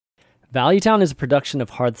Valuetown is a production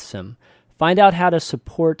of Hearthsim. Find out how to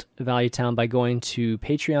support Valuetown by going to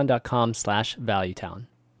patreon.com/Valuetown.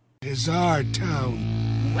 It is our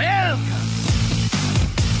town. Welcome!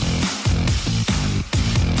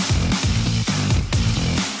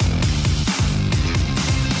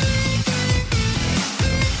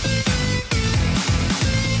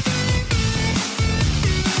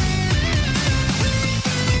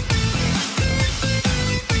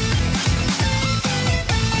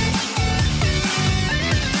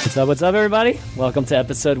 What's up, everybody? Welcome to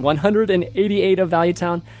episode 188 of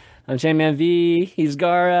Valuetown. I'm Chainman V. He's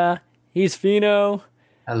Gara. He's Fino.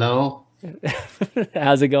 Hello.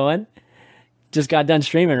 How's it going? Just got done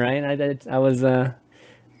streaming, right? I was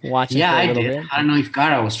watching. Yeah, for a I little did. bit. I don't know if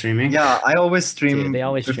Gara was streaming. Yeah, I always stream. Dude, they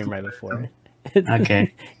always stream right before.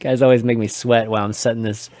 Okay. Guys always make me sweat while I'm setting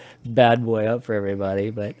this bad boy up for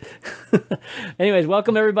everybody. But anyways,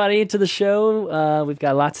 welcome everybody to the show. We've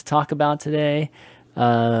got lots to talk about today.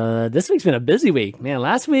 This week's been a busy week, man.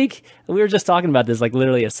 Last week we were just talking about this like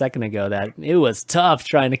literally a second ago, that it was tough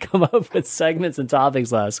trying to come up with segments and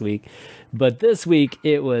topics last week, but this week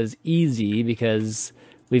it was easy because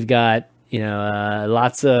we've got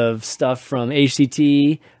lots of stuff from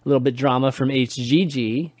HCT, a little bit drama from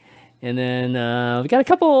HGG, and then we got a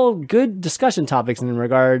couple good discussion topics in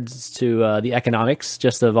regards to the economics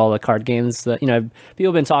just of all the card games that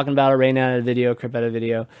people have been talking about. Arena had a video, Crip had a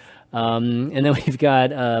video. And then we've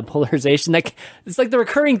got polarization. Like, it's like the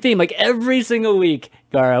recurring theme, like every single week,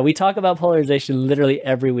 Gara. We talk about polarization literally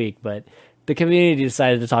every week, but the community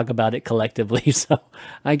decided to talk about it collectively. So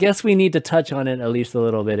I guess we need to touch on it at least a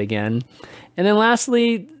little bit again. And then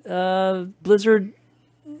lastly, Blizzard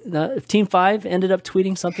Team 5 ended up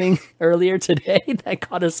tweeting something earlier today that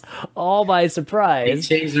caught us all by surprise.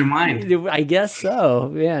 They changed their mind. I guess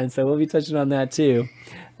so. Yeah, and so we'll be touching on that too.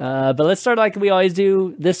 But let's start like we always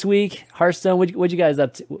do this week. Hearthstone, what you guys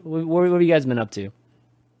up to? What have you guys been up to?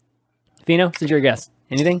 Fino, since you're a guest,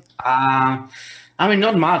 anything? I mean,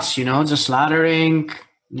 not much, just laddering.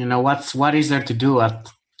 What is there to do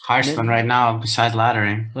at Hearthstone right now besides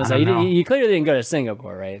laddering? You clearly didn't go to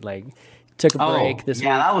Singapore, right? Like, took a break this week.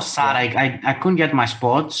 Yeah, that was sad. I couldn't get my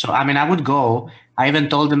spot. So, I mean, I would go. I even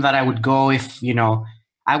told them that I would go if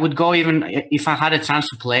I would go even if I had a chance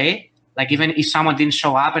to play. Like, even if someone didn't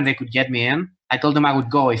show up and they could get me in, I told them I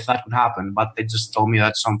would go if that could happen. But they just told me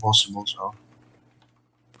that's impossible. So.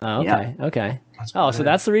 Oh, okay. Yeah. Okay. So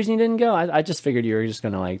that's the reason you didn't go? I just figured you were just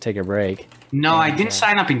going to, like, take a break. No, I didn't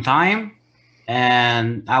sign up in time.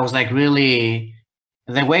 And I was, like, really...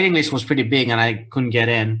 The waiting list was pretty big and I couldn't get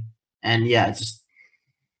in. And, yeah, it just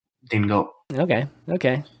didn't go. Okay.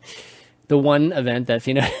 The one event that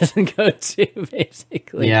Fino doesn't go to,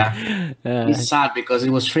 basically. Yeah. It's sad because it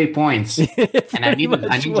was 3 points. And I need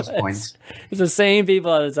those points. It's the same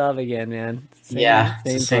people at the top again, man.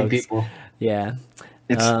 Same people. Yeah.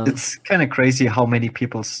 It's kind of crazy how many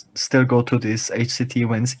people still go to these HCT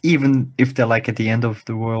events, even if they're like at the end of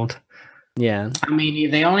the world. Yeah. I mean,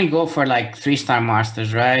 they only go for like 3-star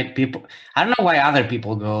masters, right? People, I don't know why other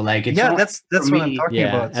people go. Like, it's that's what I'm talking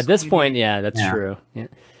about. At this point, that's true. Yeah.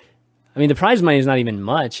 I mean, the prize money is not even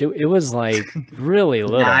much. It was like really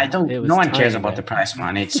little. No one cares about the prize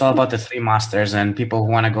money. It's all about the 3 masters and people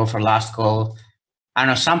who want to go for last call. I don't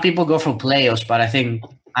know. Some people go for playoffs, but I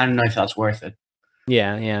don't know if that's worth it.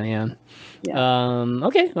 Yeah.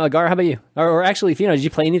 Okay. Well, Gar, how about you? Or actually, Fino, did you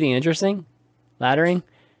play anything interesting? Laddering?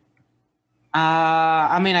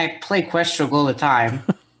 I mean, I play Queststroke all the time.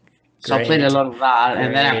 So I played a lot of that.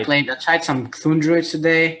 And then I tried some Cthulhu Druids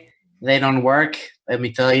today. They don't work, let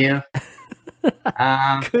me tell you.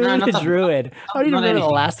 Coon Druid. I don't even remember the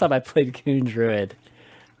last time I played Coon Druid.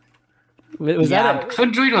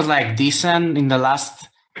 Coon Druid was like decent in the last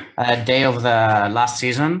day of the last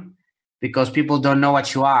season because people don't know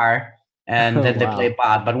what you are and then they play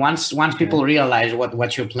bad. But once people realize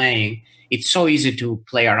what you're playing, it's so easy to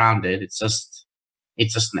play around it. It's just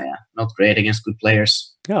not great against good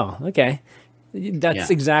players. Oh, okay. That's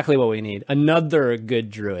exactly what we need. Another good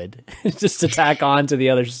druid, just to tack on to the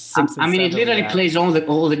other 6. I mean, it literally plays all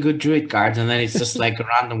the good druid cards, and then it's just like a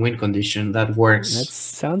random win condition that works. That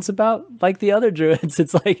sounds about like the other druids.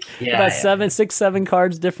 It's like about 7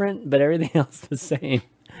 cards different, but everything else the same.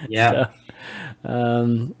 Yeah.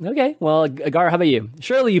 So, okay. Well, Agar, how about you?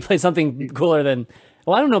 Surely you play something cooler than.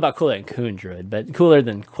 Well, I don't know about cooler than Coon Druid, but cooler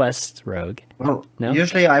than Quest Rogue. Well,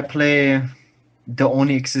 usually I play the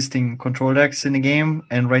only existing control decks in the game,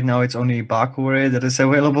 and right now it's only Bakure that is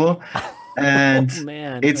available. And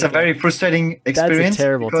it's a very frustrating experience. That's a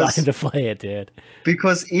terrible time to play it, dude.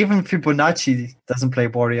 Because even Fibonacci doesn't play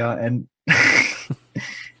Borea, and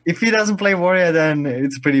if he doesn't play warrior, then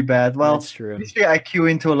it's pretty bad. Well, that's true. Usually I queue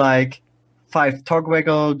into like 5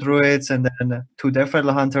 Togwaggle druids, and then 2 Death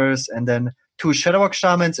Rattle hunters, and then 2 Shadowwalk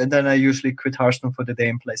shamans, and then I usually quit Hearthstone for the day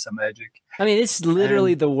and play some Magic. I mean, it's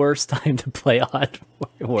literally the worst time to play on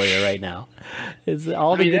warrior right now. It's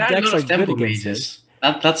all the good decks are good against it.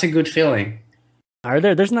 That's a good feeling. Are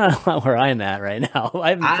there? There's not a lot where I'm at right now. I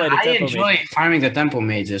haven't played a Tempo I enjoy farming the Tempo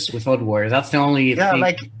Mages without Warrior. That's the only thing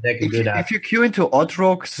like they can do that. If you queue into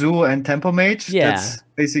Odrog, Zoo, and Tempo Mage, that's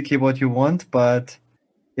basically what you want. But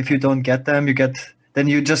if you don't get them, then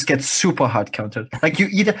you just get super hard countered. Like you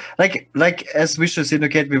either like as Vicious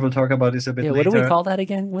Indicate, we will talk about this a bit later. What do we call that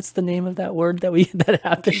again? What's the name of that word that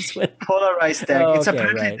happens with polarized deck? It's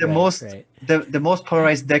apparently the most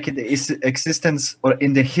polarized deck in the existence or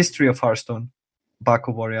in the history of Hearthstone.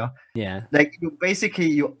 Baku Warrior. Yeah. Like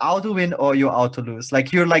you auto win or you auto lose.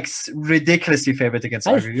 Like you're like ridiculously favored against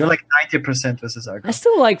aggro. You're like 90% versus aggro. I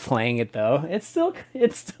still like playing it though. It's still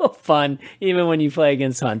fun even when you play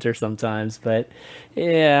against Hunter sometimes. But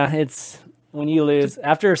yeah, it's when you lose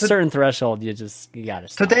after a certain threshold, you gotta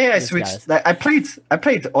stop. Today I switched. Like I played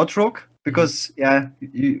Odrog because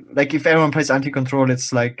you like if everyone plays anti-control,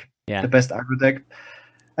 it's like the best aggro deck.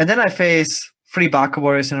 And then I face 3 Baku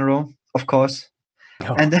Warriors in a row, of course.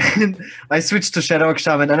 Oh. And then I switched to Shadowwalk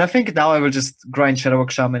Shaman, and I think now I will just grind Shadowwalk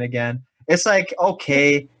Shaman again. It's like,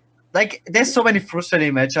 okay, like there's so many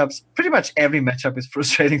frustrating matchups. Pretty much every matchup is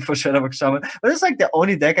frustrating for Shadowwalk Shaman, but it's like the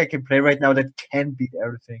only deck I can play right now that can beat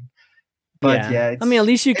everything. But I mean, at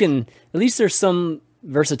least there's some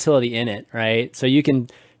versatility in it, right? So you can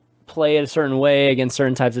play it a certain way against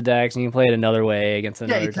certain types of decks, and you can play it another way against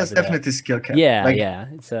another. Yeah, it has definitely skill cap. Yeah,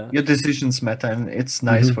 So your decisions matter, and it's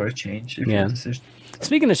nice for a change.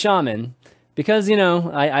 Speaking of Shaman, because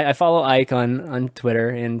I follow Ike on Twitter,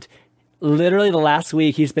 and literally the last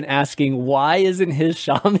week he's been asking why isn't his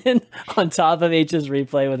Shaman on top of H's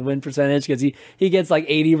replay with win percentage, because he gets like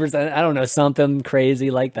 80%, I don't know, something crazy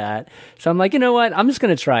like that. So I'm like, you know what, I'm just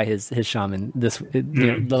gonna try his Shaman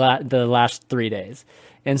the last 3 days.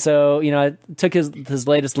 And so, I took his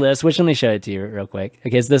latest list, which let me show it to you real quick.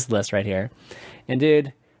 Okay, it's this list right here. And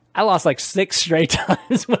dude, I lost like 6 straight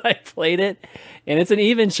times when I played it. And it's an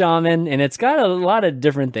even Shaman, and it's got a lot of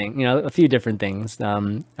different things, a few different things. I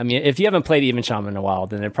mean, if you haven't played even Shaman in a while,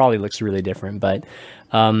 then it probably looks really different. But,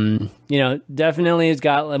 definitely it's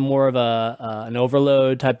got more of an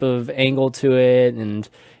overload type of angle to it. And,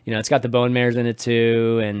 it's got the bone mares in it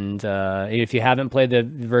too. And if you haven't played the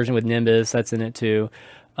version with Nimbus, that's in it too.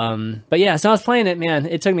 But yeah, so I was playing it, man.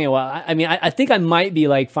 It took me a while. I mean, I think I might be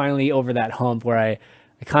like finally over that hump where I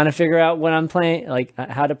kind of figure out when I'm playing, like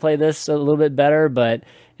how to play this a little bit better, but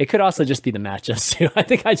it could also just be the matchups too. I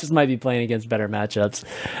think I just might be playing against better matchups.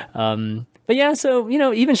 But yeah, so,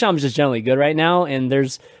 even Shaman's just generally good right now. And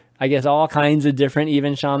there's, I guess, all kinds of different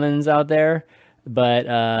even Shamans out there,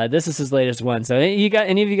 but this is his latest one. So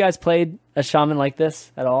any of you guys played a Shaman like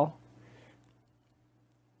this at all?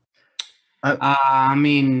 I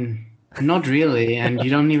mean, not really. And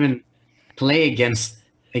you don't even play against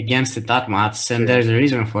it that much, and there's a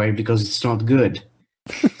reason for it, because it's not good.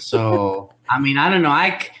 So I mean, I don't know,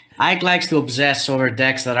 Ike likes to obsess over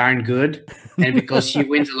decks that aren't good, and because he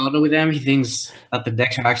wins a lot with them, he thinks that the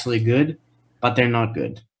decks are actually good, but they're not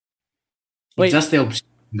good. It's just the obsession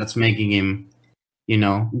that's making him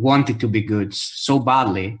want it to be good so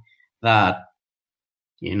badly that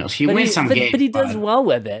he wins some games, but he does well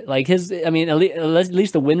with it. Like at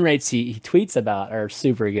least the win rates he tweets about are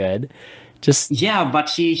super good. But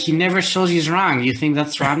he never shows his rank. You think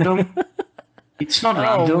that's random? It's not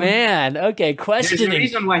random. Oh man, okay. Questioning. There's a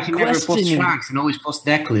reason why he never posts ranks and always posts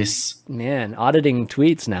deck lists. Man, auditing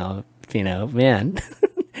tweets now. Man,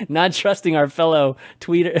 not trusting our fellow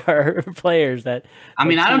our players. I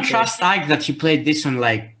don't trust Ike that he played this on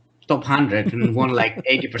like top 100 and won like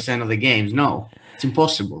 80% of the games. No, it's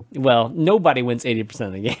impossible. Well, nobody wins 80%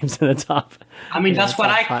 of the games in the top. That's what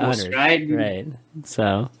Ike posts, right? Right.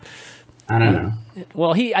 So. I don't know.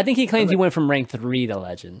 Well, I think he claims he went from rank 3 to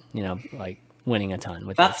legend. Like winning a ton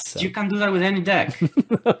with that. You can do that with any deck.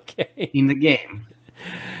 Okay. In the game.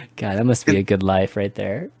 God, that must be a good life right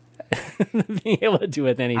there. Being able to do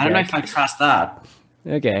it with any deck. I don't know if I trust that.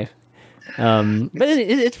 Okay. But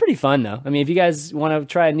it's pretty fun though. I mean, if you guys want to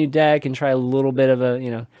try a new deck and try a little bit of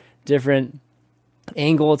a different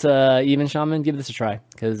angle to even Shaman, give this a try,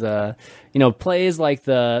 because plays like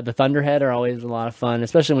the Thunderhead are always a lot of fun,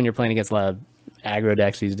 especially when you're playing against a lot of aggro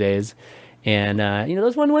decks these days. And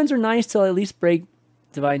those 1/1s are nice to at least break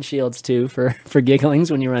Divine Shields too for gigglings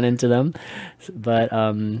when you run into them. But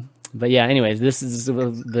yeah, anyways, this is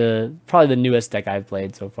probably the newest deck I've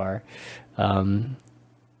played so far.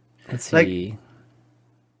 Let's see.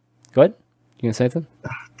 Go ahead. You gonna say something?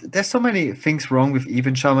 There's so many things wrong with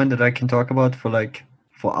Even Shaman that I can talk about for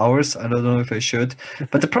hours. I don't know if I should.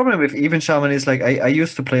 But the problem with Even Shaman is like I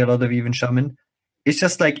used to play a lot of Even Shaman. It's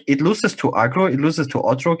just like it loses to aggro, it loses to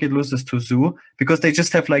Odrog, it loses to Zoo because they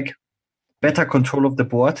just have like better control of the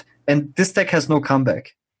board. And this deck has no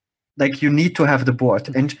comeback. Like you need to have the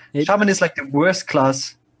board. And Shaman is like the worst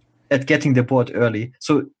class at getting the board early.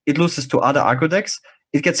 So it loses to other aggro decks.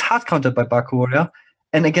 It gets hard countered by Baku Warrior.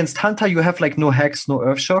 And against Hunter, you have like no Hex, no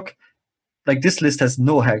Earthshock. Like this list has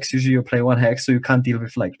no Hex. Usually you play one Hex, so you can't deal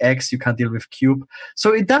with like X, you can't deal with Cube.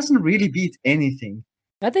 So it doesn't really beat anything.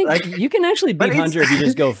 I think like, you can actually beat Hunter if you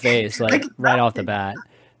just go face, like right off the bat.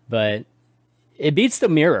 But it beats the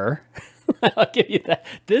mirror. I'll give you that.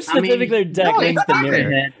 This particular deck wins the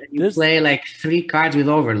mirror. You play like 3 cards with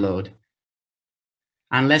Overload.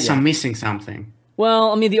 Unless I'm missing something.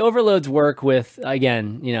 Well, I mean, the Overloads work with,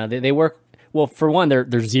 again, you know, they work. Well, for one, they're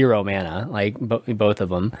 0 mana, like both of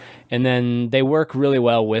them, and then they work really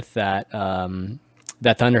well with that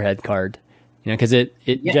Thunderhead card, you know, because it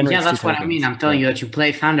generates. Yeah, that's what I mean. I'm telling you that you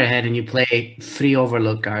play Thunderhead and you play 3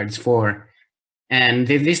 Overload cards, 4, and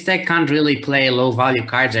this deck can't really play low value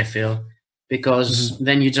cards. I feel because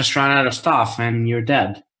then you just run out of stuff and you're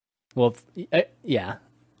dead. Well, yeah.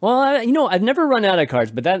 Well, you know, I've never run out of cards,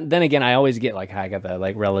 but then again, I always get like Hagatha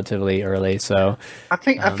like relatively early. So I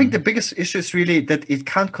think the biggest issue is really that it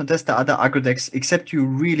can't contest the other aggro decks except you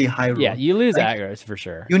really high roll. Yeah, you lose aggros for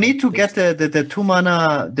sure. You need to get the 2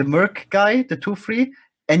 mana, the Merc guy, the 2/3,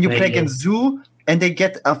 and you play against Zoo, and they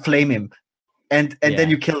get a Flame Imp, and then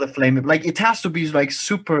you kill the Flame Imp. Like it has to be like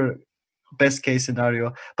super best case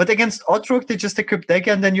scenario. But against Odrog, they just equip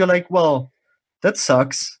Dagger, and then you're like, well, that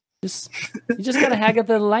sucks. You just gotta hack at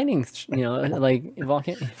the lightning, you know, like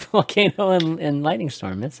volcano and lightning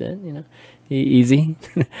storm. That's it, you know, easy.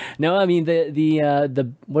 No, I mean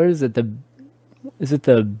the what is it? What is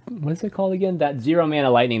it called again? That 0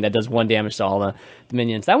 mana lightning that does 1 damage to all the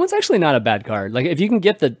minions. That one's actually not a bad card. Like if you can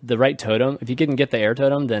get the right totem, if you can get the air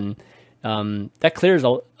totem, then that clears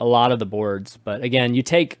a lot of the boards. But again, you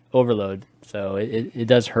take Overload, so it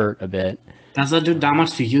does hurt a bit. Does that do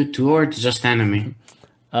damage to you too, or to just enemy?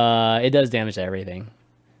 It does damage to everything.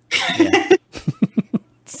 Yeah.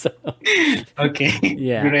 So okay.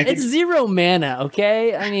 Yeah. It's 0 mana,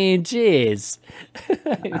 okay? I mean, jeez.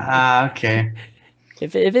 Okay.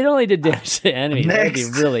 If it only did damage to enemies, that'd be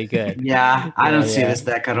really good. Yeah, I don't see this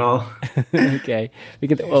deck at all. Okay. We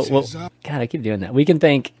can God, I keep doing that. We can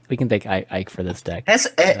thank Ike for this deck.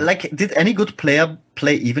 Did any good player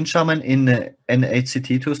play Even Shaman in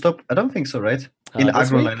NHCT 2-stop? I don't think so, right? In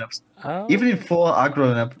aggro lineups. Oh. Even in 4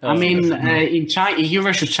 aggro lineup. I mean, in China, here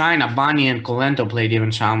versus China, Bunny and Colento played Even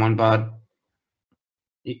Shaman, but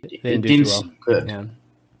it didn't seem good. Yeah.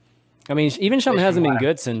 I mean, Even Shaman hasn't been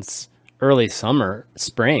good since early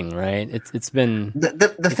spring, right? It's been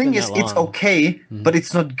the thing is it's okay, but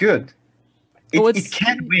it's not good. It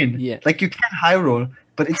can win. Yeah. Like you can high roll,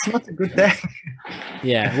 but it's not a good deck.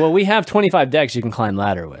 Yeah. Well, we have 25 decks you can climb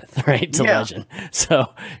ladder with, right? To Legend.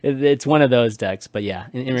 So it's one of those decks, but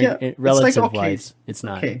in relative wise, it's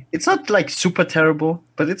not. Okay. It's not like super terrible,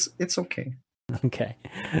 but it's okay. Okay.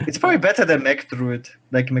 It's probably better than Mech Druid,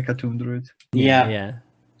 like Mechatoon Druid. Yeah. Yeah.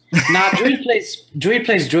 Nah, Druid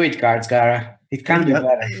plays Druid cards, Gara. It can be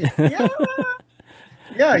better.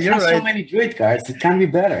 Yeah, you're right. So many Druid cards, it can be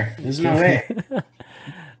better. There's no way.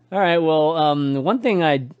 All right. Well, one thing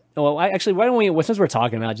actually, why don't we, since we're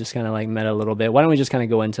talking about just kind of like meta a little bit, why don't we just kind of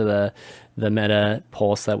go into the meta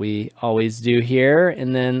pulse that we always do here,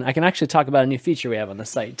 and then I can actually talk about a new feature we have on the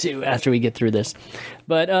site too after we get through this.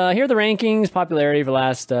 But here are the rankings, popularity for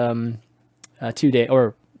last 2 days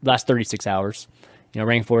or last 36 hours. You know,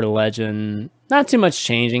 rank 4 to Legend. Not too much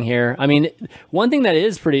changing here. I mean, one thing that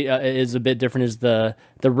is pretty is a bit different is the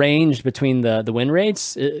range between the win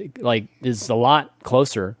rates. Is a lot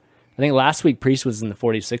closer. I think last week Priest was in the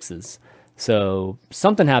 46s. So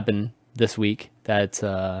something happened this week that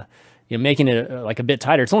making it like a bit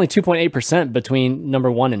tighter. It's only 2.8% between number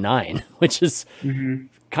 1 and 9, which is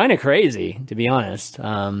kind of crazy, to be honest.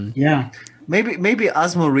 Yeah. Maybe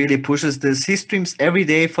Asmo really pushes this. He streams every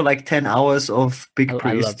day for like 10 hours of Big Priest.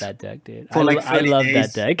 I love that deck, dude. I love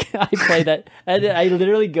that deck. I play that. I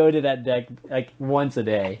literally go to that deck like once a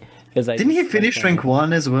day. Didn't he finish rank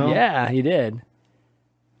 1 as well? Yeah, he did.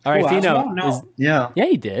 All right, Fino. Yeah,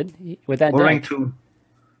 he did with that or deck. rank 2.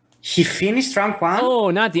 He finished rank 1? Oh,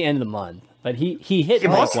 not the end of the month, but he hit. He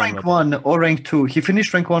was rank 1 or rank 2. He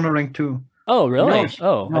finished rank 1 or rank 2. Oh, really? I didn't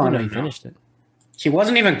know he finished it. He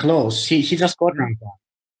wasn't even close. He just got rank 1.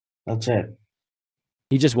 That's it.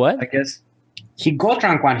 He just what? I guess He got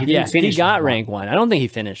rank 1. He didn't finish. He got rank 1. I don't think he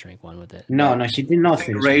finished rank 1 with it. No, he did not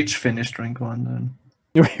finish. Rage finished rank 1 then.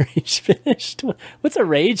 Rage finished? What's a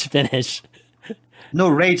rage finish? No,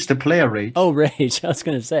 Rage, the player Rage. Oh, Rage. I was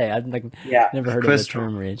going to say. I've never heard of the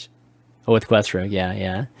term Rage. Oh, with Questrogue.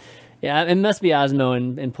 Yeah. Yeah, it must be Osmo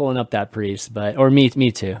and pulling up that priest, or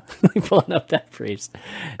me too, pulling up that priest.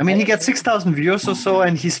 I mean, he gets 6,000 viewers or so,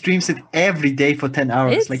 and he streams it every day for 10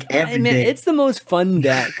 hours, every day. It's the most fun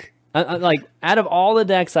deck. Like, out of all the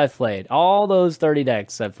decks I've played, all those 30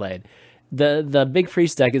 decks I've played, the Big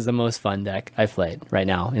Priest deck is the most fun deck I've played right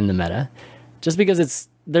now in the meta. Just because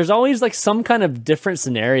there's always like some kind of different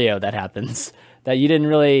scenario that happens that you didn't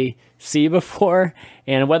really see before,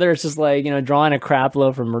 and whether it's just like, drawing a crap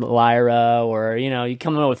load from Lyra, or you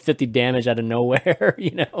come up with 50 damage out of nowhere,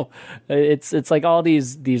 it's like all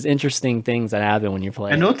these interesting things that happen when you're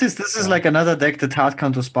playing. I noticed this is like another deck that hard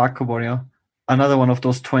counters Sparkle Warrior, another one of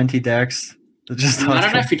those 20 decks that just I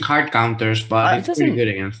don't know if it hard counters, but it's pretty good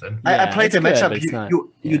against it. I played the matchup.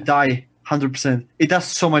 You die 100%. It does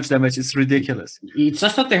so much damage. It's ridiculous. It's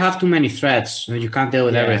just that they have too many threats. You can't deal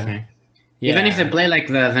with everything. Yeah. Even if they play like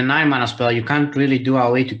the 9 mana spell, you can't really do a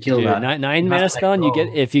way to kill that. 9 mana spell, and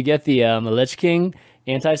if you get the Lich King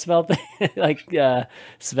anti-spell thing,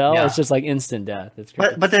 spell, it's just like instant death. It's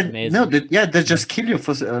crazy. But then amazing. They just kill you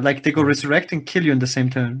for they go resurrect and kill you in the same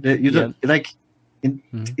turn.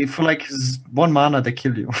 For like 1 mana they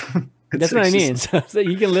kill you. That's what I mean. So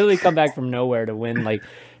you can literally come back from nowhere to win, like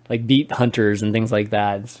beat hunters and things like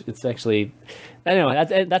that. It's actually, I don't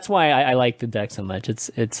know. That's why I like the deck so much.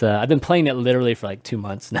 It's I've been playing it literally for like 2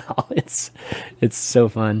 months now. It's so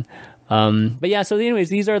fun. But yeah. So anyways,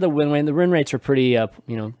 these are the win rate. The win rates are pretty I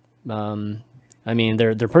mean,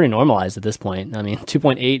 they're pretty normalized at this point. I mean,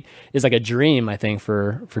 2.8 is like a dream, I think,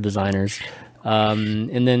 for designers.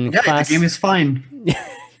 And then the game is fine.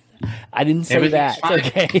 I didn't say that.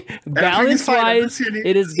 Okay. Balance wise,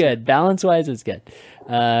 it is good. Balance wise, it's good.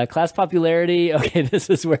 Class popularity. Okay, this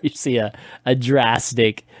is where you see a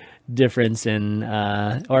drastic difference in,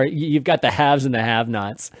 or you've got the haves and the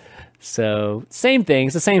have-nots. So same thing.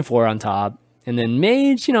 It's the same 4 on top. And then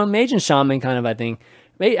Mage, Mage and Shaman kind of, I think.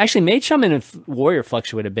 Actually, Mage, Shaman, and Warrior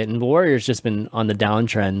fluctuate a bit. And Warrior's just been on the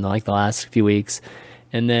downtrend like the last few weeks.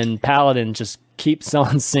 And then Paladin just keeps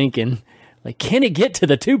on sinking. Like, can it get to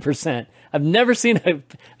the 2%? I've never seen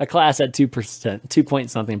a class at 2%, 2 point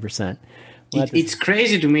something percent. It's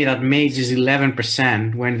crazy to me that Mage is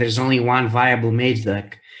 11% when there's only one viable Mage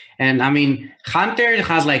deck. And I mean, Hunter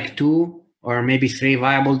has like 2 or maybe 3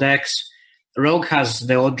 viable decks. Rogue has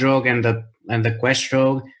the Odd Rogue and the Quest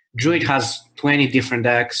Rogue. Druid has 20 different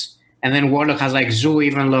decks. And then Warlock has like Zoo,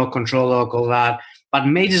 Even Lock, Control Lock, all that. But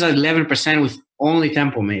Mage is at 11% with only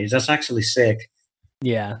Tempo Mage. That's actually sick.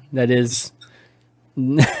 Yeah, that is.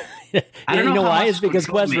 I don't know why. It's because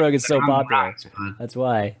Quest Rogue is so popular. That's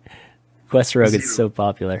why Quest Rogue is so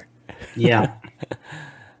popular. Yeah.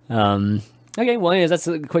 Okay. Well, anyways, that's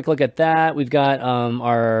a quick look at that. We've got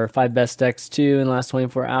our 5 best decks too in the last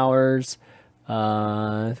 24 hours.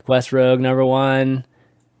 Quest Rogue number 1.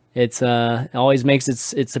 It's always makes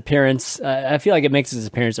its appearance. I feel like it makes its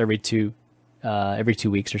appearance every 2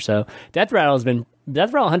 weeks or so. Death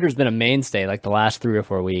Rattle Hunter's been a mainstay like the last 3 or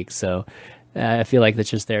 4 weeks. So I feel like that's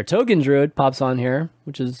just there. Token Druid pops on here,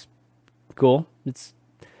 which is cool. It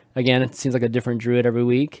seems like a different Druid every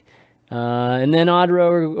week. And then Odd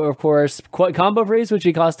Rogue, of course, Combo Priest, which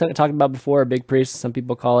we talked about before, Big Priest, some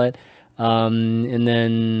people call it. And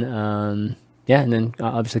then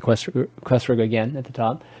obviously Quest Rogue again at the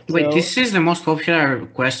top. Wait, this is the most popular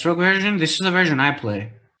Quest Rogue version? This is the version I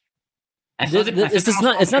play.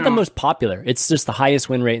 It's not the most popular. It's just the highest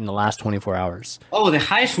win rate in the last 24 hours. Oh, the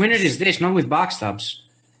highest win rate is this, not with backstabs.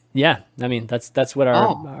 Yeah, I mean that's what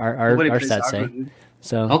our stats say.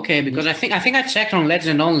 So okay, because I think I checked on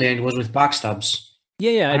Legend only and it was with backstabs.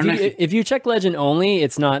 Yeah. If you check Legend only,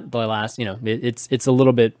 it's not the last. It's a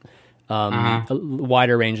little bit a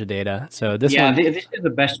wider range of data. So this is the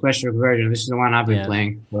best Quest Rogue version. This is the one I've been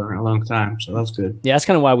playing for a long time, so that's good. Yeah, that's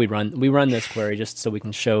kind of why we run this query, just so we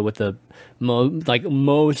can show what the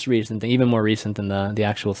most recent thing, even more recent than the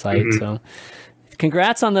actual site. Mm-hmm. So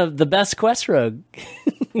congrats on the best Quest Rogue.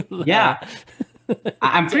 Yeah.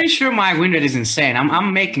 I'm pretty sure my win rate is insane.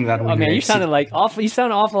 I'm making that win rate. Man, you sounded like awful. You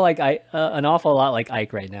sound awful like an awful lot like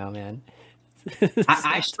Ike right now, man.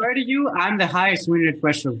 I swear to you, I'm the highest win rate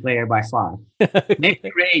Quest Rogue player by far.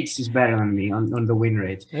 Maybe Raids is better than me on the win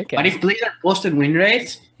rate. Okay. But if Blizzard posted win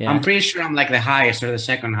rates, I'm pretty sure I'm like the highest or the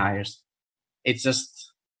second highest. It's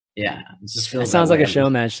just, it just feels. It sounds like a show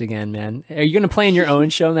match again, man. Are you going to play in your own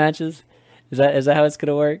show matches? Is that how it's going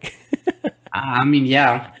to work? I mean,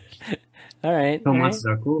 yeah. All right. Show matches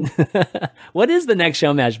are cool. What is the next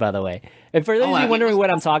show match, by the way? And for those of you wondering what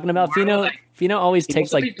I'm talking about, Fino always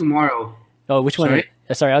takes like tomorrow. Oh, which one?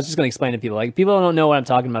 Sorry, I was just going to explain to people. Like, people don't know what I'm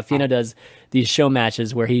talking about. Fino does these show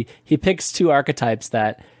matches where he picks two archetypes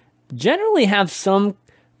that generally have some,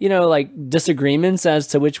 like disagreements as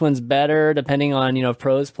to which one's better, depending on, if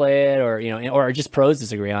pros play it or just pros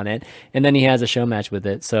disagree on it. And then he has a show match with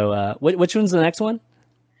it. So which one's the next one?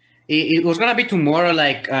 It was going to be tomorrow,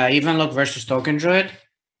 like Evenlock versus Token Druid,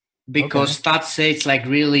 because stats say it's like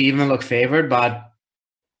really Evenlock favored, but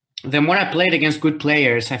the more I played against good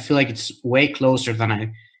players, I feel like it's way closer than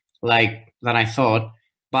I thought.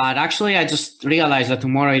 But actually, I just realized that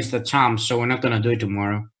tomorrow is the champ, so we're not going to do it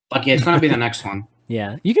tomorrow. But yeah, it's going to be the next one.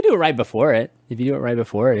 Yeah, you could do it right before it. If you do it right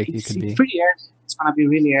before it, it could be pretty early. It's going to be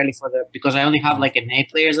really early because I only have like an A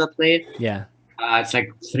players that played. Yeah, it's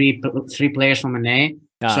like three players from an A,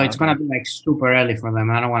 so it's going to be like super early for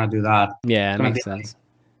them. I don't want to do that. Yeah, it makes sense.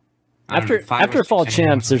 After fall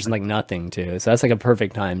champs, there's like nothing too, so that's like a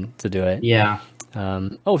perfect time to do it. Yeah.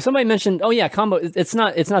 Somebody mentioned. Oh yeah, combo. It's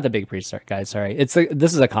not the big priest, guys. Sorry, this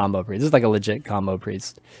is a combo priest. This is like a legit combo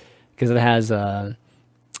priest because it has the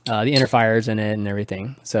interfires in it and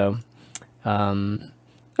everything. So,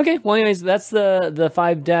 okay. Well, anyways, that's the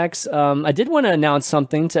 5 decks. I did want to announce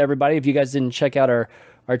something to everybody. If you guys didn't check out our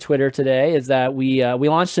Twitter today, is that we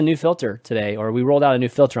launched a new filter today, or we rolled out a new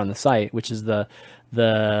filter on the site, which is the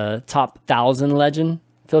top 1,000 legend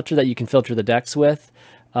filter that you can filter the decks with.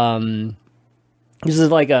 This is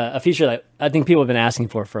like a feature that I think people have been asking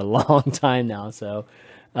for a long time now. So,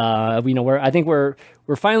 I think we're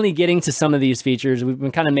finally getting to some of these features. We've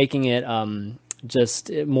been kind of making it just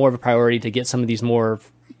more of a priority to get some of these more,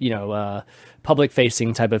 public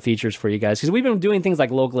facing type of features for you guys, because we've been doing things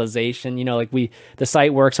like localization, the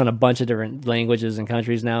site works on a bunch of different languages and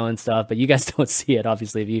countries now and stuff, but you guys don't see it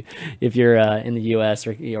obviously if you're in the US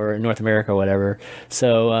or North America or whatever.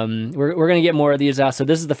 So we're going to get more of these out. So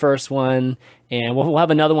this is the first one, and we'll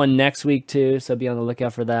have another one next week too, so be on the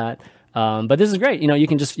lookout for that. But this is great. You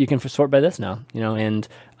can sort by this now, and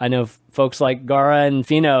I know folks like Gara and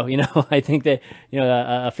Fino, I think that,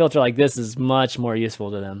 a filter like this is much more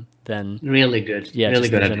useful to them than really good. Yeah. Really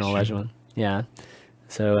good. General legend one. Yeah.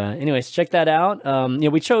 So anyways, check that out.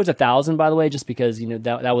 We chose 1,000, by the way, just because,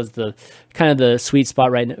 that was the kind of the sweet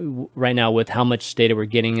spot right now with how much data we're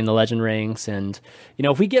getting in the legend ranks. And,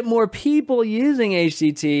 if we get more people using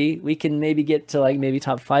HCT, we can maybe get to maybe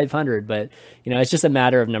top 500, but it's just a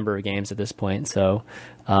matter of number of games at this point. So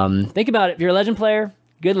think about it. If you're a legend player,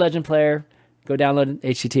 good legend player, go download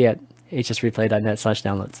HCT at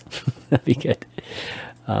hsreplay.net/downloads. That'd be good.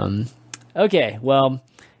 Okay. Well,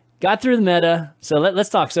 got through the meta, so let's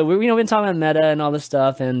talk. So we've been talking about meta and all this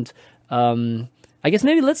stuff, and I guess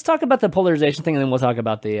maybe let's talk about the polarization thing, and then we'll talk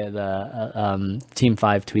about the Team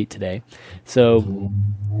 5 tweet today. So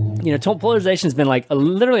polarization has been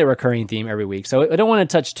literally a recurring theme every week. So I don't want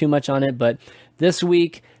to touch too much on it, but this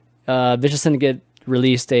week, Vicious Syndicate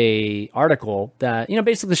released a article that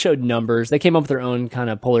basically showed numbers. They came up with their own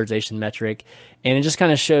kind of polarization metric, and it just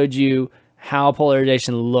kind of showed you how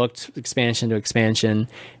polarization looked expansion to expansion.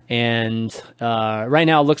 And right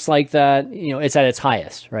now it looks like that, it's at its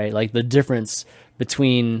highest, right? Like the difference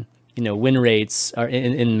between, win rates are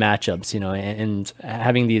in matchups, and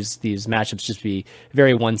having these matchups just be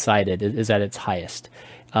very one-sided is at its highest.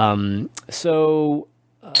 So,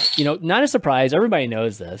 not a surprise. Everybody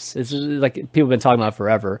knows this. It's like people have been talking about it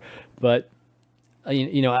forever, but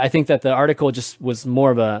I think that the article just was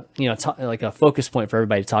more of a, like a focus point for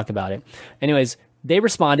everybody to talk about it. Anyways, they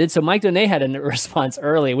responded. So Mike Donay had a response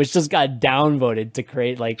early, which just got downvoted to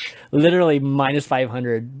create literally minus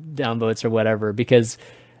 500 downvotes or whatever, because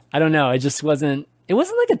I don't know. It wasn't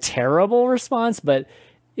like a terrible response, but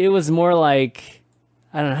it was more like,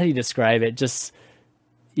 I don't know, how do you describe it? Just,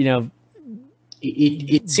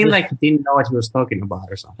 It seemed like he didn't know what he was talking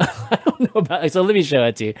about or something. I don't know about it. So let me show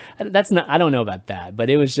it to you. I don't know about that,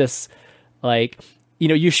 but it was just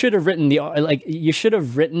you should have written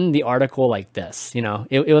the article like this.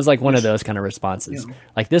 It was like one of those kind of responses. Yeah.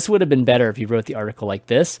 Like, this would have been better if you wrote the article like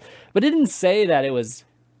this, but it didn't say that it was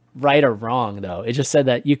right or wrong though. It just said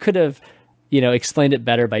that you could have, explained it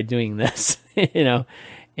better by doing this,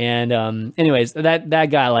 And anyways, that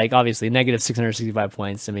guy, obviously negative 665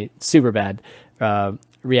 points. I mean, super bad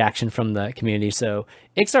reaction from the community. So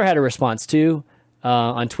Ixar had a response too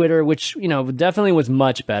on Twitter, which definitely was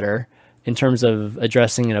much better in terms of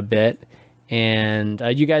addressing it a bit. And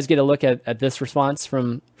you guys get a look at this response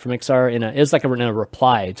from Ixar. It was like a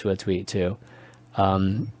reply to a tweet too.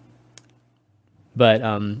 But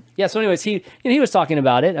yeah. So, anyways, he was talking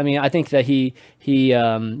about it. I mean, I think that he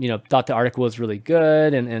thought the article was really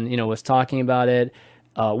good, and was talking about it.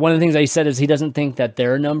 One of the things that he said is he doesn't think that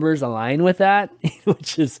their numbers align with that,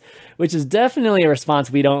 which is definitely a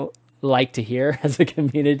response we don't like to hear as a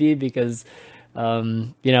community, because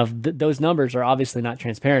those numbers are obviously not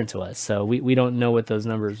transparent to us, so we don't know what those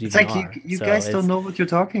numbers even are. It's like you guys don't know what you're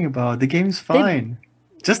talking about. The game's fine.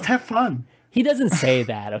 Just have fun. He doesn't say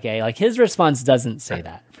that, okay? Like, his response doesn't say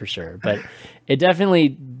that for sure, but it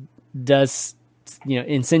definitely does,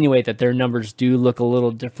 insinuate that their numbers do look a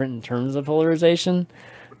little different in terms of polarization.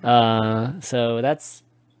 So that's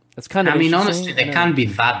kind of. I mean, honestly, they can't be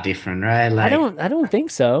that different, right? Like, I don't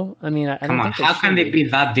think so. I mean, come on, how can they be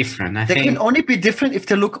that different? They can only be different if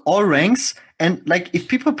they look all ranks, and like if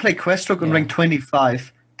people play Questrock on rank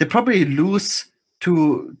 25, they probably lose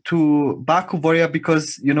to Baku Warrior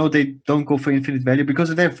because they don't go for infinite value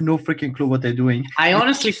because they have no freaking clue what they're doing. I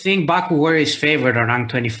honestly think Baku Warrior is favored on rank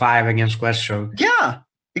 25 against Questrock. Yeah,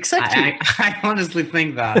 exactly. I honestly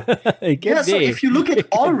think that. So if you look at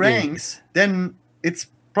all ranks, then it's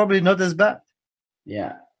probably not as bad.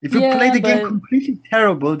 Yeah. If you play the game completely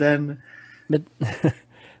terrible, then. But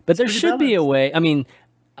there should be a way. I mean,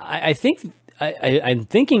 I think I'm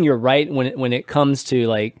thinking you're right when it comes to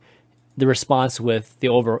like the response with the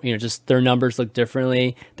overall, just their numbers look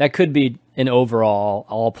differently. That could be an overall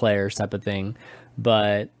all players type of thing,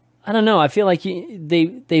 but I don't know. I feel like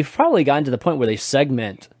they've probably gotten to the point where they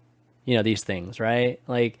segment, these things, right?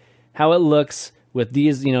 Like how it looks with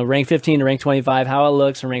these, rank 15 to rank 25, how it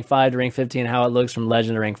looks from rank 5 to rank 15, how it looks from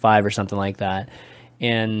legend to rank 5 or something like that.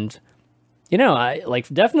 And I like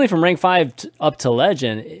definitely from rank 5 up to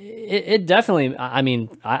legend, it definitely, I mean,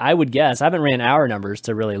 I would guess, I haven't ran our numbers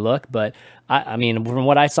to really look, but I mean, from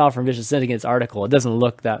what I saw from Vicious Syndicate's article, it doesn't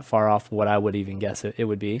look that far off what I would even guess it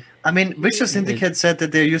would be. I mean, Vicious Syndicate said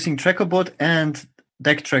that they're using Trackerbot and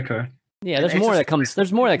Deck Tracker. Yeah, there's more that comes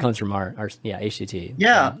from our HCT.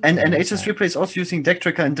 Yeah, and HS Replay is also using Deck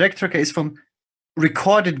Tracker, and Deck Tracker is from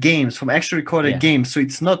recorded games, from actually recorded games, so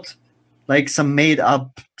it's not like some made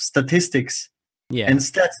up statistics. Yeah. And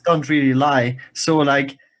stats don't really lie. So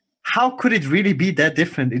like, how could it really be that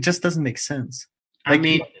different? It just doesn't make sense. Like, I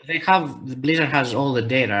mean, Blizzard has all the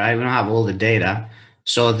data. I don't have all the data.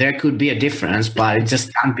 So there could be a difference, but it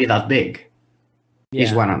just can't be that big. Yeah.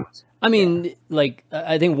 Is one of it. I mean, like,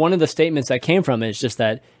 I think one of the statements that came from it is just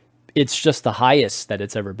that it's just the highest that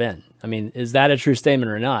it's ever been. I mean, is that a true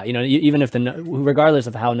statement or not? Even if regardless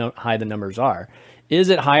of how high the numbers are, is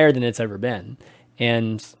it higher than it's ever been?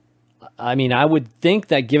 And I mean, I would think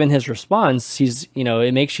that given his response, he's,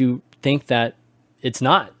 it makes you think that it's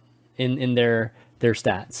not in their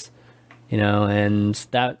stats, and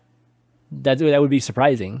that would be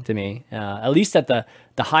surprising to me, at least at the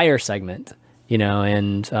higher segment,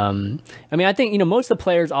 and I mean, I think, most of the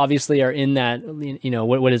players obviously are in that,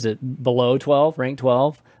 what is it, below 12, rank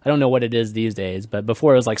 12? I don't know what it is these days, but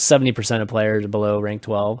before it was like 70% of players below rank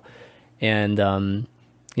 12. And,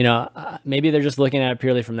 maybe they're just looking at it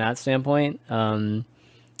purely from that standpoint. But,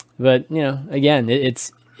 again,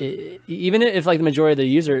 it's even if like the majority of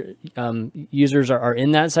the users are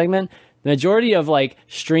in that segment, the majority of like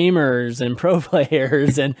streamers and pro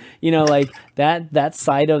players and, like that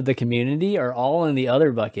side of the community are all in the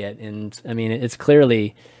other bucket. And I mean, it's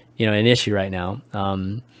clearly, an issue right now.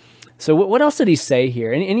 So what else did he say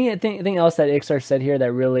here? Anything else that Ixar said here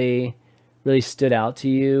that really stood out to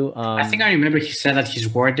you? I think I remember he said that his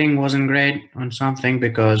wording wasn't great on something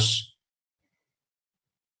because,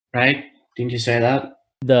 right? Didn't you say that?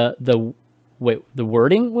 The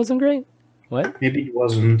wording wasn't great? What? Maybe it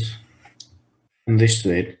wasn't on this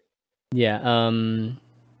tweet. Yeah.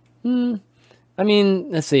 I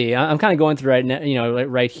mean, let's see. I'm kind of going through right now,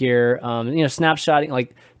 right here. Snapshotting,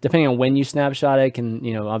 like depending on when you snapshot it, can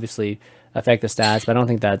obviously affect the stats, but I don't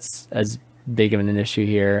think that's as big of an issue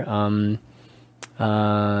here.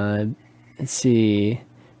 Let's see,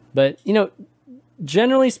 but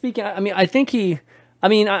generally speaking, I mean, I think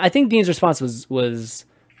Dean's response was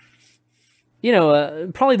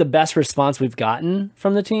probably the best response we've gotten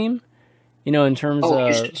from the team. In terms of...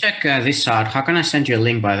 you should check this out. How can I send you a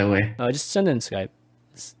link, by the way? Oh, just send it in Skype.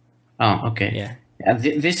 Oh, okay. Yeah.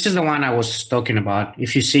 This is the one I was talking about.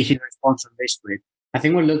 If you see his response on this tweet, I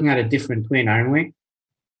think we're looking at a different tweet, aren't we?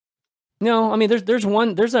 No, I mean, there's a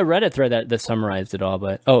Reddit thread that summarized it all,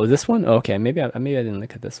 but this one? Oh, okay, maybe I didn't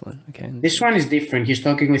look at this one. Okay. This one is different. He's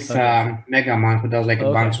talking with Mega Man, who does like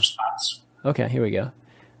a bunch of stats. Okay, here we go.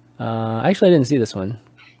 Actually, I didn't see this one.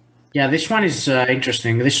 Yeah, this one is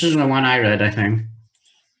interesting. This is the one I read, I think.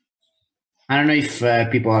 I don't know if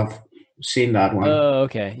people have seen that one. Oh,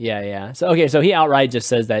 okay. Yeah. So he outright just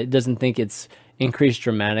says that it doesn't think it's increased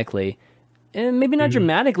dramatically. And maybe not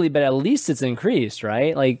dramatically, but at least it's increased,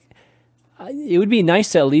 right? Like, it would be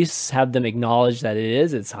nice to at least have them acknowledge that it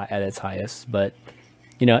is at its highest. But,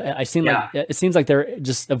 it seems like they're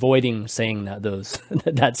just avoiding saying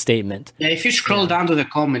that statement. Yeah, if you scroll down to the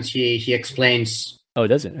comments, he explains. Oh,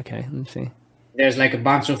 does it? Okay, let me see. There's like a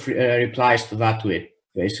bunch of replies to that tweet,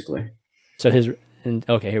 basically. So here we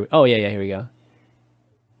go.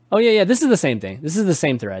 Oh yeah, this is the same thing. This is the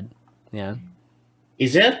same thread. Yeah.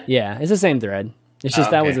 Is it? Yeah, it's the same thread. It's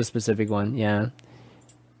just that was a specific one. Yeah.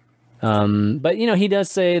 But he does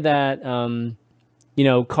say that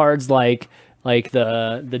cards like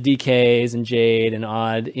the DKs and Jade and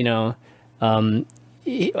Odd,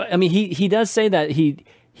 he does say that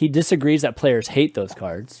he disagrees that players hate those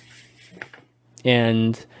cards.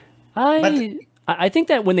 And I think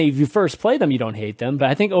that when you first play them, you don't hate them. But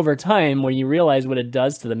I think over time, when you realize what it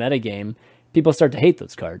does to the metagame, people start to hate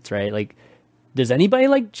those cards, right? Like, does anybody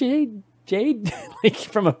like Jade? Like,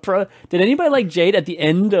 from a pro, did anybody like Jade at the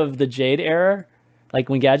end of the Jade era? Like,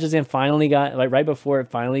 when Gadgetzan finally got, like, right before it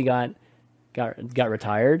finally got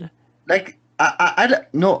retired? Like, I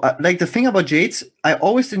don't know. Like, the thing about Jades, I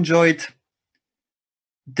always enjoyed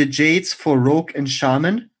the Jades for Rogue and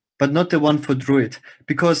Shaman, but not the one for Druid.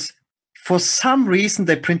 Because for some reason,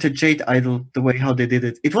 they printed Jade Idol the way how they did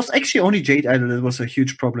it. It was actually only Jade Idol that was a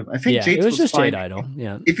huge problem. I think Jades it was just fine. Jade Idol.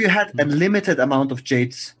 Yeah. If you had a limited amount of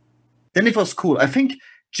Jades, then it was cool. I think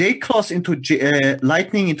Jade Claws into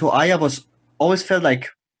Lightning into Aya always felt like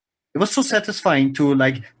it was so satisfying to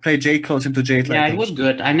like play Jade Claws into Jade Lightning. Yeah, it was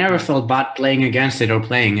good. I never felt bad playing against it or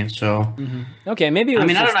playing it. So okay, maybe. I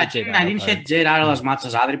don't know. I didn't hit Jade Idol as much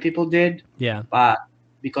as other people did. Yeah, but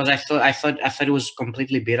because I thought it was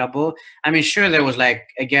completely beatable. I mean, sure, there was like,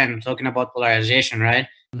 again, talking about polarization, right?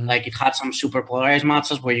 Like, it had some super polarized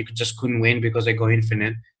matches where you just couldn't win because they go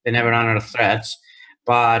infinite. They never run out of threats.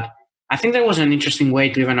 But I think there was an interesting way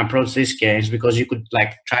to even approach these games because you could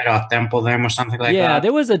like try to out-tempo them or something like that. Yeah,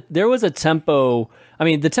 there was a tempo. I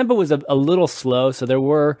mean, the tempo was a little slow, so there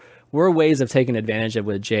were ways of taking advantage of it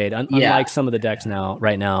with Jade, unlike some of the decks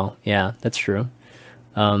right now. Yeah, that's true.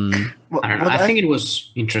 I don't know. I think it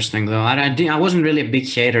was interesting though. I wasn't really a big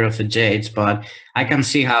hater of the Jades, but I can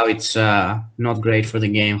see how it's not great for the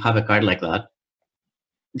game. Have a card like that.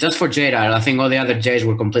 Just for Jade Idol, I think all the other Jades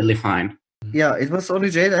were completely fine. Yeah, it was only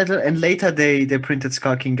Jade Idol, and later they printed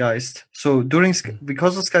Skulking Geist. So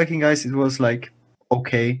because of Skulking Geist, it was like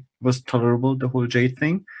okay, it was tolerable, the whole Jade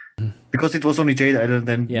thing, because it was only Jade Idol.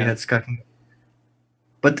 Then we had Skulking.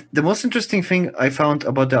 But the most interesting thing I found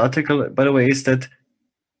about the article, by the way, is that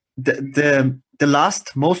the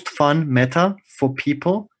last most fun meta for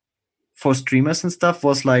people, for streamers and stuff,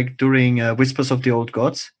 was like during Whispers of the Old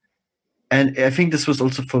Gods, and I think this was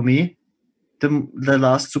also for me the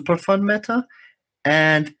last super fun meta,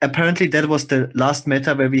 and apparently that was the last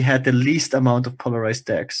meta where we had the least amount of polarized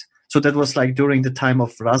decks. So that was like during the time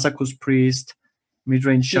of Razakus Priest,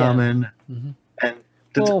 Midrange Shaman, and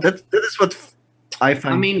that is what I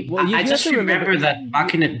find. I mean, I just remember that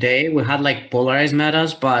back in the day we had like polarized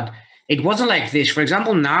metas, but it wasn't like this. For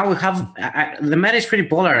example, now we have the meta is pretty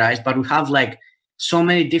polarized, but we have like so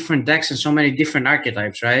many different decks and so many different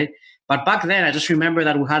archetypes, right? But back then, I just remember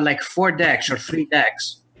that we had like 4 decks or 3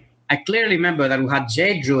 decks. I clearly remember that we had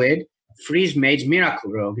Jade Druid, Freeze Mage,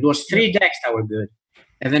 Miracle Rogue. It was 3 decks that were good.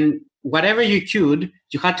 And then whatever you queued,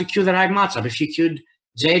 you had to queue the right matchup. If you queued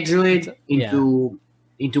Jade Druid into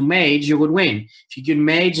Mage, you would win. If you queued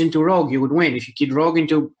Mage into Rogue, you would win. If you queued Rogue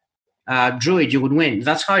into Druid, you would win.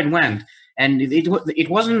 That's how it went. And it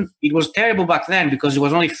was terrible back then because it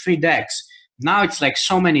was only 3 decks. Now it's like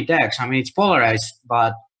so many decks. I mean, it's polarized,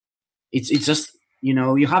 but it's just,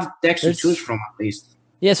 you have decks to choose from at least.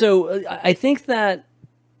 Yeah, so I think that,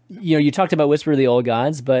 you talked about Whisper of the Old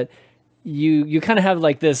Gods, but you kind of have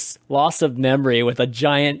like this loss of memory with a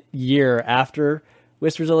giant year after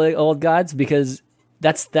Whispers of the Old Gods, because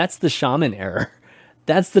that's the Shaman era.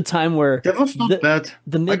 That's the time where that was not bad.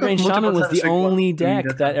 The mid-range Shaman was the only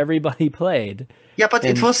deck that everybody played. Yeah, but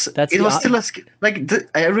it was still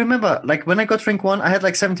I remember like when I got rank 1, I had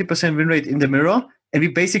like 70% win rate in the mirror, and we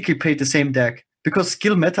basically played the same deck because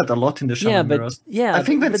skill mattered a lot in the Shaman mirrors. Yeah, I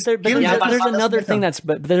think there's another thing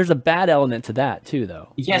but there's a bad element to that too, though.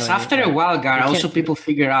 Yes, after a while, Gar, also people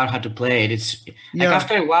figure out how to play it. It's like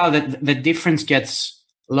after a while that the difference gets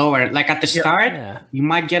lower. Like at the start, you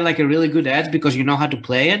might get like a really good edge because you know how to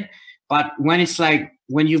play it. But when it's like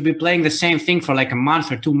when you've been playing the same thing for like a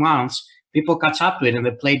month or 2 months, people catch up to it and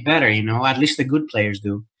they play it better. At least the good players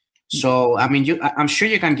do. So I mean, I'm sure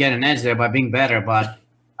you can get an edge there by being better, but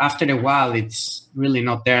after a while, it's really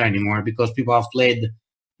not there anymore because people have played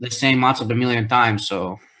the same matchup a million times,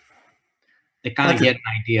 so they kind of get an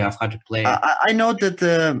idea of how to play. I know that,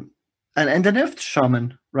 and they nerfed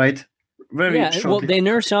Shaman, right? Very shortly. Well, they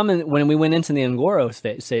nerfed Shaman when we went into the Angoro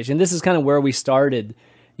stage, and this is kind of where we started,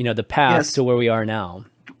 the path to where we are now.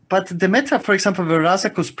 But the meta, for example, where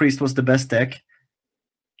Razakus Priest was the best deck.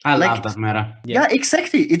 I love that meta. Yeah,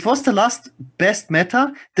 exactly. It was the last best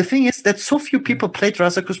meta. The thing is that so few people played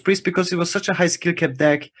Razakus Priest because it was such a high skill cap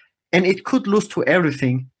deck, and it could lose to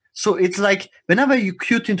everything. So it's like whenever you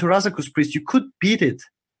queued into Razakus Priest, you could beat it.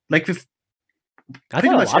 Like with I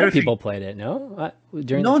thought a lot of people played it. No,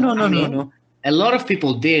 no. A lot of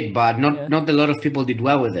people did, but not a lot of people did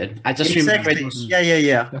well with it. I just remember it was Okay.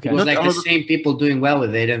 It was like the same people doing well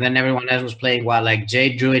with it, and then everyone else was playing like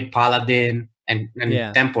Jade Druid, Paladin, and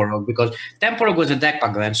Temporog, because Temporog was a deck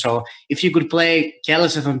back then. So if you could play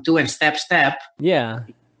Keleseth on 2 and step,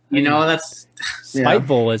 that's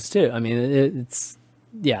Spiteful was too. I mean, it's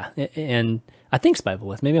and I think Spiteful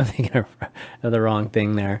was. Maybe I'm thinking of the wrong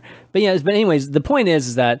thing there. But anyways, the point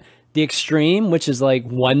is that the Extreme, which is like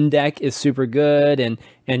one deck, is super good, and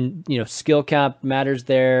skill cap matters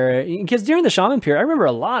there. Because during the Shaman period, I remember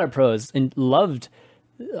a lot of pros and loved.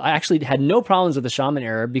 I actually had no problems with the Shaman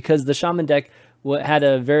era because the Shaman deck had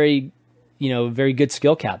a very good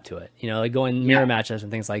skill cap to it. Like going mirror matches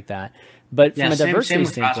and things like that. But from a diversity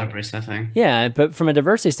standpoint, but from a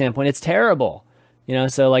diversity standpoint, it's terrible.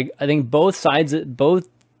 So like I think both sides, both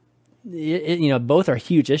are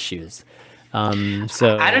huge issues.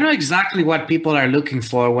 So I don't know exactly what people are looking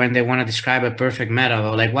for when they want to describe a perfect meta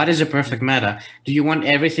though. Like, what is a perfect meta? Do you want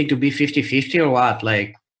everything to be 50-50 or what?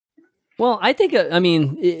 Like, well, I think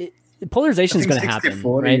polarization is going to happen,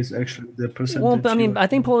 right? Is actually the percentage. Well, but I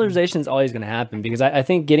think polarization is always going to happen because I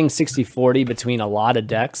think getting 60-40 between a lot of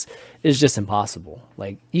decks is just impossible.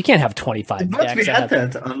 Like, you can't have 25 decks. We had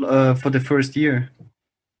that for the first year.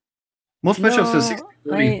 Most matchups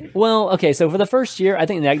are 60-40. Well, okay, so for the first year, I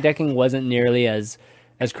think deck decking wasn't nearly as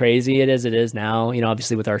crazy as it is now,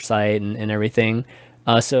 obviously with our site and everything.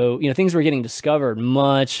 So, things were getting discovered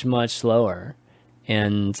much, much slower.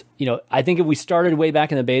 And, I think if we started way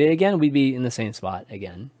back in the beta again, we'd be in the same spot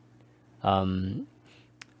again. A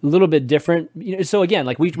little bit different. So again,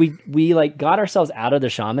 like we like got ourselves out of the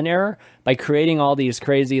Shaman era by creating all these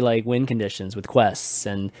crazy like win conditions with quests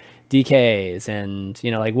and DKs and,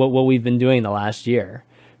 like what we've been doing the last year.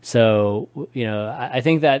 So, I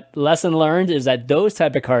think that lesson learned is that those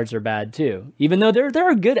type of cards are bad too, even though there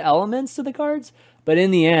are good elements to the cards, but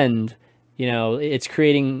in the end, it's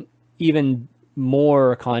creating even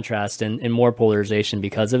more contrast and more polarization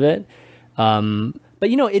because of it. But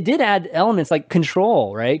it did add elements like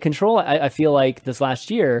control, right? Control, I feel like this last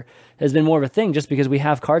year has been more of a thing just because we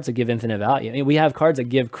have cards that give infinite value. We have cards that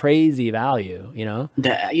give crazy value,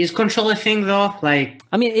 Is control a thing though? Like,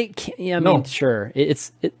 I mean, sure.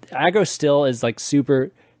 Aggro still is like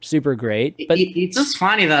super, super great, but it's just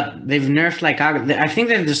funny that they've nerfed like aggro. I feel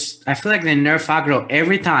like they nerf aggro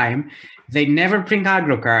every time. They never bring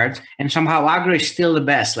aggro cards, and somehow aggro is still the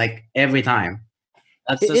best, like every time.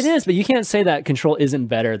 It is, but you can't say that control isn't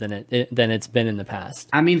better than it's been in the past.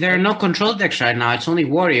 I mean, there are no control decks right now. It's only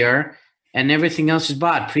warrior, and everything else is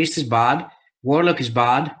bad. Priest is bad. Warlock is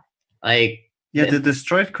bad. Like the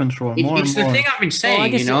destroyed control. It's the thing I've been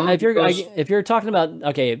saying. If you're talking about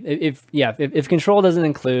if control doesn't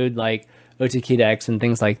include like OTK decks and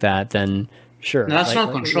things like that, then sure. No, that's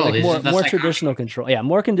not control. More traditional control. Yeah,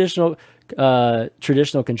 more traditional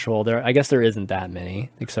control. I guess there isn't that many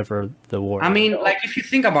except for the war. I mean, like if you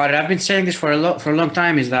think about it, I've been saying this for a long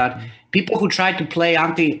time. Is that people who try to play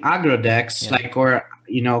anti-aggro decks, I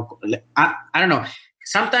don't know.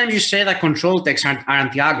 Sometimes you say that control decks are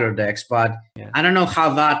anti-aggro decks, but I don't know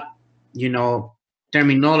how that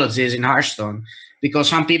terminology is in Hearthstone because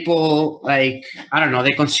some people they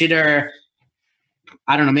consider.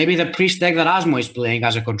 I don't know, maybe the Priest deck that Asmo is playing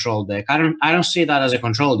as a control deck. I don't see that as a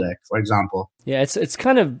control deck, for example. Yeah, it's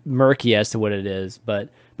kind of murky as to what it is, but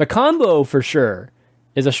combo for sure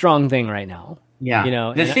is a strong thing right now. Yeah.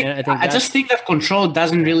 I just think that control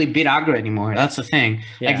doesn't really beat aggro anymore. That's the thing.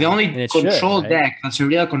 Yeah, like the only control deck that's a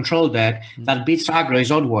real control deck that beats aggro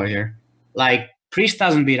is Odd Warrior. Like Priest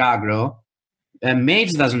doesn't beat aggro.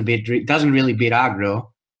 Mage doesn't really beat aggro.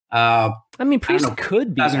 Priest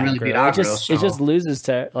could be doesn't really beat aggro. It just loses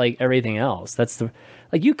to like everything else. That's the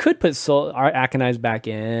you could put Aconize back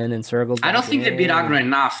in and Circles. I don't think they beat aggro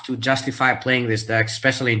enough to justify playing this deck,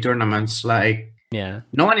 especially in tournaments.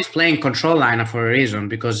 No one is playing control lineup for a reason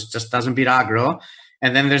because it just doesn't beat aggro,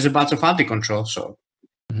 and then there's a bunch of anti control. So,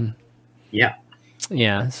 yeah.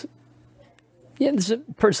 Yeah,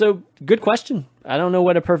 so good question. I don't know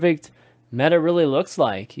what a perfect meta really looks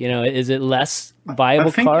like. Is it less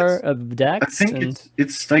viable of decks? I think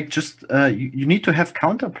it's like just you need to have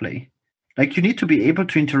counterplay. Like you need to be able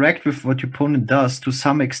to interact with what your opponent does to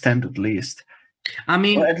some extent at least. I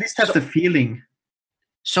mean, or at least have the feeling.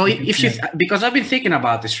 So because I've been thinking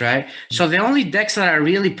about this, right? So the only decks that are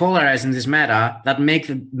really polarized in this meta that make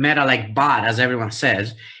the meta like bad, as everyone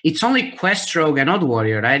says, it's only Quest Rogue and Odd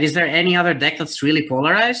Warrior, right? Is there any other deck that's really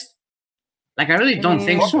polarized? Like I really don't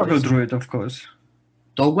think so. Dogwaggle Druid, of course.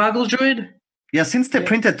 Dogwaggle Druid? Yeah, since they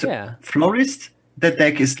printed Florist, the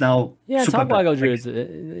deck is now super Dogwaggle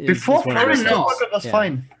Druid. Before Florist, Dogwaggle was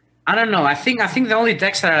fine. I don't know. I think the only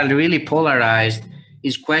decks that are really polarized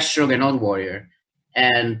is Quest Rogue and Odd Warrior.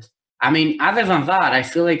 And I mean, other than that, I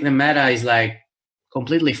feel like the meta is like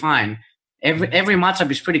completely fine. Every matchup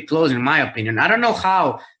is pretty close, in my opinion. I don't know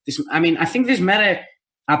how this. I mean, I think this meta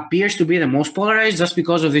appears to be the most polarized just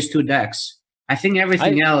because of these two decks. I think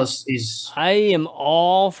everything else is. I am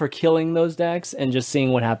all for killing those decks and just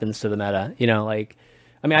seeing what happens to the meta.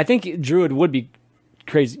 I think Druid would be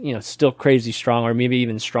crazy. Still crazy strong, or maybe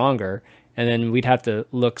even stronger, and then we'd have to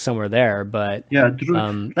look somewhere there. But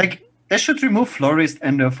Druid, they should remove Florist,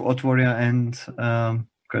 End of Odd Warrior, and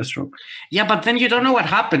Quest Rogue. Yeah, but then you don't know what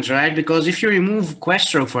happens, right? Because if you remove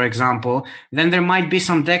Quest Rogue, for example, then there might be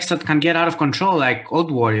some decks that can get out of control, like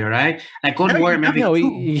Odd Warrior, right? Like Odd Warrior, maybe. No,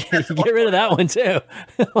 you get rid of that one too.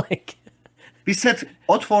 We said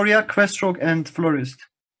Odd Warrior, Quest Rogue, and Florist.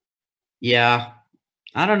 Yeah,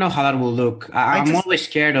 I don't know how that will look. I'm always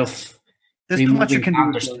scared of. There's too much you can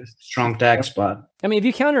do with strong decks, but I mean, if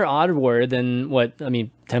you counter Odd Warrior, then what? I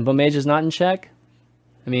mean, Tempo Mage is not in check.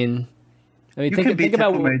 think about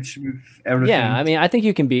Tempo Mage with everything. Yeah, I mean, I think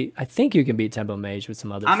you can beat Tempo Mage with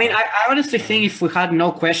some other. I mean, I honestly think if we had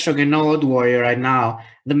no Quest Rogue and no Odd Warrior right now,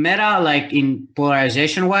 the meta, like in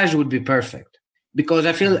polarization wise, would be perfect because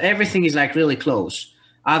I feel everything is like really close.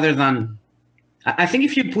 Other than, I think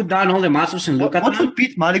if you put down all the matchups and look at what would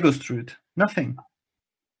beat Malygos Druid? Nothing.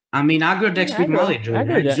 I mean, aggro decks beat Malygos Druid.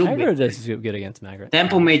 Aggro decks is good against Magret.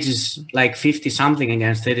 Tempo Mage is like 50 something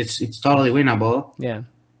against it. It's totally winnable. Yeah.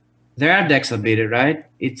 There are decks that beat it, right?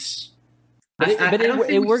 It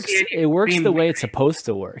works. It works the way it's supposed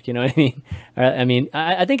to work. You know what I mean?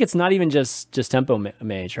 I think it's not even just Tempo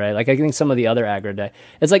Mage, right? Like I think some of the other aggro deck.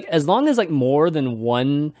 It's like as long as like more than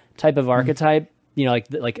one type of archetype, like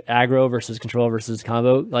aggro versus control versus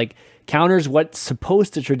combo, like counters what's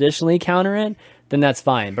supposed to traditionally counter it, then that's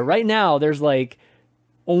fine. But right now, there's like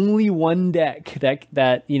only one deck that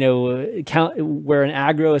where an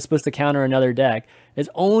aggro is supposed to counter another deck. There's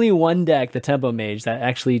only one deck, the Tempo Mage, that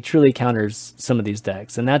actually truly counters some of these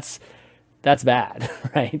decks, and that's bad,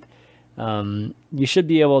 right? You should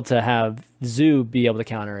be able to have Zoo be able to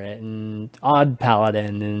counter it, and Odd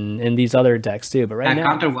Paladin, and these other decks too. But right now,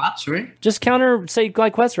 counter what? Sorry, just counter, say,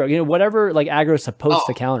 like Quest Rogue, whatever like aggro is supposed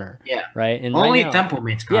to counter. Yeah, right. And only right now, Tempo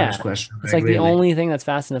Mage counters Quest Rogue. It's like the only thing that's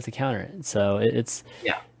fast enough to counter it. So it's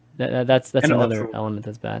that's another element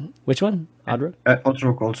that's bad. Which one? Odd Rogue? Odd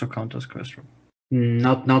Rogue also counters Quest Rogue.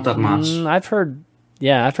 Not that much. I've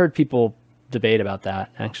heard people debate about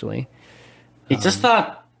that actually. It's just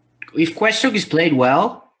that if Quest Rogue is played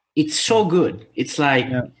well, it's so good. It's like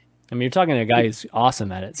I mean, you're talking to a guy who's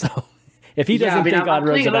awesome at it, so if he doesn't think Odd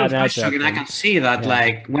Rogue's a bad matchup, and I can see that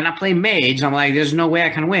like when I play Mage, I'm like, there's no way I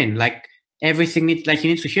can win. Like everything needs he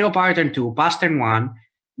needs to hero power turn 2, pass turn 1,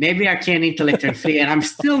 maybe Arcane Intellect turn 3, and I'm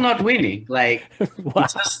still not winning. Like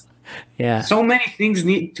it's just so many things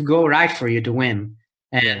need to go right for you to win,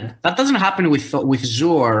 and that doesn't happen with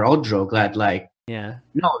Zoo or Odd Rogue.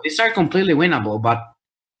 No, these are completely winnable, but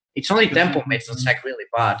it's only Tempo Mage that's like really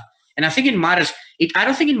bad. And I think it matters. I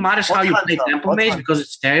don't think it matters how you play Tempo Mage because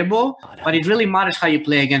it's terrible, but it really matters how you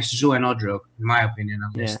play against Zoo and Odd Rogue, in my opinion,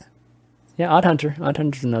 at least. Yeah, Odd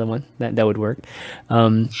Hunter's another one that would work.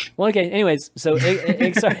 Well, okay. Anyways, so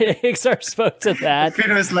Ixar spoke to that.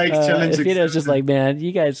 Fito's like challenging. Fito's just like, man,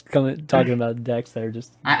 you guys talking about decks that are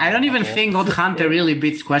just. I don't even think Odd Hunter really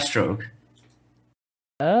beats Quest Rogue.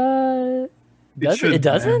 It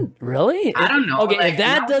doesn't really. I don't know. Okay, if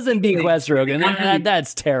that doesn't beat Quest Rogue, then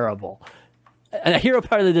that's terrible. A hero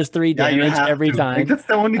power that does 3 damage every time. Like, that's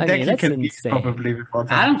the only deck you can beat probably before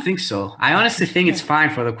that. I don't think so. I honestly think it's fine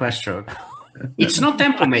for the Quest Rogue. It's not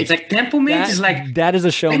Tempo Mage. Like Tempo Mage is like that is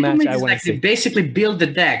a show Tempo match I want to see. They basically build the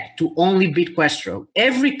deck to only beat Quest Rogue.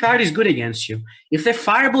 Every card is good against you. If they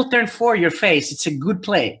Fireball turn 4 your face, it's a good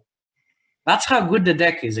play. That's how good the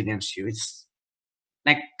deck is against you. It's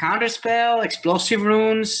like Counterspell, Explosive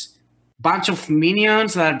Runes, bunch of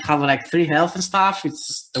minions that have like 3 health and stuff.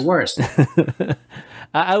 It's the worst.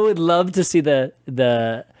 I would love to see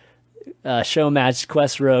the show match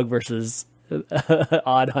Quest Rogue versus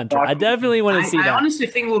Odd Hunter. I definitely want to see that. I honestly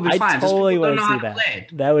think we'll be fine. I totally want to see that.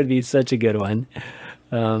 That would be such a good one.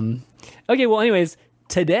 Okay, well, anyways,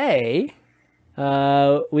 today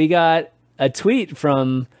we got a tweet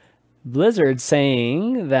from Blizzard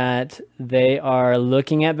saying that they are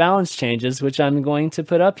looking at balance changes, which I'm going to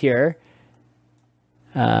put up here.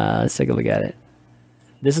 Let's take a look at it.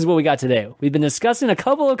 This is what we got today. We've been discussing a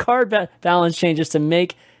couple of card balance changes to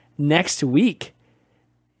make next week.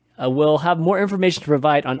 We'll have more information to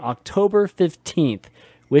provide on October 15th,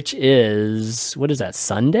 which is, what is that,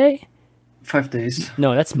 Sunday? 5 days.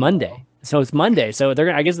 No, that's Monday. So it's Monday. So they're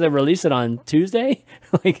gonna, I guess they'll release it on Tuesday,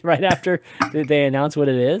 like right after they announce what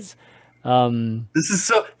it is. This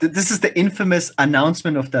is the infamous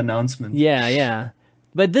announcement of the announcement. Yeah.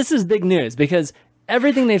 But this is big news because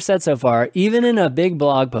everything they've said so far, even in a big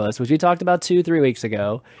blog post, which we talked about 2-3 weeks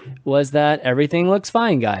ago, was that everything looks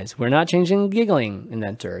fine, guys. We're not changing Giggling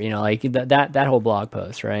Inventor, like that whole blog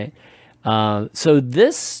post, right? So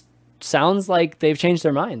this sounds like they've changed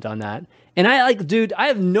their mind on that. And I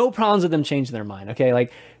have no problems with them changing their mind. Okay.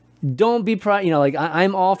 Like, don't be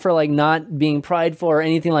I'm all for like not being prideful or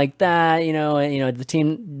anything like that, the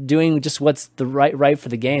team doing just what's the right for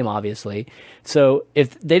the game, obviously. So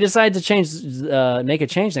if they decide to make a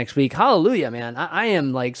change next week, hallelujah, man. I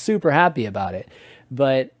am like super happy about it.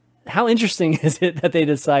 But how interesting is it that they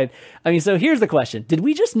decide? I mean, so here's the question. Did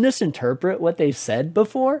we just misinterpret what they said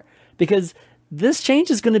before? Because this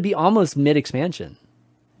change is going to be almost mid-expansion,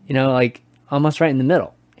 like almost right in the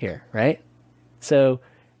middle here, right? So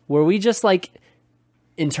were we just like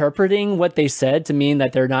interpreting what they said to mean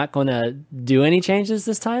that they're not going to do any changes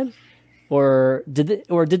this time? Or did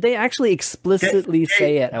they actually explicitly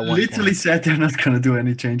say it at one point? Literally said they're not going to do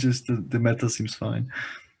any changes. The meta seems fine.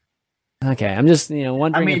 Okay, I'm just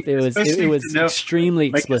wondering if it was extremely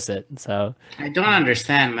explicit. So I don't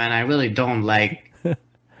understand, man. I really don't. Like,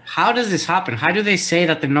 how does this happen? How do they say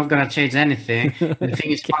that they're not going to change anything? The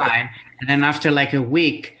thing is fine, and then after like a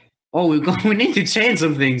week, we need to change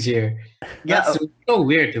some things here. That's so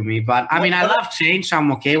weird to me. But I mean, I love change, so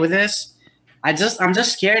I'm okay with this. I'm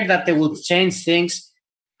just scared that they will change things.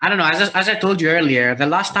 I don't know. As I told you earlier, the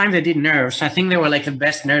last time they did nerfs, I think they were like the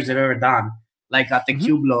best nerfs they've ever done. Like at the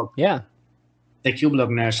Q-Block. Yeah. The Q-Block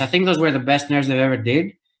nerfs. I think those were the best nerfs they've ever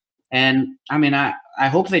did. And I mean, I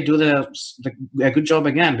hope they do a good job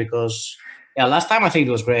again because last time I think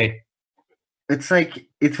it was great. It's like,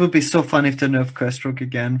 it would be so fun if they nerf Questrogue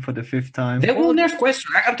again for the 5th time. They will nerf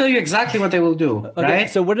Questrogue. I can tell you exactly what they will do. Okay, right?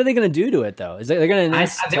 So what are they going to do to it, though? They're going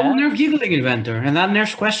to they will nerf Giggling Inventor, and that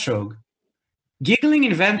nerfs Questrogue. Giggling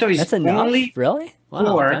Inventor is only really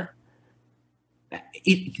core.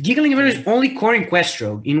 Giggling Inventor is only core in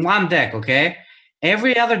Questrogue in one deck. Okay,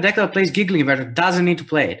 every other deck that plays Giggling Inventor doesn't need to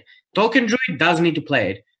play it. Token Druid doesn't need to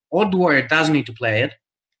play it. Odd Warrior doesn't need to play it.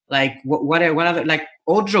 Like what other, like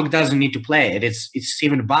Odrog doesn't need to play it. It's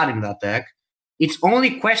even bad in that deck. It's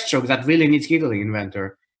only Questrogue that really needs Giggling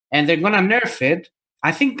Inventor, and they're gonna nerf it.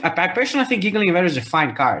 I personally think Giggling Inventor is a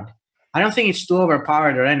fine card. I don't think it's too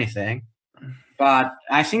overpowered or anything, but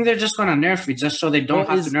I think they're just gonna nerf it just so they don't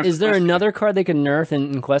have to nerf. Is there another card they can nerf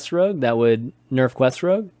in Questrogue that would nerf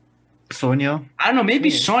Questrogue? Sonya? I don't know, maybe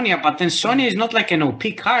Sonya, but then Sonya is not like an OP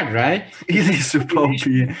card, right? It is super OP.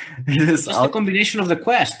 It is just the combination of the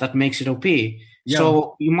quest that makes it OP. Yeah.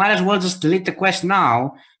 So you might as well just delete the quest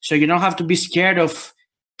now, so you don't have to be scared of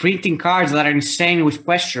printing cards that are insane with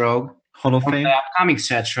Questrogue Hall of Fame, the upcoming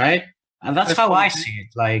sets, right? And that's how I see it.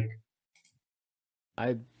 Like,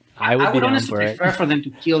 I would be down honestly for it. prefer for them to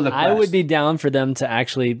kill the quest. I would be down for them to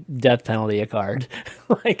actually death penalty a card.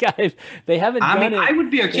 They haven't done it. I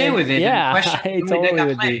would be okay with it. Yeah, I totally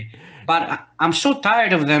would be. But I'm so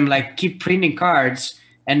tired of them like keep printing cards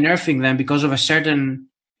and nerfing them because of a certain.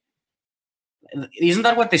 Isn't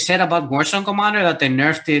that what they said about Warsong Commander, that they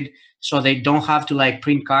nerfed it so they don't have to like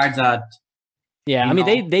print cards that? Yeah, I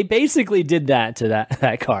mean they basically did that to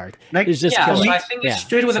that card. Like, it's just so I think it's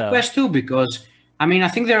straight with the quest too, because I mean I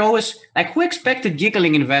think they're always like, who expected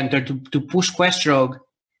Giggling Inventor to push Questrogue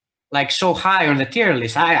like so high on the tier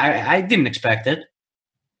list? I didn't expect it.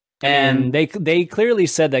 And they clearly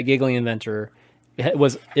said that Giggling Inventor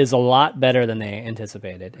is a lot better than they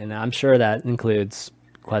anticipated, and I'm sure that includes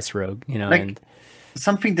Questrogue, and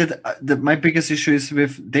something that my biggest issue is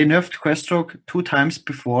with, they nerfed Questrogue 2 times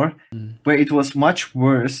before, where it was much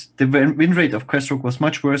worse. The win rate of Questrogue was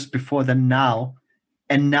much worse before than now,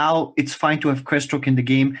 and now it's fine to have Questrogue in the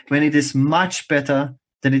game when it is much better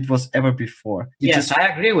than it was ever before. I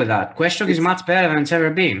agree with that. Queststroke is much better than it's ever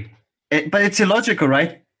been. But it's illogical,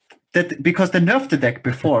 right? That because they nerfed the deck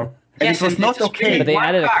before. And it was not okay. But they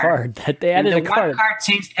added a card. They added a card. One card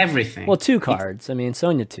changed everything. Well, 2 cards. I mean,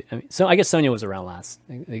 Sonya too. So I guess Sonya was around last.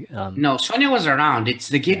 No, Sonya was around. It's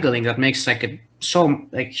the giggling that makes like a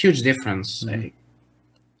huge difference. Mm-hmm.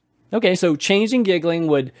 Okay, so changing giggling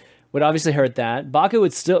would obviously hurt that. Baku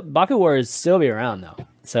Warrior would still be around though.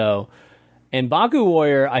 So, and Baku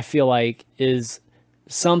Warrior, I feel like is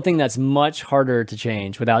something that's much harder to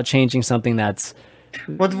change without changing something that's.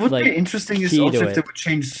 What would be interesting is also if they would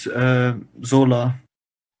change Zola.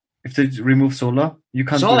 If they remove Zola, you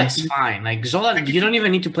can't. Zola is fine. Like Zola, you don't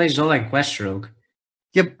even need to play Zola in Queststroke.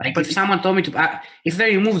 Yep. Like if someone told me to, if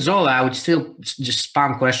they removed Zola, I would still just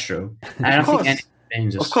spam Queststroke. I don't think anything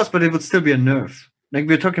changes. Of course, but it would still be a nerf. Like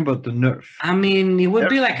we're talking about the nerf. I mean, it would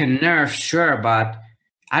be like a nerf, sure, but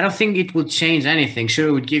I don't think it would change anything. Sure,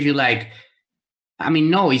 it would give you like. I mean,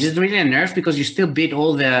 no, is it really a nerf because you still beat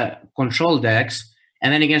all the control decks?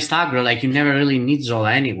 And then against aggro, like you never really need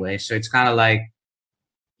Zola anyway, so it's kind of like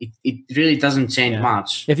it really doesn't change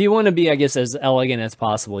much. If you want to be, I guess, as elegant as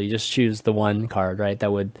possible, you just choose the 1 card, right?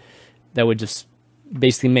 That would just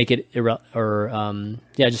basically make it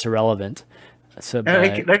just irrelevant. So,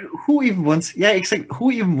 like who even wants? Yeah, exactly. Who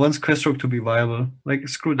even wants Queststroke to be viable? Like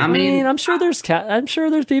screw that. I mean, I'm sure there's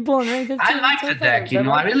people in rank 15. I like the deck.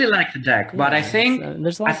 I really like the deck, but I think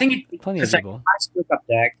it's plenty of people. Like a high skill cup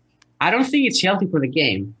deck. I don't think it's healthy for the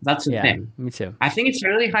game. That's the thing. Me too. I think it's a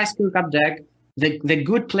really high skill cup deck. The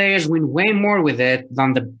good players win way more with it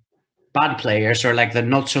than the bad players or like the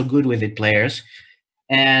not so good with it players.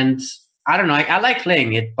 And I don't know. I like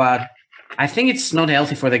playing it, but I think it's not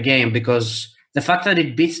healthy for the game because the fact that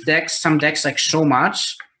it beats some decks like so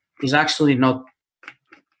much is actually not.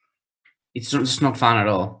 It's just not fun at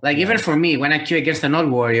all. Like even for me, when I queue against a Node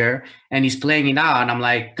Warrior and he's playing it out, I'm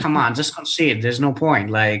like, come on, just concede. There's no point.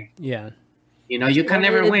 Like, you can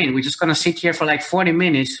never win. We're just gonna sit here for like 40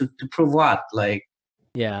 minutes to prove what? Like,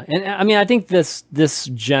 and I mean, I think this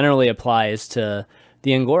generally applies to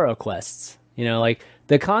the Un'Goro quests. Like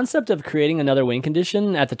the concept of creating another win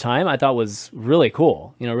condition at the time, I thought was really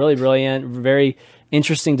cool. Really brilliant, very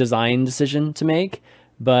interesting design decision to make.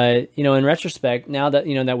 But, in retrospect, now that,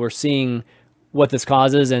 that we're seeing what this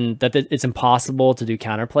causes and that it's impossible to do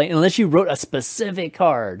counterplay unless you wrote a specific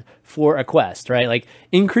card for a quest, right? Like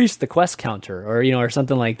increase the quest counter or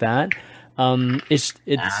something like that. It's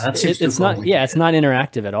not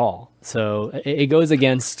interactive at all. So it goes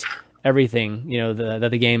against everything, that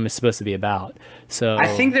the game is supposed to be about. So I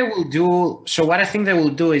think they will do. So what I think they will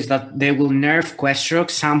do is that they will nerf Queststroke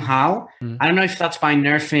somehow. I don't know if that's by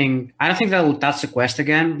nerfing. I don't think they will touch the quest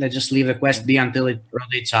again. They just leave the quest be until it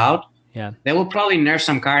rotates out. Yeah, they will probably nerf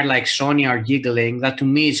some card like Sonya or Giggling. That to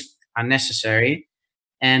me is unnecessary.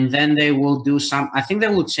 And then they will do some. I think they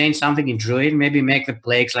will change something in Druid. Maybe make the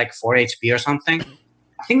plagues like 4 HP or something.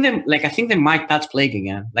 I think they might touch plague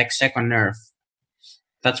again, like second nerf.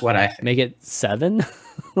 That's what I think. Make it 7?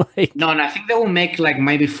 No, I think they will make like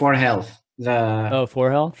maybe 4 health.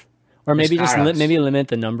 4 health, or maybe just limit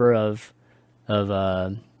the number of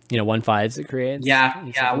 1/5s it creates.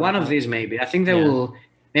 Yeah, one of these maybe. I think they will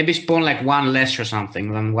maybe spawn like 1 less or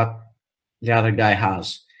something than what the other guy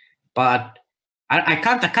has. But I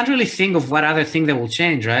can't really think of what other thing they will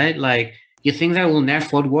change, right? Like, you think they will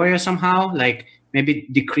nerf Node Warrior somehow? Like maybe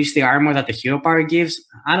decrease the armor that the hero power gives?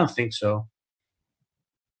 I don't think so.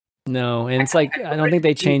 No, and it's like I don't think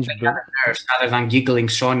they change nerfs other than Giggling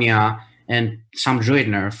Sonya and some Druid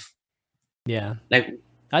nerf. Yeah, like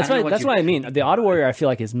that's what I mean. The Auto Warrior I feel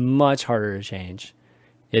like is much harder to change.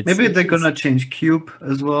 Maybe they're gonna change Cube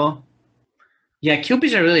as well. Yeah, Cube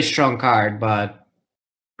is a really strong card, but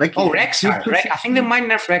Rexar. I think they might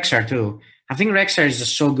nerf Rexar too. I think Rexar is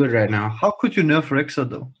just so good right now. How could you nerf Rexar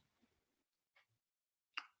though?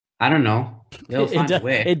 I don't know.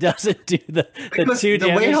 It doesn't do the 2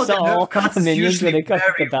 damage to all minions when it comes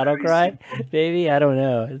to the battle cry. Maybe I don't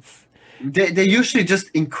know. They usually just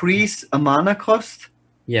increase a mana cost.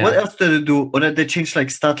 Yeah. What else do they do? Or they change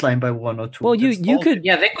like stat line by 1 or 2? Well, you could.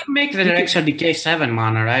 Yeah, they could make the Rexar decay 7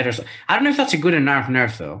 mana, right? Or so. I don't know if that's a good enough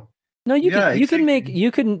nerf though. No, you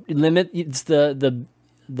can limit it's the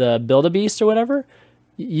build a beast or whatever.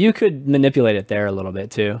 You could manipulate it there a little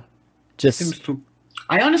bit too. Just seems to.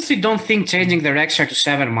 I honestly don't think changing the Rexar to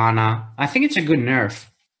 7 mana. I think it's a good nerf.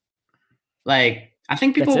 Like, I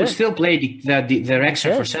think people will still play the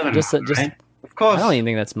Rexar for 7 mana, right? Of course. I don't even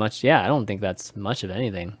think that's much. Yeah, I don't think that's much of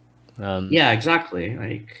anything. Yeah, exactly.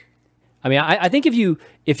 Like, I mean, I think if you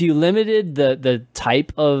limited the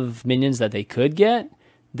type of minions that they could get,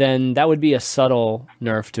 then that would be a subtle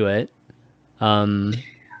nerf to it.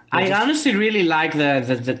 I honestly really like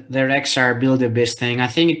the Rexar build abyss thing. I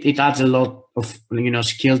think it adds a lot of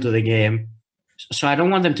skill to the game. So I don't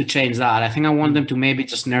want them to change that. I think I want them to maybe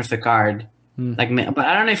just nerf the card. But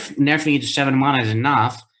I don't know if nerfing it to 7 mana is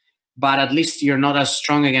enough. But at least you're not as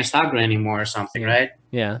strong against aggro anymore or something, right?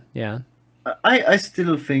 Yeah. I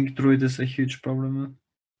still think Druid is a huge problem.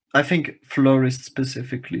 I think Florist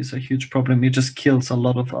specifically is a huge problem. It just kills a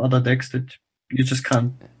lot of other decks that you just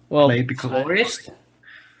can't play because Florist.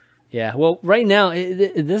 Yeah. Well, right now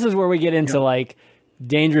this is where we get into like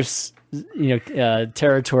dangerous,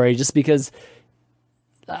 territory. Just because,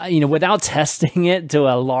 without testing it to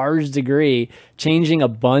a large degree, changing a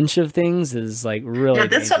bunch of things is like really. Yeah,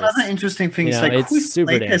 that's dangerous. Another interesting thing. It's like it's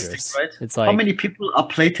super dangerous, right? It's like how many people are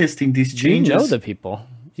playtesting these changes? You know the people.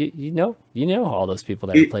 You know all those people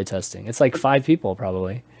that are playtesting. It's like 5 people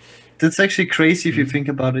probably. That's actually crazy if you think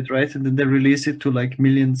about it, right? And then they release it to like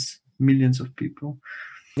millions of people.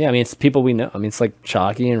 Yeah, I mean it's people we know. I mean it's like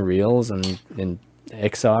Chalky and Reels and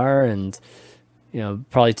XR and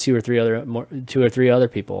probably 2 or 3 other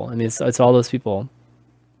people. I mean it's all those people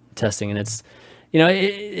testing, and it's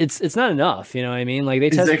it's not enough. You know what I mean? Like they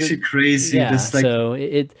test. It's actually crazy. Yeah. So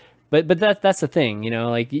But that's the thing,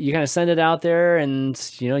 like you kind of send it out there and,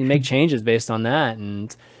 you make changes based on that.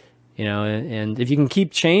 And, and if you can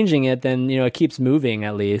keep changing it, then, it keeps moving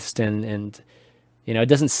at least. And it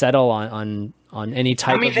doesn't settle on any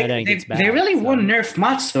type of meta and gets back. They really won't nerf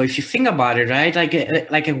much though, if you think about it, right?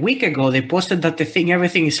 Like a week ago, they posted that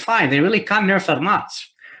everything is fine. They really can't nerf that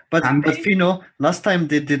much. But Fino, last time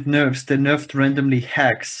they did nerfs, they nerfed randomly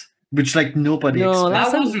hacks. Which nobody expected.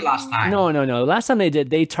 That wasn't last time. No. Last time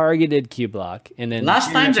they targeted Q Block, and then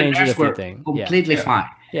last time the nerfs were completely fine.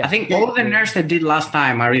 Yeah. I think all the nerfs they did last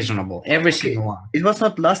time are reasonable. Every single one. It was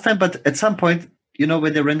not last time, but at some point,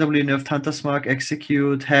 when they randomly nerfed Hunter's Mark,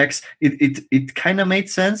 Execute, Hex, it kind of made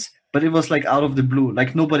sense, but it was like out of the blue.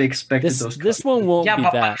 Like nobody expected those. This one won't be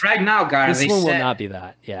that. But right now, guys, this one will not be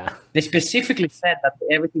that. Yeah. They specifically said that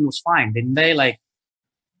everything was fine, didn't they? Like.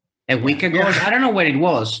 A week ago, I don't know where it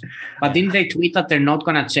was, but didn't they tweet that they're not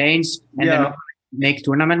going to change and they're not going to make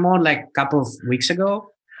tournament mode like a couple of weeks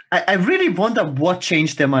ago? I really wonder what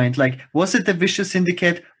changed their mind. Like, was it the Vicious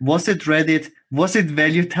Syndicate? Was it Reddit? Was it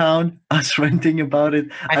Value Town? Us ranting about it?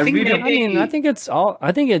 I think it's all.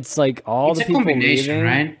 I think it's like all the people leaving,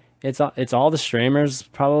 right? It's all the streamers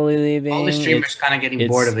probably leaving. All the streamers kind of getting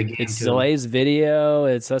bored of the game. It's Delay's video.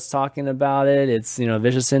 It's us talking about it. It's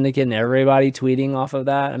Vicious Syndicate and everybody tweeting off of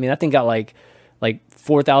that. I mean, I think got like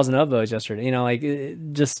 4,000 upvotes yesterday.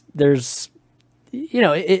 There's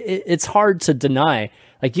it's hard to deny.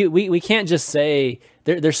 Like we can't just say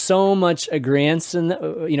there's so much agreement in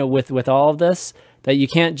with all of this that you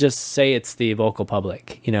can't just say it's the vocal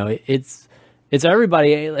public. It's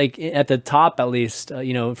everybody, like at the top at least,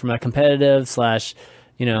 from a competitive /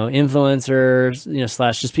 influencers,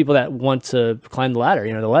 / just people that want to climb the ladder,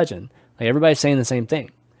 the legend. Like everybody's saying the same thing.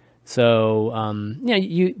 So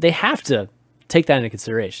they have to take that into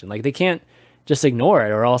consideration. Like they can't just ignore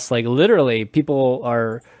it, or else like literally people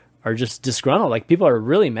are just disgruntled. Like people are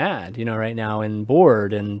really mad, right now and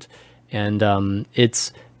bored, and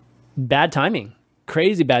it's bad timing.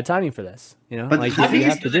 Crazy bad timing for this, But like how do you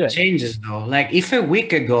have to do it. Changes though? Like if a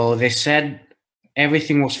week ago they said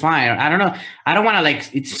everything was fine, I don't know. I don't want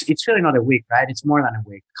to it's really not a week, right? It's more than a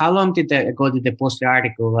week. How long did they post the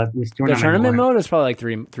article with tournament mode? Was probably like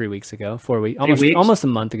 3 weeks ago, 4 weeks, almost a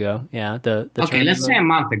month ago. Yeah. Okay, let's say a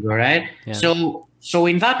month ago, right? Yeah. So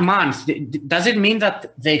in that month, does it mean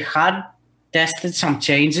that they had tested some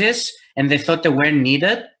changes and they thought they weren't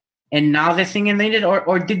needed? And now they're thinking they did,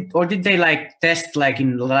 or did they like test like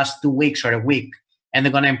in the last 2 weeks or a week, and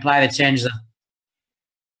they're gonna imply the change that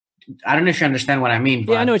I don't know if you understand what I mean.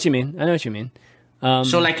 But, yeah, I know what you mean.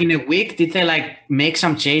 So like in a week, did they like make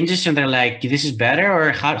some changes and they're like, this is better,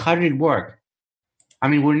 or how did it work? I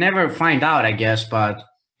mean, we'll never find out, I guess, but.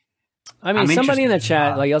 I mean, somebody in the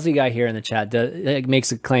chat, like LZ guy here in the chat,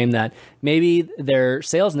 makes a claim that maybe their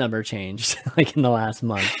sales number changed like in the last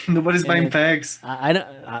month. Nobody's buying packs. I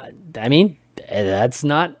mean, that's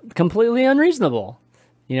not completely unreasonable.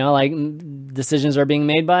 Like decisions are being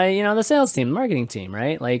made by the sales team, the marketing team,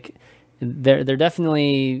 right? Like there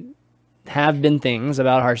definitely have been things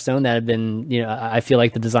about Hearthstone that have been I feel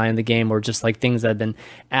like the design of the game, or just like things that have been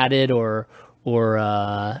added or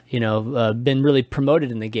been really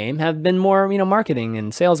promoted in the game, have been more marketing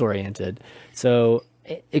and sales oriented. So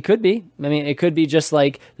it could be. I mean, it could be just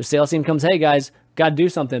like the sales team comes, hey guys, got to do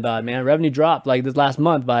something about it, man. Revenue dropped like this last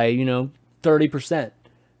month by 30%.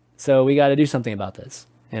 So we got to do something about this.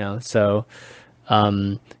 So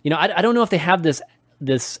I don't know if they have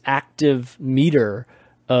this active meter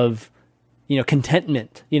of,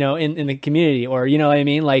 contentment, in the community, or, what I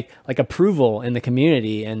mean? Like approval in the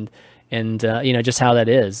community, and just how that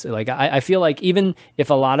is. Like, I feel like even if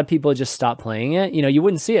a lot of people just stop playing it, you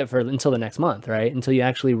wouldn't see it until the next month, right? Until you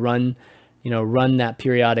actually run that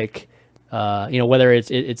periodic, whether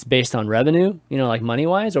it's based on revenue, like money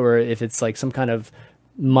wise, or if it's like some kind of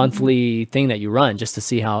monthly thing that you run just to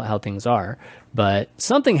see how things are. But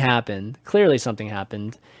something happened. Clearly something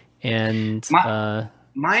happened. And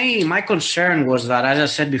my concern was that, as I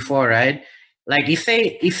said before, right? Like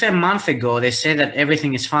if a month ago they said that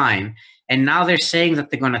everything is fine, and now they're saying that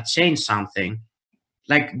they're gonna change something,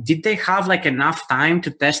 like did they have like enough time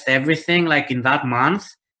to test everything like in that month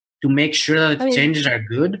to make sure that the changes are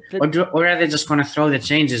good, or are they just gonna throw the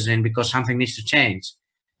changes in because something needs to change?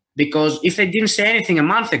 Because if they didn't say anything a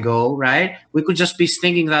month ago, right, we could just be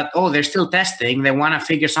thinking that, oh, they're still testing, they want to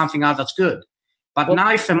figure something out that's good. But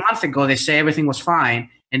now if a month ago they say everything was fine,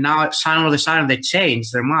 and now all of a sudden they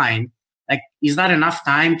change their mind, like, is that enough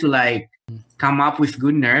time to like come up with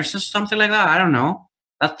good nerfs or something like that? I don't know.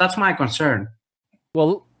 That's my concern.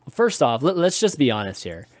 Well, first off, let's just be honest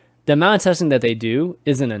here. The amount of testing that they do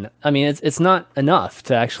isn't it's not enough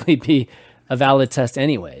to actually be a valid test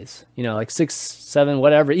anyways. Like 6, 7,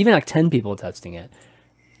 whatever, even like 10 people testing it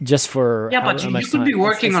just for but you could be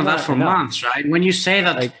working on that for months, right? When you say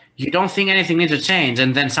that, like, you don't think anything needs to change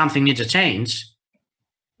and then something needs to change,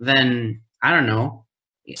 then I don't know.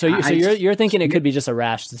 So you're thinking it could be just a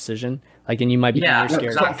rash decision, like, and you might be scared.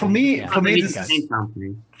 Exactly. For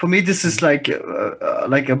me, this is like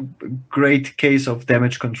a great case of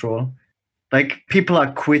damage control. Like, people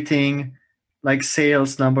are quitting, like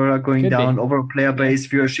sales number are going down, overall player base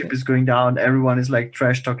viewership is going down. Everyone is like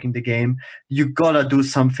trash talking the game. You gotta do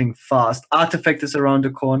something fast. Artifact is around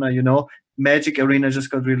the corner. Magic Arena just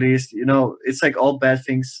got released. It's like all bad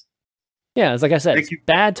things. Yeah, it's like I said, it's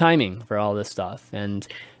bad timing for all this stuff, and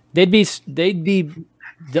they'd be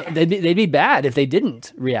bad if they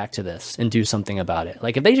didn't react to this and do something about it.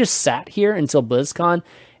 Like, if they just sat here until BlizzCon,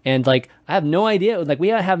 and like, I have no idea. Like, we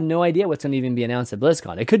have no idea what's going to even be announced at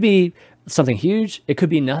BlizzCon. It could be something huge. It could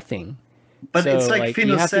be nothing. But it's like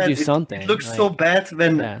Fino said, it looks so bad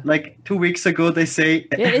when like 2 weeks ago they say.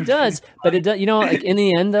 Yeah, it does. But it does. Like, in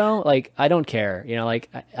the end though, like, I don't care. Like,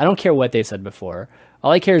 I don't care what they said before.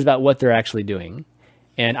 All I care is about what they're actually doing.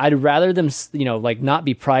 And I'd rather them, like, not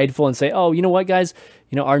be prideful and say, oh, you know what, guys,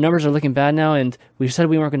 our numbers are looking bad now, and we said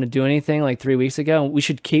we weren't going to do anything like 3 weeks ago, and we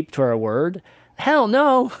should keep to our word. Hell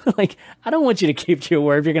no. Like, I don't want you to keep to your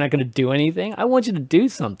word if you're not going to do anything. I want you to do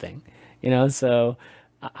something, so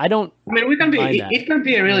I don't. I mean, it can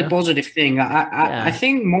be a really positive thing. I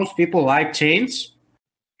think most people like change,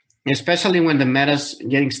 especially when the meta's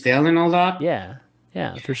getting stale and all that.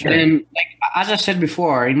 Yeah, for sure. And like, as I said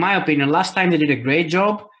before, in my opinion, last time they did a great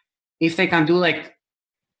job. If they can do like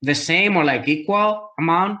the same or like equal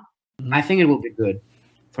amount, I think it will be good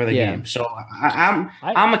for the game. So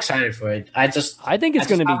I'm excited for it. I think it's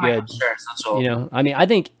going to be good. That's all. I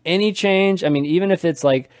think any change. Even if it's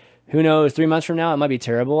like, who knows, 3 months from now it might be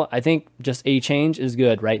terrible. I think just a change is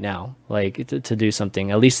good right now. Like, to do something,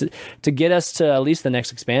 at least to get us to at least the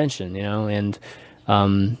next expansion. And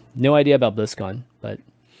no idea about BlizzCon, but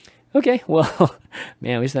okay. Well,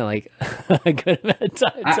 man, we spent like a good amount of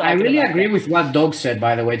time. I really agree with what Dog said,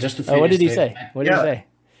 by the way. Just to finish. What did he say? What did he say?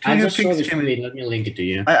 I just saw this tweet. Let me link it to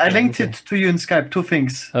you. I linked it to you in Skype. 2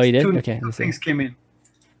 things. Oh, you did? Okay. Two things came in.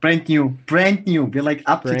 Brand new. We're like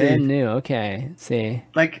up to date. Brand new. Okay. Let's see.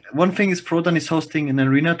 Like, one thing is Frodan is hosting an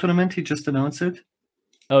arena tournament. He just announced it.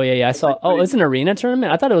 Oh yeah. I saw. Oh, it's an arena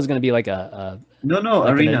tournament. I thought it was going to be like a. No,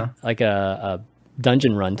 arena. Like a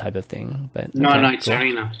dungeon run type of thing, but no, it's cool.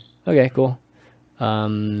 Arena. Okay, cool.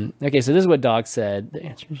 Okay, so this is what Doc said. The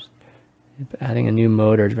answer is adding a new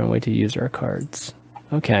mode or a different way to use our cards.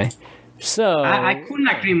 Okay, so I couldn't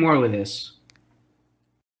agree more with this.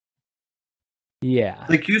 Yeah,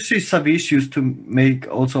 like, usually Savish used to make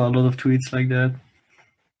also a lot of tweets like that.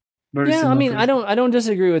 I don't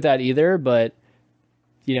disagree with that either, but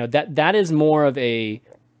that is more of a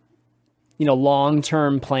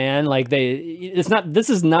long-term plan. Like, this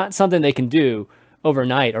is not something they can do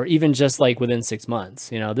overnight or even just like within 6 months.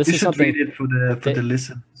 This is something read it for the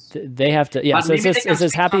listen. They have to. Yeah. But so it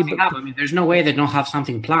says happy. There's no way they don't have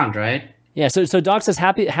something planned, right? Yeah. So Doc says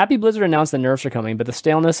happy Blizzard announced that nerfs are coming, but the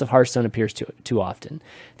staleness of Hearthstone appears too often.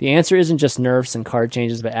 The answer isn't just nerfs and card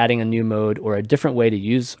changes, but adding a new mode or a different way to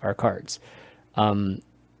use our cards.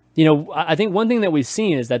 I think one thing that we've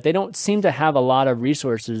seen is that they don't seem to have a lot of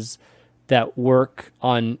resources that work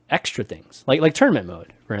on extra things, like tournament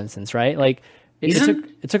mode, for instance, right? Like,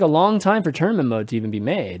 it took a long time for tournament mode to even be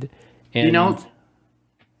made. And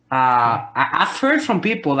I've heard from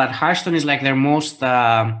people that Hearthstone is like their most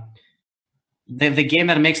the game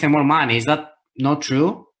that makes them more money. Is that not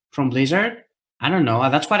true from Blizzard? I don't know.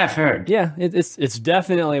 That's what I've heard. Yeah, it's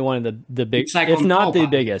definitely one of the big, like if not the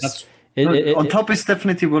biggest. On top is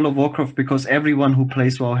definitely World of Warcraft because everyone who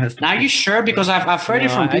plays WoW has to. Are you sure? Because I've heard it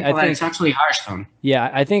from people that it's actually Hearthstone. Yeah,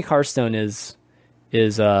 I think Hearthstone is.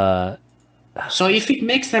 So if it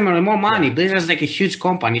makes them more money, Blizzard's like a huge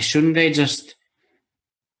company. Shouldn't they just,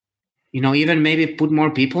 even maybe put more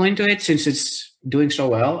people into it since it's doing so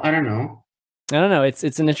well? I don't know.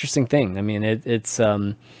 It's an interesting thing. I mean,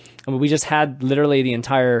 we just had literally the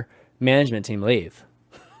entire management team leave.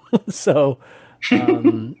 So,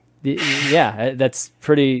 that's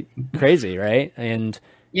pretty crazy, right? And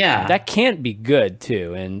that can't be good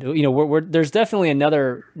too. And there's definitely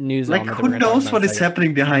another news. Like, who knows what is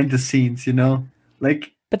happening behind the scenes?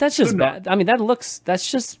 But that's just bad. I mean,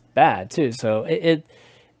 that's just bad too. So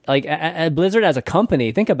like at Blizzard as a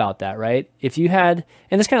company, think about that, right? If you had,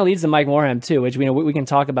 and this kind of leads to Mike Morhaime too, which we can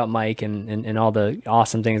talk about Mike and all the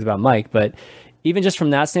awesome things about Mike, but even just from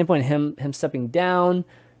that standpoint, him stepping down,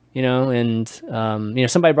 and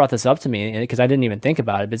somebody brought this up to me because I didn't even think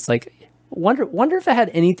about it. But it's like, wonder if it had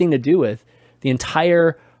anything to do with the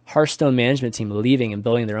entire Hearthstone management team leaving and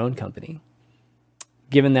building their own company.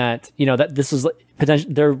 Given that that this was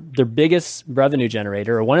potentially their biggest revenue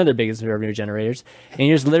generator or one of their biggest revenue generators, and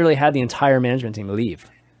you just literally had the entire management team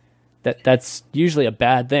leave. That's usually a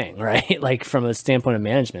bad thing, right? Like from a standpoint of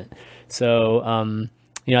management. So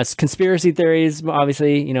it's conspiracy theories,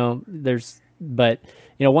 obviously. But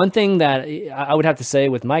one thing that I would have to say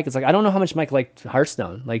with Mike is like I don't know how much Mike liked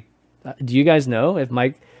Hearthstone. Like, do you guys know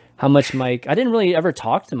how much Mike? I didn't really ever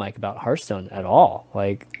talk to Mike about Hearthstone at all.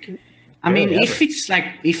 Like. I mean, if it's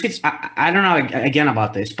I don't know again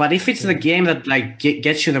about this, but if it's the game that like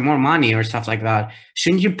gets you the more money or stuff like that,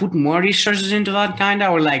 shouldn't you put more resources into that kind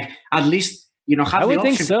of, or like at least have I the would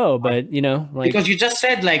option? think so, but because you just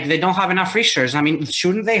said like they don't have enough resources. I mean,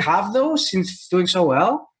 shouldn't they have those since it's doing so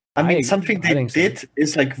well? I mean, something they did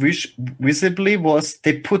is like visibly was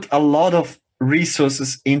they put a lot of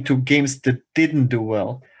resources into games that didn't do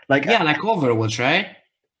well. Like like Overwatch, right?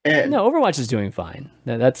 No, Overwatch is doing fine.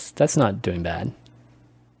 That's not doing bad.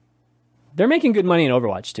 They're making good money in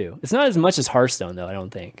Overwatch too. It's not as much as Hearthstone though, I don't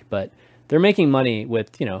think, but they're making money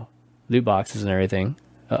with loot boxes and everything.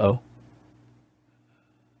 Uh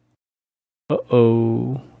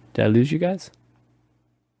oh. Did I lose you guys?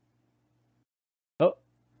 Oh,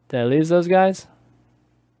 did I lose those guys?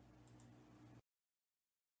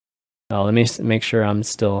 Oh, let me make sure I'm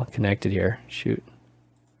still connected here. Shoot.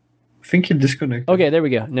 I think you're disconnected. Okay, there we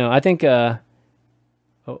go. No, I think. Oh,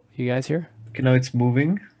 you guys here? Okay, now it's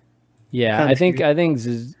moving. Yeah, I think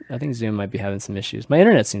Zoom might be having some issues. My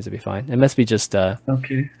internet seems to be fine. It must be just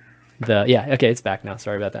okay. Okay, it's back now.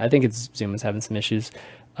 Sorry about that. I think it's Zoom is having some issues.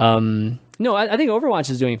 No, I think Overwatch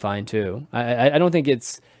is doing fine too. I don't think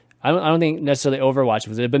it's. I don't think necessarily Overwatch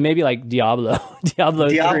was it, but maybe like Diablo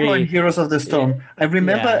 3. And Heroes of the Storm. I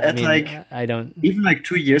remember I don't even like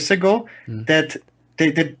 2 years ago that.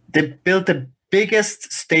 They built the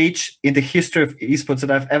biggest stage in the history of esports that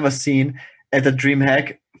I've ever seen at a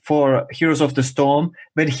DreamHack for Heroes of the Storm,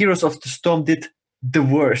 when Heroes of the Storm did the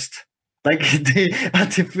worst. Like they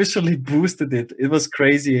artificially boosted it. It was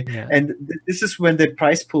crazy. Yeah. And this is when the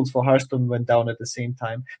price pools for Hearthstone went down at the same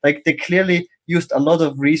time. Like they clearly used a lot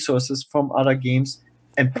of resources from other games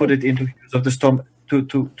and put it into Heroes of the Storm to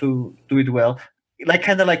do it well. Like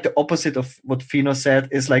kind of like the opposite of what Fino said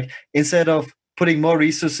is like instead of putting more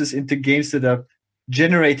resources into games that are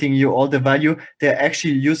generating you all the value, they're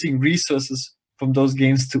actually using resources from those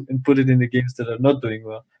games and put it in the games that are not doing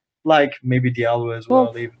well. Like maybe Diablo as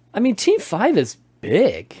well. Even. I mean, Team 5 is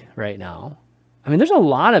big right now. I mean, there's a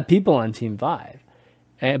lot of people on Team 5.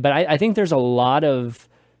 But I think there's a lot of,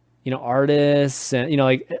 artists and,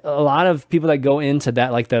 like a lot of people that go into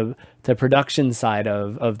that, like the production side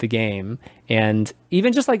of the game. And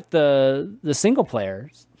even just like the single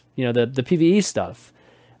players. The PvE stuff,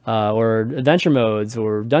 or adventure modes,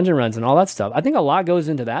 or dungeon runs, and all that stuff. I think a lot goes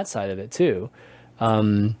into that side of it too.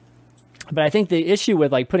 But I think the issue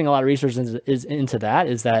with like putting a lot of resources into that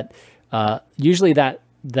is that usually that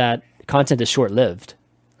content is short lived,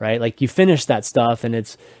 right? Like you finish that stuff and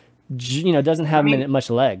it's doesn't have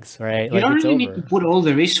much legs, right? You don't really need to put all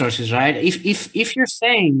the resources, right? If you're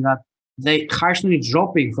saying that the Hearthstone is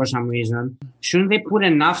dropping for some reason, shouldn't they put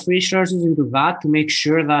enough resources into that to make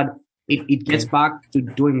sure that it gets back to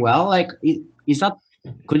doing well? Like, is that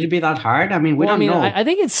Could it be that hard? I mean, we don't know. I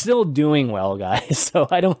think it's still doing well, guys. So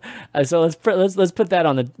I don't. So let's put that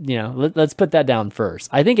on the let's put that down first.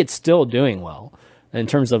 I think it's still doing well in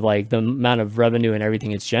terms of like the amount of revenue and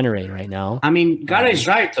everything it's generating right now. I mean, Gara is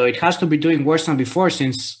right though. It has to be doing worse than before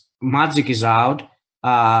since Magic is out.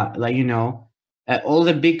 All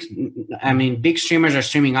the big streamers are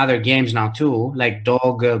streaming other games now too, like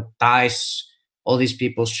Dog, Dice, all these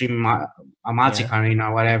people streaming Magic Arena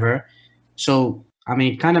or whatever. So, I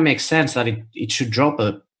mean, it kind of makes sense that it should drop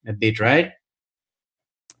a bit, right?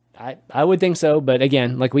 I would think so, but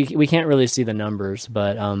again, like we can't really see the numbers,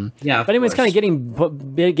 but yeah. But anyways, kind of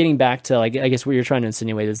getting back to like I guess what you're trying to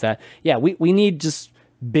insinuate is that we need just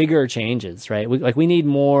bigger changes, right? We need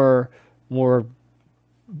more like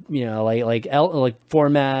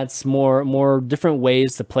formats, more different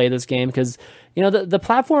ways to play this game, because the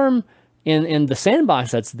platform in the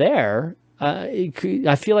sandbox that's there,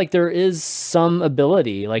 I feel like there is some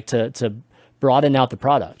ability like to broaden out the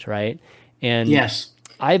product, right? And yes.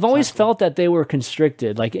 I've always felt that they were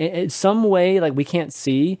constricted, like in some way, like we can't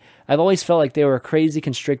see. I've always felt like they were crazy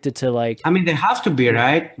constricted to like. I mean, they have to be,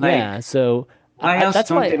 right? Like, yeah. So why else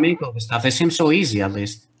don't they make all this stuff? They seem so easy, at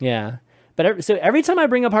least. Yeah, but so every time I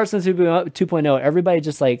bring up Hearthstone 2.0, everybody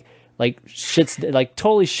just like shits, like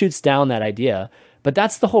totally shoots down that idea. But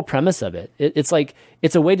that's the whole premise of it. It's like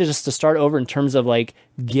it's a way to start over in terms of like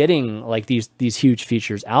getting like these huge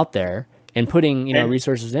features out there. And putting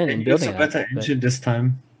resources in and building a better engine this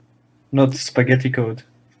time, not spaghetti code.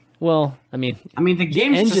 Well, I mean the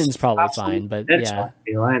game's engine's probably fine, but yeah.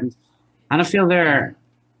 And I feel they're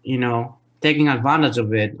taking advantage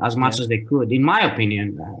of it as much as they could, in my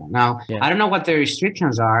opinion. Now I don't know what the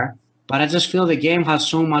restrictions are, but I just feel the game has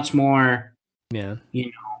so much more. Yeah.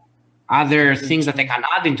 Other things that they can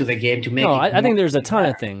add into the game to make. No, I think there's a ton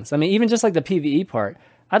of things. I mean, even just like the PvE part.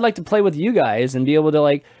 I'd like to play with you guys and be able to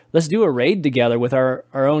like, let's do a raid together with our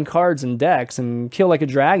own cards and decks and kill like a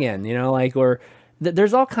dragon,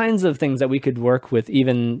 there's all kinds of things that we could work with,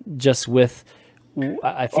 even just with,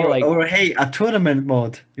 I feel or hey, a tournament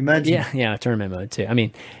mode. Imagine. Yeah, a tournament mode too. I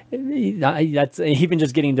mean, that's even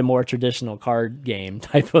just getting to more traditional card game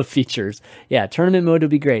type of features. Yeah, tournament mode would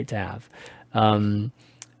be great to have.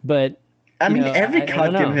 But I mean, every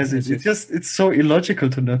card game has it. It's so illogical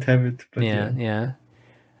to not have it. But yeah.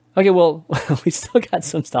 Okay, well, we still got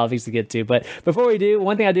some topics to get to, but before we do,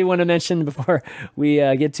 one thing I do want to mention before we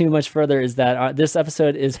get too much further is that this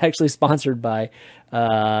episode is actually sponsored by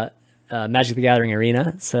Magic the Gathering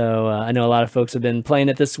Arena. So I know a lot of folks have been playing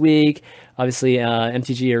it this week. Obviously,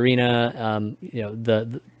 MTG Arena,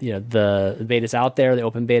 the beta's out there. The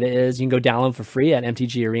open beta is. You can go download for free at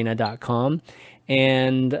mtgarena.com.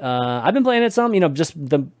 And I've been playing it some, just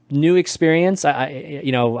the new experience.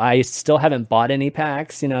 I still haven't bought any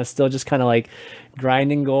packs, still just kind of like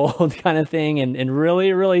grinding gold kind of thing and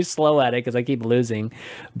really, really slow at it because I keep losing.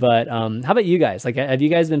 But how about you guys? Like, have you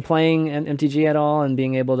guys been playing MTG at all and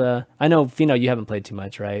being able to? I know, Fino, you haven't played too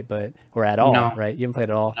much, right? Or at all, no. Right? You haven't played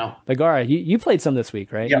at all. No. But Gara, you played some this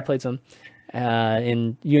week, right? Yeah. You played some.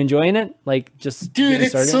 And you enjoying it? Like, just dude,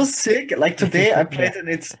 it's so sick. Like today, I played and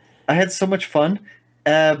I had so much fun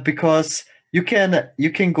because you can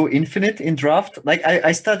go infinite in draft. Like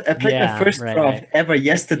I played my first draft ever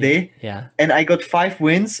yesterday, and I got 5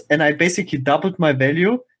 wins, and I basically doubled my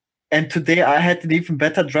value. And today I had an even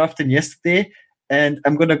better draft than yesterday, and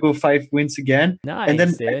I'm gonna go 5 wins again. Nice, and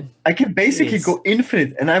then dude. I can basically go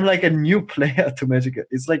infinite, and I'm like a new player to Magic.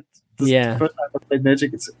 It's like the first time I played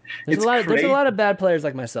Magic. There's a lot of bad players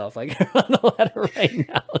like myself, like on the ladder right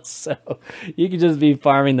now, so you could just be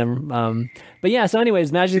farming them. But yeah, so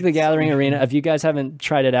anyways, Magic the Gathering Arena, if you guys haven't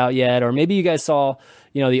tried it out yet, or maybe you guys saw,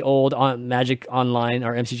 the old Magic Online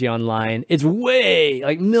or MCG Online, it's way,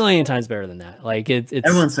 like, million times better than that. Like, it's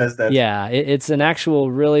everyone says that. Yeah, it's an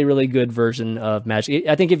actual really, really good version of Magic.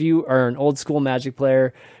 I think if you are an old school Magic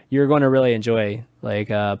player, you're going to really enjoy, like,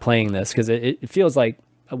 playing this, because it feels like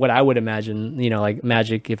what I would imagine, like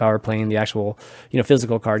Magic, if I were playing the actual,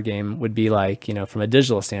 physical card game, would be like, from a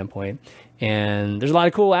digital standpoint. And there's a lot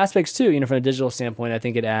of cool aspects too, from a digital standpoint. I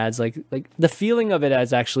think it adds like the feeling of it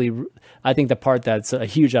as actually, I think the part that's a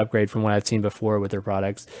huge upgrade from what I've seen before with their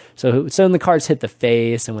products. So when the cards hit the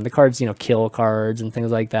face and when the cards, kill cards and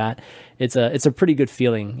things like that, it's a pretty good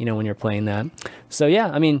feeling, when you're playing that. So yeah,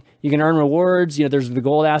 I mean, you can earn rewards, there's the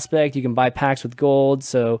gold aspect, you can buy packs with gold.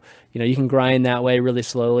 So, you can grind that way really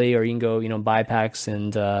slowly, or you can go, buy packs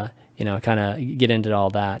and, kind of get into all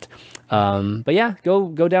that. But yeah, go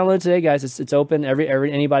download it today, guys. It's open.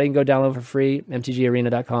 Anybody can go download for free,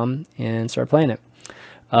 mtgarena.com, and start playing it.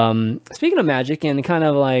 Speaking of Magic, and kind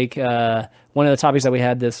of like one of the topics that we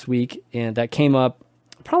had this week and that came up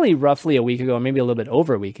probably roughly a week ago, or maybe a little bit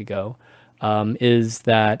over a week ago, is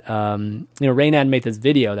that Reynad made this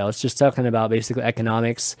video that was just talking about basically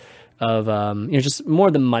economics of just more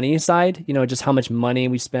the money side, just how much money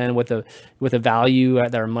we spend, what the value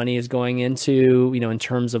that our money is going into, in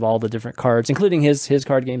terms of all the different cards, including his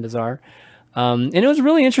card game Bazaar. And it was a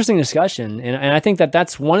really interesting discussion, and I think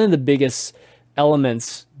that's one of the biggest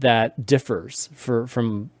elements that differs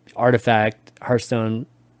from Artifact, Hearthstone,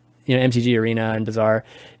 MTG Arena, and Bazaar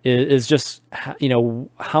is just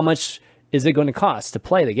how much is it going to cost to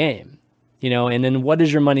play the game, and then what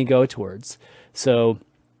does your money go towards? So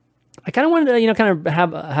I kind of wanted to kind of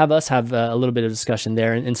have us have a little bit of discussion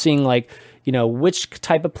there, and seeing which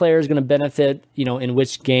type of player is going to benefit, in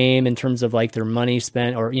which game in terms of their money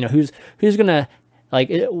spent, or who's going to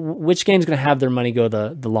which game's going to have their money go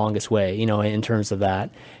the longest way, in terms of that.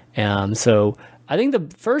 So I think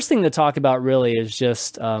the first thing to talk about really is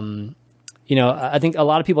just, I think a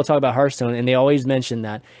lot of people talk about Hearthstone and they always mention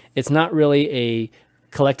that it's not really a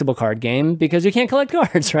collectible card game because you can't collect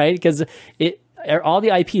cards, right? Because all the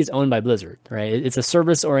IP is owned by Blizzard, right? It's a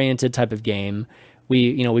service-oriented type of game.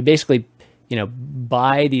 We basically,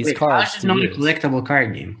 buy these cards. How is it not a collectible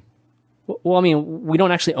card game? Well, I mean, we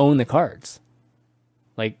don't actually own the cards.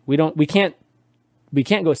 We can't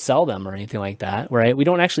go sell them or anything like that, right? We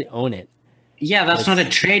don't actually own it. Yeah, that's not a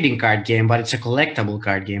trading card game, but it's a collectible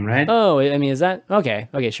card game, right? Oh, I mean, is that okay?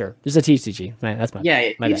 Okay, sure. It's a TCG. Right, that's my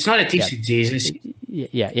it's not a TCG.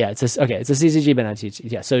 Yeah. It's a CCG, but not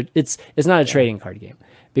TCG. Yeah, so it's not a trading card game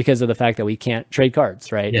because of the fact that we can't trade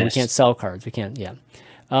cards, right? Yes. And we can't sell cards. We can't. Yeah.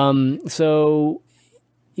 So,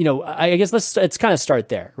 I guess let's kind of start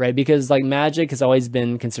there, right? Because Magic has always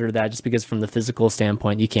been considered that, just because from the physical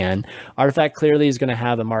standpoint you can. Artifact clearly is going to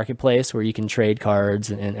have a marketplace where you can trade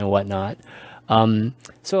cards and whatnot.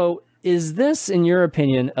 So is this, in your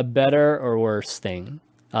opinion, a better or worse thing?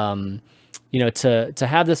 To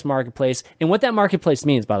have this marketplace, and what that marketplace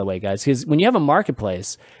means, by the way, guys, because when you have a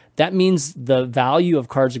marketplace, that means the value of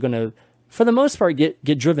cards are going to, for the most part,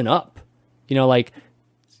 get driven up.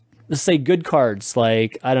 Let's say good cards, I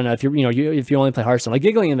don't know, if you only play Hearthstone, like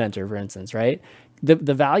Giggling Inventor, for instance, right?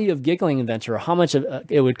 The value of Giggling Inventor, or how much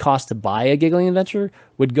it would cost to buy a Giggling Inventor,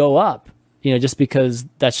 would go up. Just because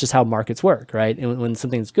that's just how markets work, right? And when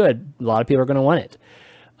something's good, a lot of people are going to want it.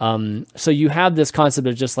 So you have this concept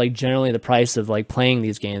of just generally the price of playing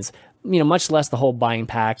these games, much less the whole buying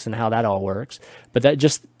packs and how that all works, but that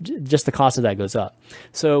just the cost of that goes up.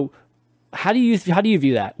 So how do you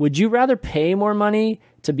view that? Would you rather pay more money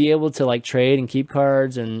to be able to trade and keep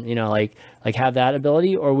cards and have that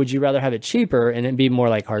ability, or would you rather have it cheaper and it be more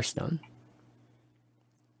like Hearthstone?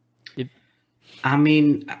 I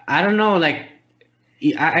mean, I don't know.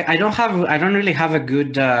 I don't really have a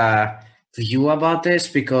good view about this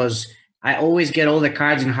because I always get all the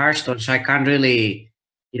cards in Hearthstone, so I can't really,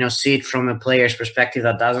 see it from a player's perspective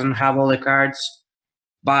that doesn't have all the cards.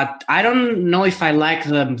 But I don't know if I like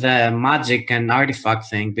the Magic and Artifact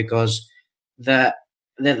thing because the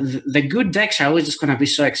good decks are always just going to be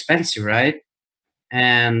so expensive, right?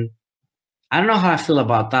 And I don't know how I feel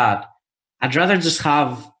about that. I'd rather just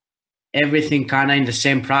have everything kind of in the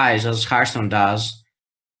same price as Hearthstone does.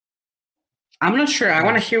 I'm not sure. I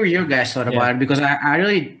want to hear what you guys thought about it because I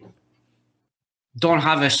really don't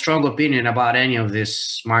have a strong opinion about any of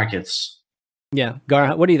these markets. Yeah.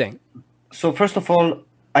 Gar, what do you think? So first of all,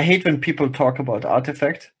 I hate when people talk about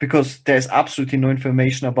Artifact because there's absolutely no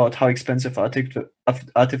information about how expensive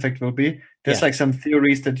Artifact will be. There's some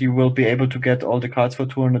theories that you will be able to get all the cards for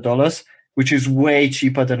 $200, which is way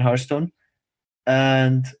cheaper than Hearthstone.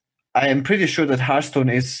 And I am pretty sure that Hearthstone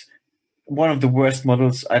is one of the worst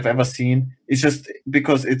models I've ever seen. It's just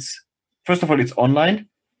because first of all, it's online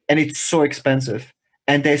and it's so expensive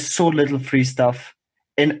and there's so little free stuff.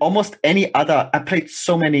 In almost any other, I played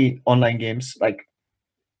so many online games,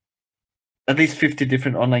 at least 50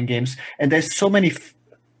 different online games, and there's so many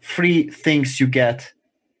free things you get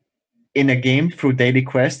in a game through daily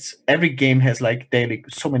quests. Every game has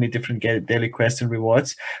so many different daily quests and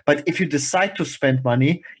rewards. But if you decide to spend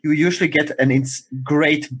money, you usually get an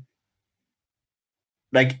great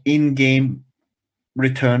in-game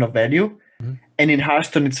return of value. Mm-hmm. And in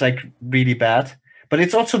Hearthstone, it's really bad. But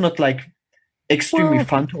it's also not extremely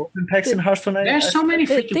fun to open packs in Hearthstone. There's so many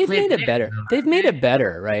free to play. They've made it better. They've made it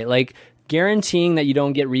better, right? Guaranteeing that you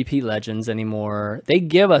don't get repeat legends anymore. They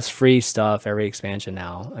give us free stuff every expansion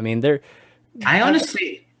now. I mean,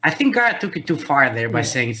 I think Garrett took it too far there by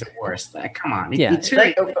saying it's the worst. Come on. It's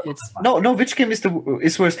really, no. Which game is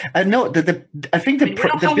worse? No, I think the we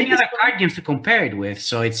don't have any other card games to compare it with,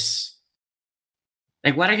 so it's.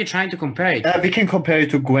 Like, what are you trying to compare it? We can compare it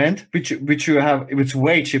to Gwent, which you have. It's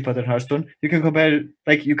way cheaper than Hearthstone. You can compare it,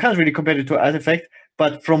 like you can't really compare it to Artifact,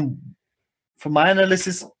 but from my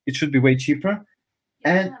analysis, it should be way cheaper.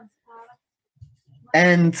 And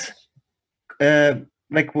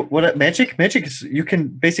like what Magic is, you can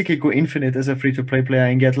basically go infinite as a free-to-play player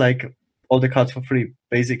and get like all the cards for free.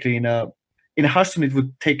 Basically, in a Hearthstone, it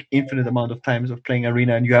would take infinite amount of times of playing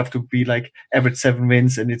Arena, and you have to be like average 7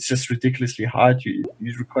 wins, and it's just ridiculously hard. You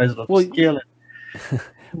requires a lot of skill.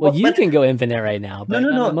 Well, you can go infinite right now. But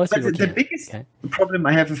no. Most but the biggest problem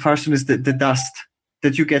I have with Hearthstone is the dust,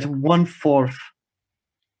 that you get 1/4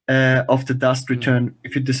 of the dust return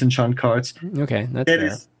if you disenchant cards. Okay, that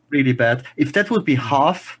is really bad. If that would be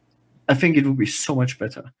half, I think it would be so much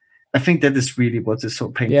better. I think that is really what is so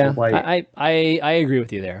painful. Yeah, why I agree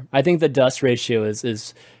with you there. I think the dust ratio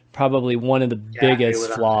is probably one of the biggest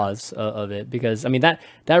flaws of it, because I mean that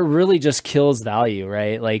really just kills value,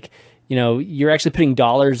 right? Like, you know, you're actually putting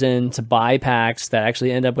dollars in to buy packs that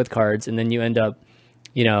actually end up with cards, and then you end up,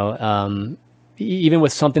 you know, even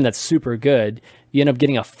with something that's super good, you end up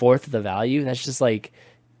getting 1/4 of the value. That's just like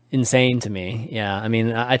insane to me. Yeah, I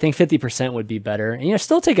mean, I think 50% would be better, and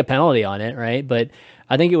still take a penalty on it, right? But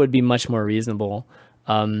I think it would be much more reasonable.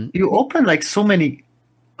 You open like so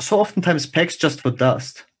oftentimes packs just for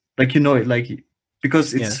dust, like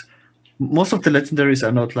because it's most of the legendaries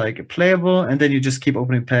are not like playable, and then you just keep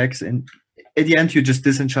opening packs, and at the end you just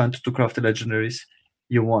disenchant to craft the legendaries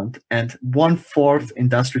you want, and 1/4 in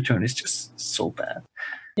dust return is just so bad.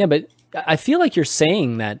 Yeah, but I feel like you're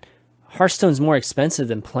saying that Hearthstone's more expensive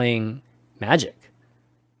than playing Magic.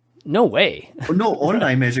 No way. No,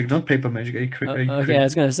 online Magic, not paper Magic. Okay, I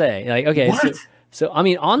was gonna say, like, okay, what? So I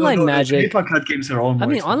mean, online Magic. Paper card games are all more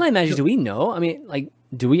expensive. Online Magic. Do we know? I mean, like,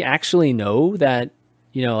 do we actually know that?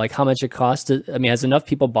 Like how much it costs? I mean, has enough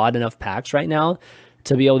people bought enough packs right now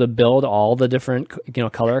to be able to build all the different,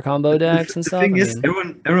 color combo decks and stuff? The thing is,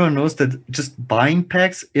 everyone knows that just buying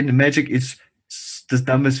packs in Magic is the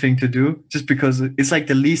dumbest thing to do, just because it's like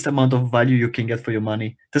the least amount of value you can get for your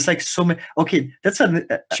money. There's like so many. Okay, that's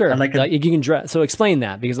sure. You can draw. So explain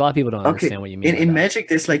that, because a lot of people don't understand what you mean. In Magic,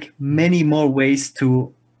 there's like many more ways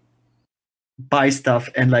to buy stuff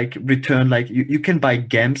and like return. Like you can buy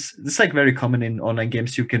gems. It's like very common in online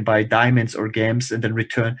games. You can buy diamonds or gems and then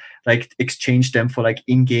return, like exchange them for like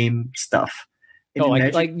in-game stuff.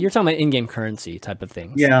 Like you're talking about in-game currency type of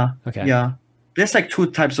things. Yeah. Okay. Yeah. There's like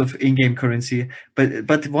 2 types of in-game currency,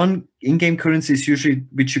 but one in-game currency is usually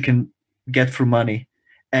which you can get through money,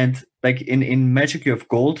 and like in Magic you have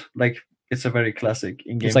gold. Like it's a very classic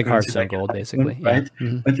in-game. It's like currency, Hearthstone gold, basically, right? Yeah.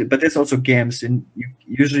 Mm-hmm. But there's also games, and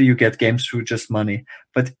usually you get games through just money.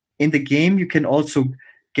 But in the game you can also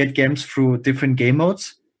get games through different game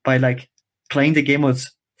modes by like playing the game modes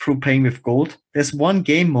through paying with gold. There's one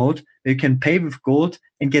game mode where you can pay with gold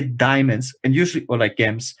and get diamonds, and usually, or like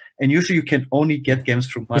gems, and usually you can only get gems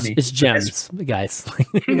through money. It's gems, guys.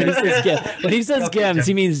 When he says gems,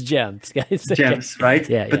 he means gems, guys. Gems, right?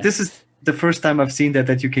 Yeah. But this is the first time I've seen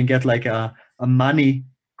that you can get like a money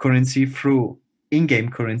currency through in-game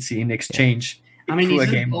currency in exchange. I mean,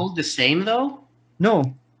 is it all the same though?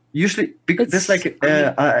 No, usually because there's like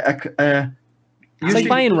it's like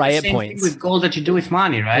buying riot points with gold that you do with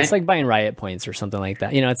money, right? It's like buying riot points or something like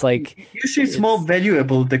that. It's like usually it's more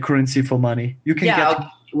valuable, the currency for money. You can get.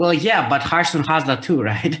 Well, yeah, but Hearthstone has that too,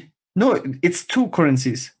 right? No, it's 2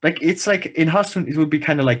 currencies. Like it's like in Hearthstone, it would be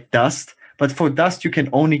kind of like dust. But for dust, you can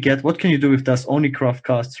only get. What can you do with dust? Only craft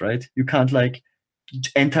cards, right? You can't like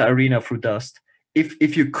enter arena through dust.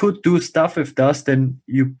 If you could do stuff with dust, then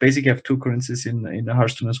you basically have 2 currencies in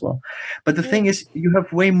Hearthstone as well. But the thing is, you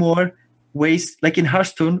have way more ways. Like in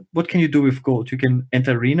Hearthstone, what can you do with gold? You can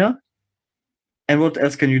enter arena, and what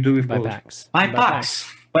else can you do with gold? Buy packs.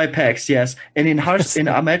 Buy packs, yes. And in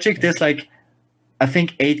Magic, there's like I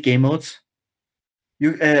think 8 game modes.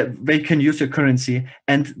 They can use your currency,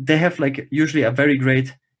 and they have like usually a very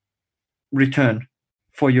great return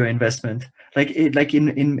for your investment. Like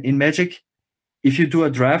in Magic, if you do a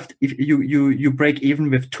draft, if you break even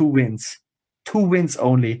with 2 wins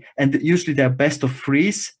only, and usually they're best of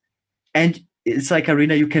 3s. And it's like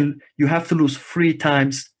Arena, you have to lose 3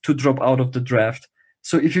 times to drop out of the draft.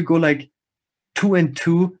 So if you go like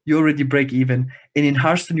 2-2, you already break even. And in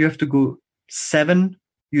Hearthstone, you have to go 7.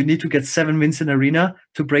 You need to get 7 wins in Arena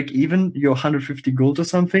to break even your 150 gold or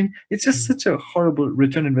something. It's just such a horrible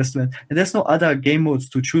return investment. And there's no other game modes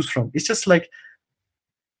to choose from. It's just like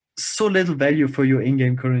so little value for your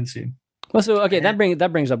in-game currency. Well, so okay, that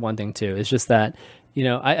brings up one thing too. It's just that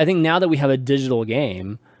I think now that we have a digital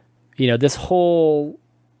game, this whole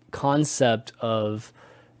concept of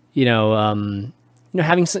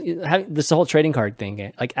having this whole trading card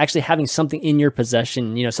thing, like actually having something in your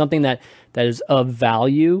possession, something that is of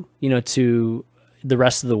value, to the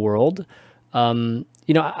rest of the world.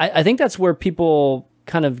 I think that's where people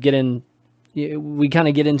kind of get in. We kind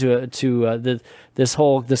of get into this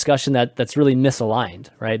whole discussion that's really misaligned,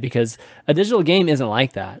 right? Because a digital game isn't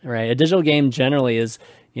like that, right? A digital game generally is,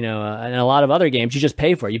 in a lot of other games, you just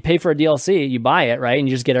pay for it. You pay for a DLC, you buy it, right? And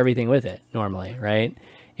you just get everything with it normally, right?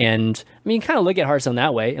 And I mean, you kind of look at Hearthstone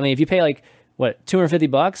that way. I mean, if you pay like what,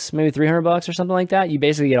 $250, maybe $300 or something like that, you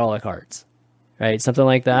basically get all the cards, right? Something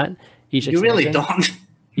like that. You really don't.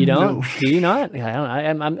 You don't? No. Do you not?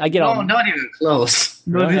 I get all. No, not even close.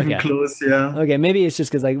 Not even Okay. close, yeah. Okay, maybe it's just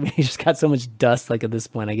because like we just got so much dust. Like at this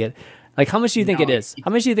point, I get like, how much do you think it is? How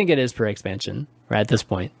much do you think it is per expansion? Right at this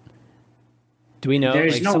point, do we know?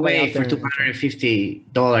 There's like, no somebody way out for there-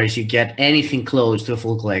 $250 you get anything close to a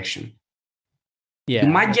full collection. Yeah,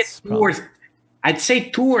 You might get that's I'd say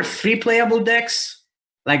 2 or 3 playable decks.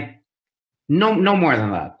 Like no more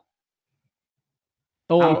than that.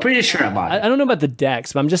 Oh, I'm pretty sure about it. I don't know about the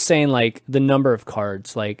decks, but I'm just saying like the number of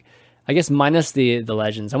cards. Like, I guess minus the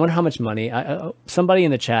legends. I wonder how much money. Somebody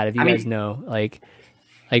in the chat, if you guys know, like.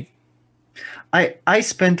 I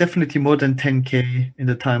spent definitely more than 10K in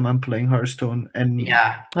the time I'm playing Hearthstone, and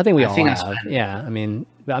Yeah. I think we all think I have. spent- Yeah, I mean,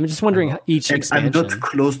 but I'm just wondering each and I'm expansion. not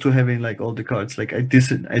close to having like all the cards. Like I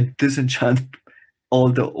disenchant all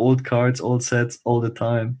the old cards, old sets all the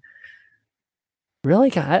time. Really?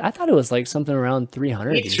 God, I thought it was like something around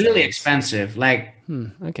 300. It's these really days. expensive. Like,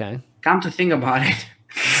 Okay. come to think about it,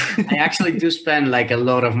 I actually do spend like a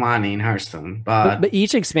lot of money in Hearthstone, But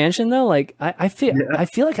each expansion though, like I feel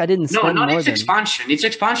like I didn't no, spend not more each than. expansion. Each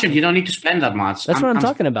expansion, you don't need to spend that much. That's what I'm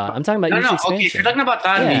talking about. I'm talking about each No, expansion. okay. If you're talking about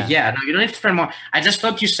that, Yeah. yeah, no, you don't need to spend more. I just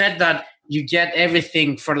thought you said that you get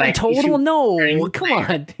everything for like if Total you- no, you come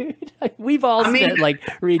play. on, dude. We've all I mean, spent like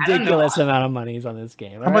ridiculous know. amount of monies on this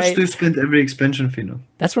game. How all much right? do you spend every expansion, Fino?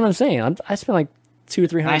 That's what I'm saying. I spent like $200 or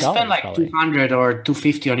 $300. I spend like probably. 200 or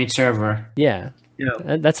 250 on each server. Yeah,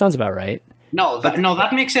 Yeah, that sounds about right. No,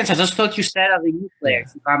 that makes sense. I just thought you said as a new player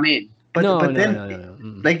to come in. but no, then no.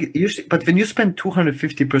 Mm. like usually, but when you spend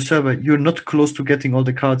 250 per server, you're not close to getting all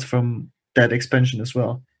the cards from that expansion as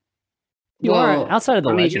well. You Well, are outside of the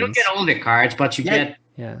I mean, legends. you don't get all the cards, but you Yeah. get.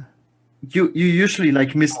 Yeah. You usually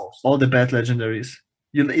like miss all the bad legendaries.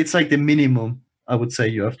 It's like the minimum I would say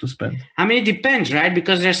you have to spend. I mean, it depends, right?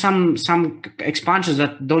 Because there's some expansions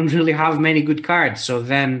that don't really have many good cards, so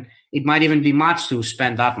then it might even be much to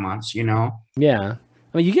spend that much, you know? Yeah.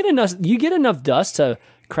 I mean, you get enough dust to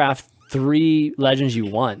craft 3 legends you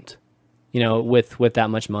want, with that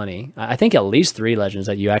much money. I think at least 3 legends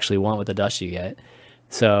that you actually want with the dust you get.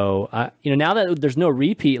 So, now that there's no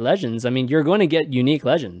repeat legends, I mean, you're going to get unique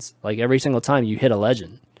legends like every single time you hit a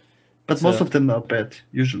legend. But most of them are bad,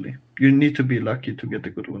 usually. You need to be lucky to get the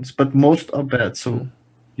good ones. But most are bad, so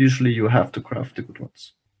usually you have to craft the good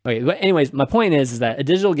ones. Okay, but anyways, my point is that a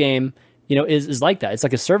digital game, is like that. It's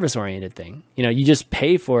like a service-oriented thing. You just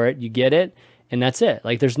pay for it, you get it, and that's it.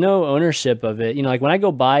 Like there's no ownership of it. Like when I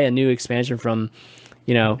go buy a new expansion from,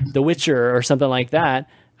 The Witcher or something like that,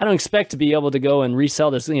 I don't expect to be able to go and resell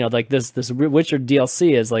this. Like this Witcher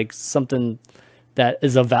DLC is like something that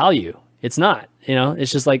is of value. It's not.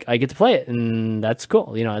 It's just like I get to play it, and that's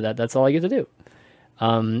cool. That's all I get to do.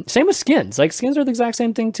 Same with skins. Like skins are the exact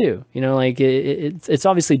same thing too. Like it's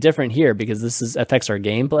obviously different here because this affects our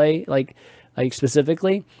gameplay, like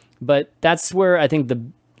specifically. But that's where I think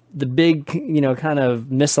the big kind of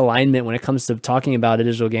misalignment when it comes to talking about a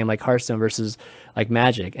digital game like Hearthstone versus like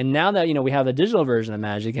Magic. And now that we have a digital version of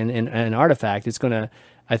Magic and Artifact, it's going to,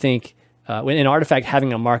 I think, in Artifact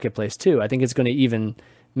having a marketplace too, I think it's going to even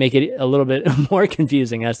make it a little bit more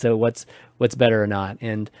confusing as to what's better or not.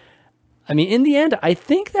 And I mean, in the end, I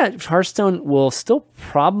think that Hearthstone will still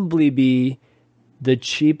probably be the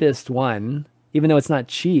cheapest one, even though it's not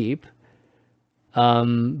cheap.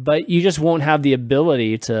 But you just won't have the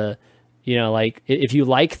ability to, like if you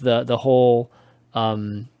like the whole,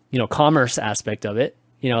 commerce aspect of it,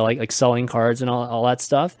 like selling cards and all that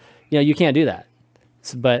stuff, you can't do that.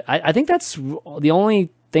 So, but I think that's the only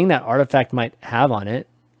thing that Artifact might have on it,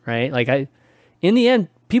 right? Like in the end,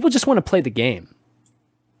 people just want to play the game.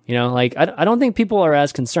 Like I don't think people are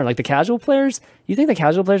as concerned. Like the casual players, you think the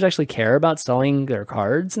casual players actually care about selling their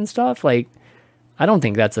cards and stuff? Like, I don't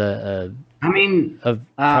think that's a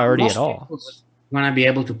priority at all. Want to be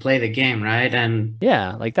able to play the game, right? And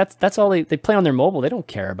yeah, like that's all they play on their mobile. They don't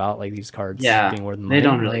care about like these cards being worth money. They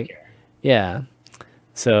don't really care. Yeah.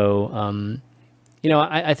 So,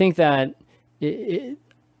 I think that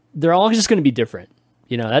they're all just going to be different.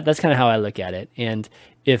 That's kind of how I look at it. And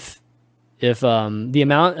if If the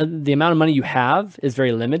amount of money you have is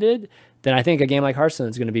very limited, then I think a game like Hearthstone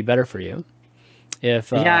is going to be better for you.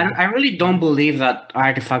 I really don't believe that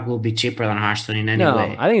Artifact will be cheaper than Hearthstone in any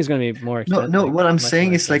way. I think it's going to be more expensive. No, what I'm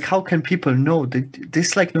saying is like, how can people know?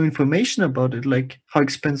 There's like no information about it, like how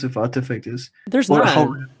expensive Artifact is. There's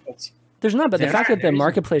not. But the fact that the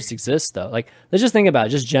marketplace exists, though, like, let's just think about it,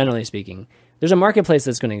 just generally speaking. There's a marketplace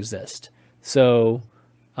that's going to exist. So,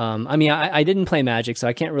 I mean, I didn't play Magic, so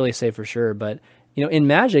I can't really say for sure. But, you know, in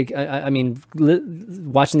Magic, I mean,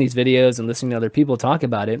 watching these videos and listening to other people talk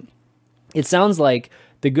about it, it sounds like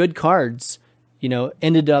the good cards, you know,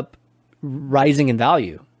 ended up rising in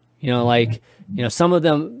value. You know, like, you know, some of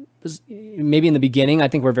them maybe in the beginning I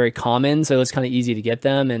think were very common, so it was kind of easy to get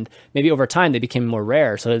them, and maybe over time they became more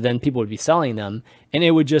rare, so then people would be selling them, and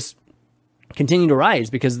it would just continue to rise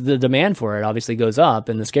because the demand for it obviously goes up,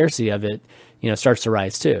 and the scarcity of it, you know, starts to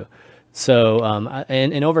rise too. So,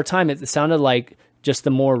 and over time it sounded like just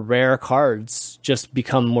the more rare cards just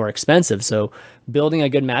become more expensive. So building a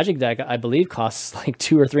good Magic deck, I believe, costs like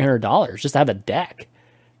 $200 or $300 just to have a deck,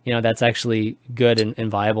 you know, that's actually good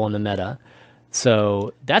and viable in the meta.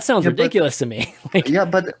 So that sounds ridiculous to me. Like,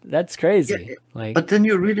 but that's crazy. Like, but then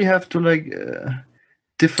you really have to like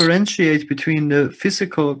differentiate between the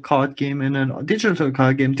physical card game and a digital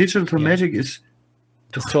card game. Digital Magic is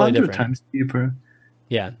 200 times cheaper.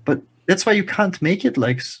 Yeah, but that's why you can't make it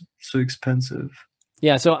like so expensive.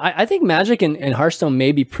 Yeah, so I think Magic and Hearthstone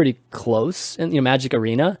may be pretty close, and, you know, Magic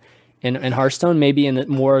Arena and Hearthstone may be in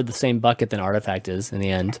more the same bucket than Artifact is in the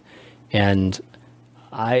end. And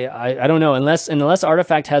I don't know, unless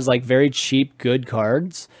Artifact has like very cheap good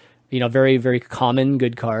cards, you know, very very common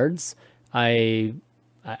good cards. I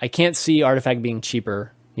can't see Artifact being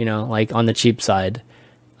cheaper, you know, like on the cheap side.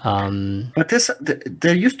 But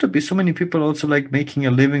there used to be so many people also like making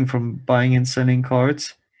a living from buying and selling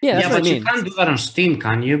cards. Yeah, but you can't do that on Steam,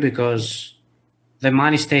 can you? Because the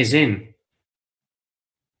money stays in.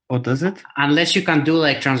 Oh, does it? Unless you can do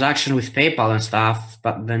like transaction with PayPal and stuff,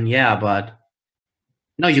 but then but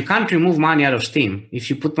no, you can't remove money out of Steam. If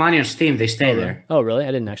you put money on Steam, they stay there. Oh, really?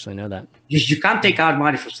 I didn't actually know that. You can't take out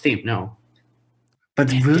money from Steam, no.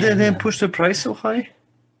 But will they then push the price so high?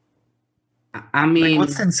 I mean, like,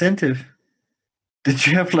 what's the incentive? Did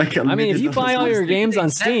you have like I mean, if you buy all your games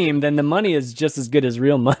on Steam, then the money is just as good as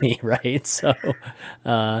real money, right? So,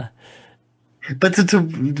 but to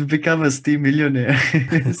become a Steam millionaire,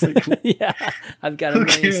 it's like, yeah, I've got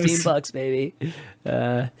 $1 million Steam bucks, baby.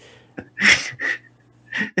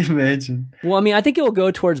 Imagine. Well, I mean, I think it will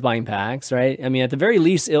go towards buying packs, right? I mean, at the very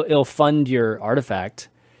least, it'll fund your Artifact.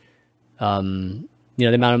 You know,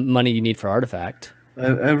 the amount of money you need for Artifact.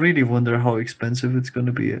 I really wonder how expensive it's going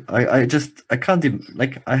to be. I can't even,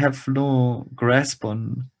 like, I have no grasp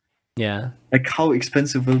on like how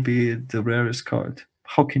expensive will be the rarest card.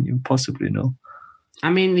 How can you possibly know? I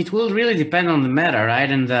mean, it will really depend on the meta, right?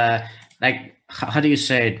 And the, like, how do you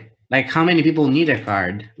say it? Like, how many people need a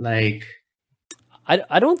card? Like,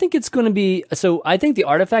 I don't think it's going to be, so I think the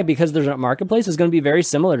Artifact, because there's a marketplace, is going to be very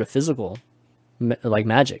similar to physical, like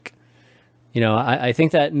Magic. You know, I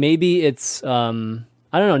think that maybe it's,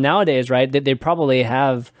 I don't know, nowadays, right, they probably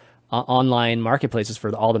have online marketplaces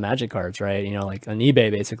for all the Magic cards, right? You know, like on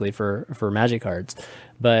eBay, basically, for Magic cards.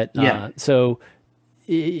 But, so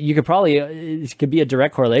you could probably, it could be a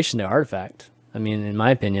direct correlation to Artifact. I mean, in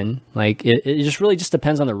my opinion, like, it just really just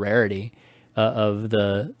depends on the rarity of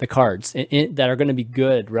the cards that are going to be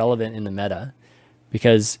good, relevant in the meta.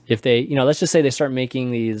 Because if they, you know, let's just say they start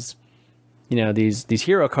making these, you know, these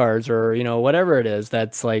hero cards, or, you know, whatever it is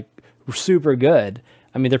that's like super good.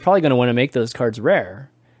 I mean, they're probably going to want to make those cards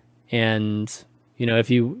rare. And, you know, if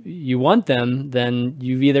you want them, then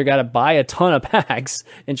you've either got to buy a ton of packs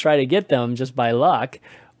and try to get them just by luck,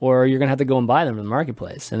 or you're going to have to go and buy them in the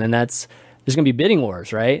marketplace. And then there's going to be bidding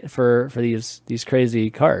wars, right? For these crazy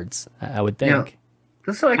cards, I would think. Yeah.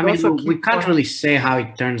 That's like, I mean, we can't really say how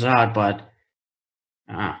it turns out, but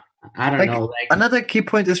I don't know. Like, another key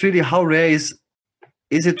point is really how rare is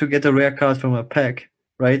it to get a rare card from a pack,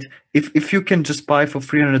 right? If you can just buy for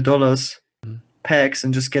 $300 packs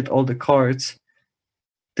and just get all the cards,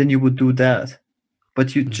 then you would do that.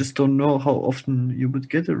 But you just don't know how often you would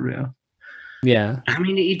get a rare. Yeah. I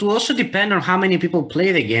mean, it will also depend on how many people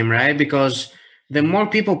play the game, right? Because the more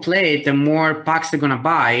people play it, the more packs they're going to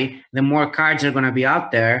buy, the more cards are going to be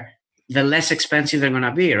out there, the less expensive they're going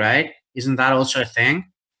to be, right? Isn't that also a thing?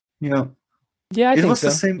 Yeah. Yeah, I think was so.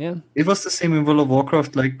 The same. Yeah. It was the same in World of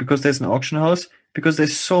Warcraft, like, because there's an auction house, because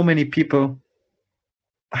there's so many people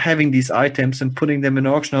having these items and putting them in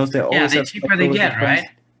an auction house. The cheaper they get, right?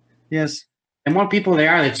 Yes. The more people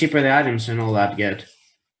there are, the cheaper the items and all that get.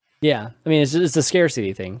 Yeah, I mean, it's a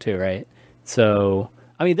scarcity thing too, right? So,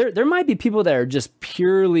 I mean, there might be people that are just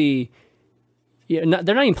purely, they're not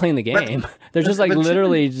even playing the game. They're just like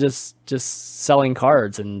literally just selling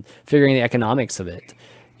cards and figuring the economics of it,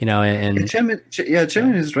 And Chairman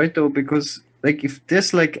is right though, because like if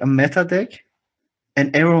there's like a meta deck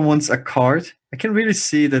and everyone wants a card, I can really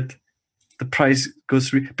see that the price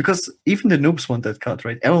goes because even the noobs want that card,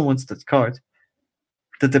 right? Everyone wants that card.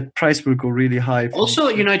 That the price will go really high. Also,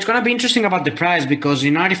 it's gonna be interesting about the price because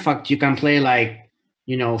in Artifact you can play like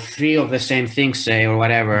 3 of the same things, say, or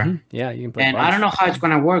whatever. Mm-hmm. Yeah, you can play. And I don't know how it's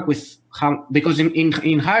gonna work because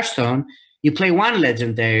in Hearthstone you play one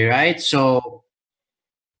legendary, right? So,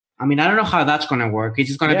 I mean, I don't know how that's gonna work.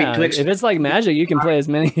 It's gonna be too expensive. If it's like Magic, you can play as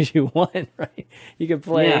many as you want, right? You can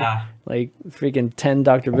play like freaking 10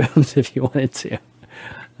 Dr. Booms if you wanted to.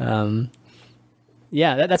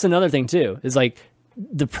 That's another thing too. Is like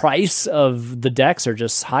the price of the decks are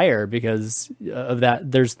just higher because of that.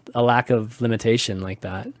 There's a lack of limitation like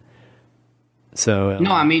that. So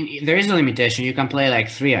no, I mean there is a limitation. You can play like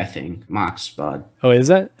 3, I think, max. But is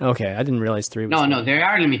that okay? I didn't realize 3 was no. There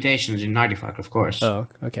are limitations in Artifact, of course. Oh,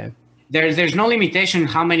 okay. There's no limitation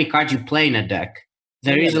how many cards you play in a deck.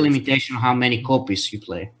 There is a limitation how many copies you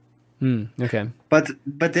play. Okay. But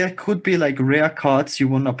there could be like rare cards you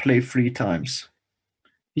wanna play 3 times.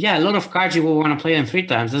 Yeah, a lot of cards you will want to play them 3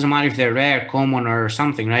 times. Doesn't matter if they're rare, common, or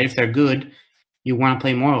something, right? If they're good, you want to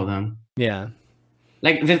play more of them. Yeah.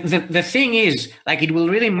 Like the thing is, like it will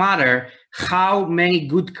really matter how many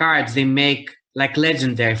good cards they make, like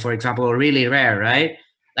legendary, for example, or really rare, right?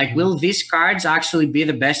 Like, will these cards actually be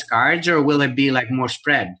the best cards, or will it be like more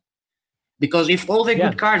spread? Because if all the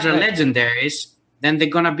good cards are legendaries, then they're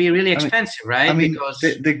gonna be really expensive, right? I mean, because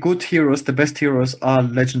the good heroes, the best heroes are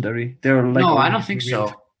legendary. They're like no, I don't think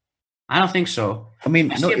so. I don't think so. I mean,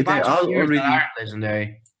 no, they are already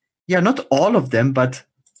legendary. Yeah, not all of them, but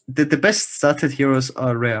the best started heroes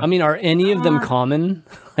are rare. I mean, are any of them common?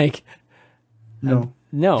 Like, no.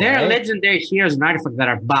 There are legendary heroes in Artifact that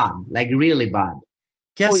are bad, like really bad.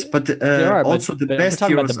 Yes, but also the best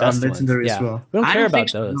heroes are legendary as well. We don't care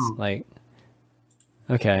about those. No. Like,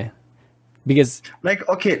 okay. Because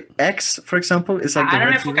X, for example, is like I don't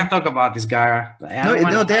know if we can talk about this guy.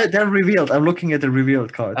 No, they're revealed. I'm looking at the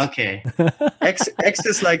revealed cards. Okay. X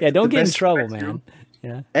is like don't get in trouble, man.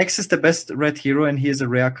 Yeah. X is the best red hero, and he is a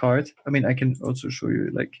rare card. I mean, I can also show you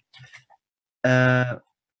like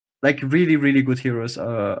really, really good heroes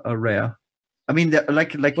are rare. I mean,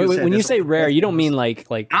 like when you say rare, you don't mean like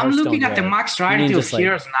I'm looking at the max rarity of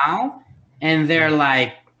heroes now, and there's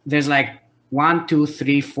like 1, 2,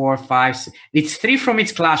 3, 4, 5, 6. It's 3 from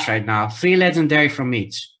each class right now. 3 legendary from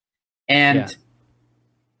each, and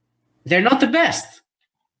they're not the best.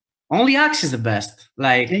 Only Axe is the best.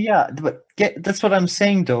 Like but that's what I'm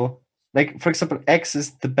saying though. Like for example, X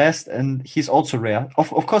is the best, and he's also rare.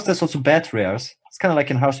 Of course, there's also bad rares. It's kind of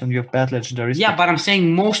like in Hearthstone, you have bad legendaries. Yeah, but I'm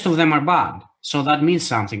saying most of them are bad, so that means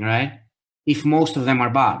something, right? If most of them are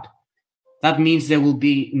bad, that means they will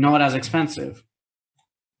be not as expensive.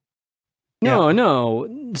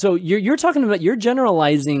 No. So you're talking about, you're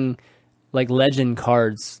generalizing like legend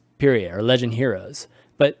cards, period, or legend heroes.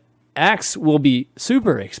 But Axe will be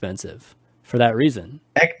super expensive for that reason.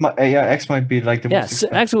 X might be like the most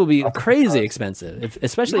expensive. Axe will be crazy expensive,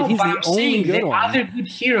 especially if he's the only good one. Other good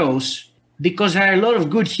heroes, because there are a lot of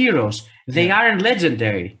good heroes, they aren't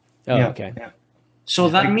legendary. Oh, okay. Yeah. So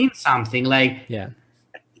that means something. Like,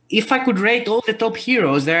 if I could rate all the top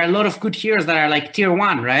heroes, there are a lot of good heroes that are like tier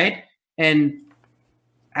 1, right? And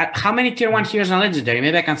how many tier 1 heroes are legendary?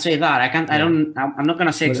 Maybe I can say that. I'm not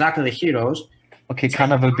gonna say exactly the heroes. Okay,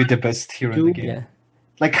 Kana will be the best hero in the game. Yeah.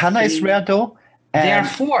 Like Kana is rare though. There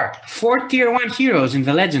are 4 tier 1 heroes in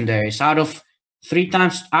the legendaries out of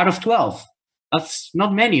 12. That's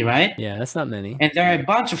not many, right? Yeah, that's not many. And there are a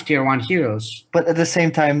bunch of tier 1 heroes. But at the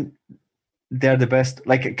same time, they're the best.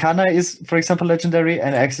 Like Kana is, for example, legendary,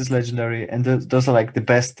 and Axe is legendary, and those are like the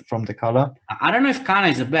best from the color. I don't know if Kana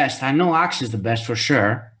is the best. I know Axe is the best for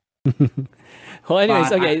sure. Well,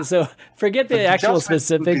 anyways, so forget the actual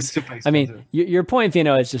specifics. I mean, your point,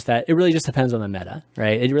 Fino, is just that it really just depends on the meta,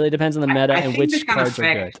 right? It really depends on the meta and which cards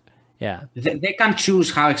are good. Yeah, they can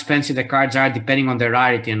choose how expensive the cards are depending on their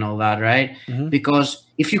rarity and all that, right? Mm-hmm. Because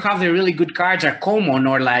if you have the really good cards are common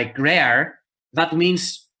or like rare, that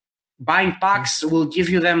means buying packs will give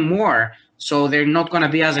you them more, so they're not going to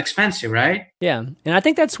be as expensive, right? Yeah, and I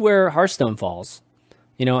think that's where Hearthstone falls.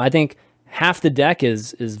 I think half the deck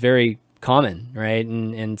is very common, right?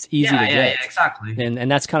 And it's easy to get. Yeah, exactly. And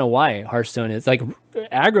that's kind of why Hearthstone is like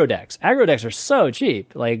aggro decks. Aggro decks are so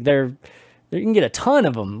cheap. Like they're You can get a ton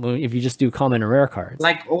of them if you just do common and rare cards.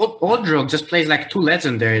 Like Odrog just plays like 2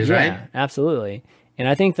 legendaries, right? Yeah, absolutely. And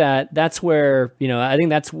I think that's where, I think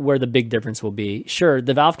that's where the big difference will be. Sure,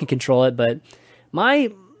 the Valve can control it, but my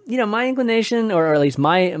inclination, or at least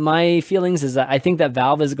my feelings, is that I think that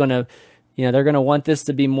Valve is going to, they're going to want this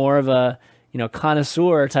to be more of a,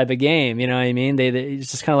 connoisseur type of game. You know what I mean? It's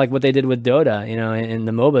just kind of like what they did with Dota, in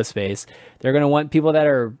the MOBA space. They're going to want people that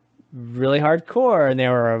are really hardcore, and they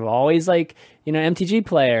were always like, MTG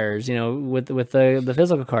players, with the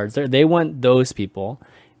physical cards. They want those people.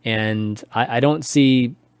 And I don't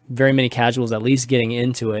see very many casuals at least getting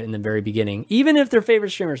into it in the very beginning, even if their favorite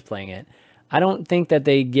streamer's playing it. I don't think that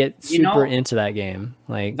they get super into that game.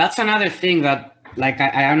 Like, that's another thing that, like,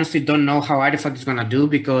 I honestly don't know how Artifact is gonna do,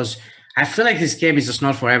 because I feel like this game is just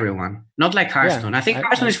not for everyone. Not like Hearthstone. I think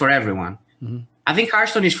Hearthstone is for everyone. Mm-hmm. I think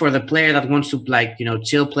Hearthstone is for the player that wants to, like,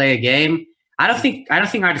 chill, play a game. I don't think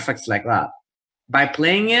Artifact's like that. By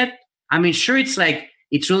playing it, I mean, sure, it's like,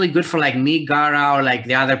 it's really good for like me, Gara, or like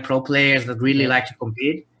the other pro players that really like to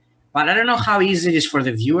compete. But I don't know how easy it is for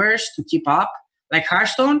the viewers to keep up. Like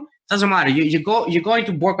Hearthstone, doesn't matter. You go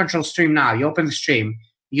into board control stream now. You open the stream.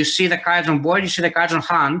 You see the cards on board. You see the cards on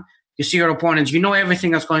hand. You see your opponents. You know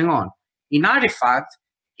everything that's going on. In Artifact,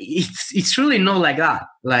 it's really not like that.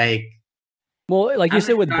 Like, well, like you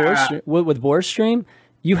said with board stream,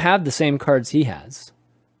 you have the same cards he has.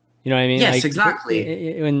 You know what I mean? Yes, like,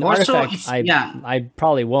 exactly. In also, Artifact, I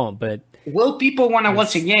probably won't, but... Will people want to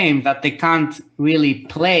watch a game that they can't really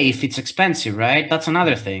play if it's expensive, right? That's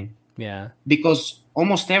another thing. Yeah. Because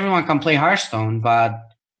almost everyone can play Hearthstone, but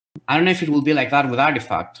I don't know if it will be like that with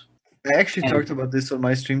Artifact. I actually talked about this on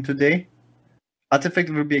my stream today.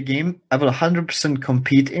 Artifact will be a game I will 100%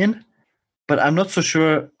 compete in, but I'm not so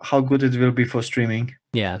sure how good it will be for streaming.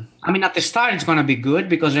 Yeah. I mean, at the start, it's going to be good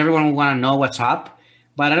because everyone will want to know what's up.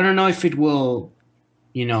 But I don't know if it will,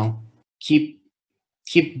 keep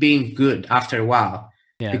being good after a while.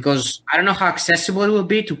 Yeah. Because I don't know how accessible it will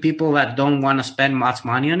be to people that don't want to spend much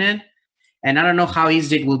money on it. And I don't know how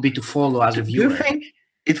easy it will be to follow as a viewer. Do you think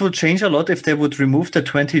it would change a lot if they would remove the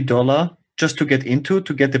 $20 just to get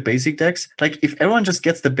the basic decks? Like, if everyone just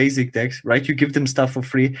gets the basic decks, right? You give them stuff for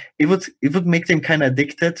free. It would make them kind of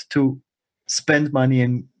addicted to spend money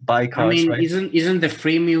and buy cards. I mean, right? isn't the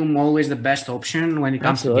freemium always the best option when it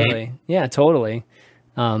comes to game? Yeah, totally.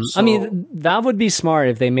 I mean, Valve would be smart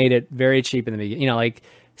if they made it very cheap in the beginning. Like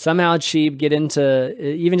somehow cheap, get into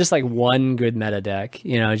even just like one good meta deck.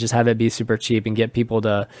 Just have it be super cheap and get people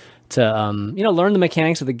to learn the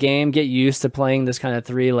mechanics of the game, get used to playing this kind of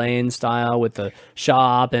 3-lane style with the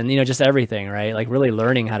shop and just everything, right? Like really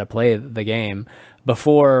learning how to play the game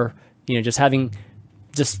before just having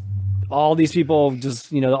just all these people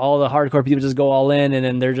just, all the hardcore people just go all in, and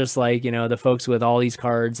then they're just like, the folks with all these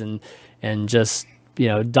cards and just,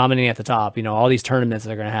 dominating at the top, all these tournaments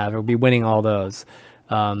they're going to have, will be winning all those.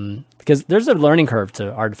 Because there's a learning curve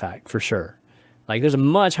to Artifact for sure. Like there's a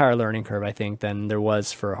much higher learning curve, I think, than there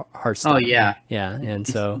was for Hearthstone. Oh yeah. Yeah. And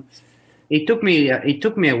so it took me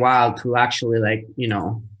a while to actually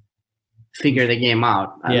figure the game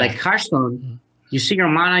out. Yeah. Like Hearthstone, you see your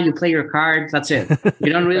mana, you play your cards, that's it.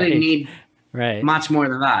 You don't really need much more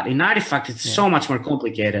than that. In Artifact, it's so much more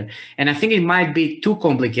complicated. And I think it might be too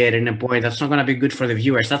complicated in a point that's not going to be good for the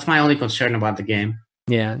viewers. That's my only concern about the game.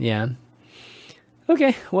 Yeah.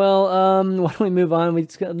 Okay, well, why don't we move on?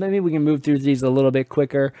 Maybe we can move through these a little bit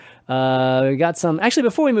quicker. We got some... Actually,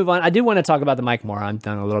 before we move on, I do want to talk about the Mike Morhaime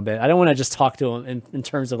thing a little bit. I don't want to just talk to him in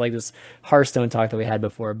terms of like this Hearthstone talk that we had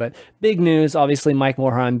before, but big news, obviously, Mike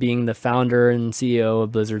Morhaime being the founder and CEO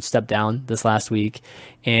of Blizzard stepped down this last week.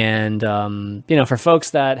 And, for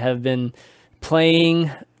folks that have been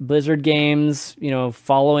playing Blizzard games,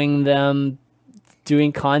 following them,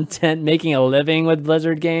 doing content, making a living with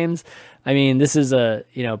Blizzard games... I mean, this is a,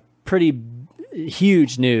 pretty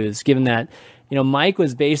huge news given that, Mike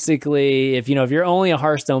was basically, if you're only a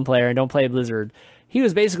Hearthstone player and don't play Blizzard, he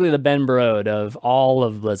was basically the Ben Brode of all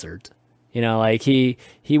of Blizzard. Like he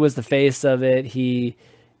was the face of it. He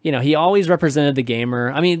always represented the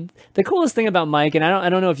gamer. I mean, the coolest thing about Mike, and I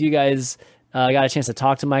don't know if you guys got a chance to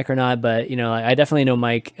talk to Mike or not, but, I definitely know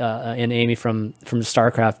Mike and Amy from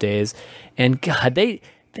StarCraft days, and God,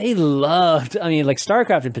 they loved, like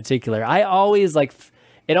StarCraft in particular. I always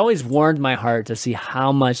it always warmed my heart to see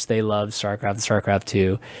how much they loved StarCraft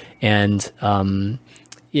 2. And,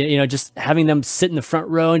 just having them sit in the front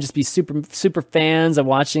row and just be super, super fans of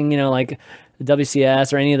watching, like the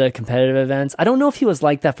WCS or any of the competitive events. I don't know if he was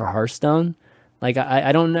like that for Hearthstone. Like,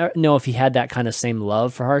 I don't know if he had that kind of same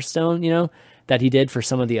love for Hearthstone, that he did for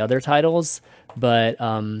some of the other titles. But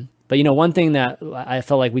But one thing that I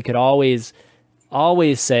felt like we could always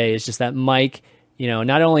say is just that Mike,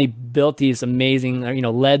 not only built these amazing,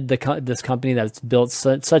 led this company that's built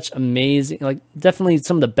such amazing, like definitely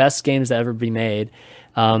some of the best games that ever be made.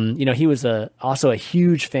 He was also a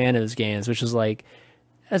huge fan of his games, which is like,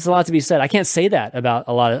 that's a lot to be said. I can't say that about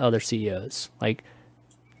a lot of other CEOs. Like,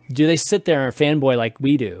 do they sit there and fanboy like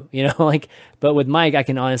we do? But with Mike, I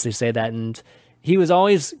can honestly say that. And he was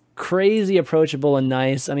always crazy approachable and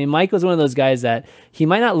nice. I mean, Mike was one of those guys that he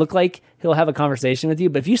might not look like he'll have a conversation with you,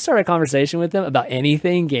 but if you start a conversation with him about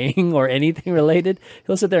anything, gaming or anything related,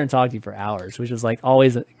 he'll sit there and talk to you for hours, which is like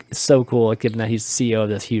always so cool, given that he's the CEO of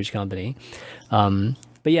this huge company.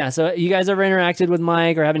 But yeah, so you guys ever interacted with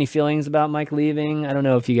Mike or have any feelings about Mike leaving? I don't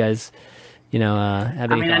know if you guys, have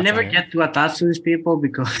any thoughts I never get too attached to these people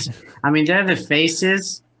because, they're the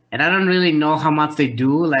faces, and I don't really know how much they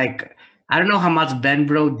do. Like, I don't know how much Ben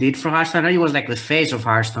Bro did for Hearthstone. I know he was like the face of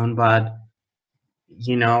Hearthstone, but,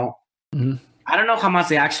 Mm-hmm. I don't know how much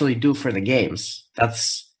they actually do for the games.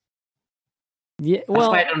 That's why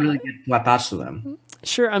I don't really get too attached to them.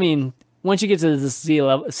 Sure. I mean, once you get to the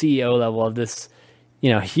CEO level of this,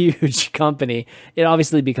 huge company, it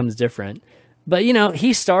obviously becomes different. But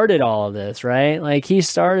he started all of this, right? Like he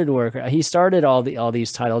started all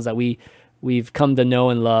these titles that we've come to know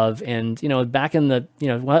and love. And back in the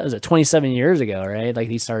what was it, 27 years ago, right? Like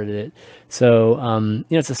he started it. So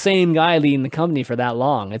it's the same guy leading the company for that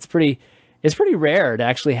long. It's pretty rare to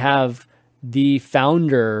actually have the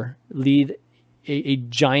founder lead a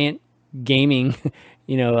giant gaming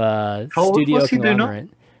studio conglomerate.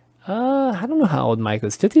 I don't know how old Mike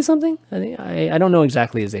was. 50 something. I don't know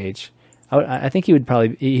exactly his age. I think he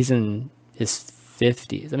would he's in his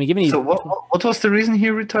 50s. I mean, given so what was the reason he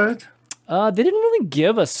retired? They didn't really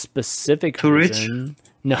give a specific reason. Rich?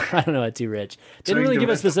 No, I don't know. Too rich. They didn't really give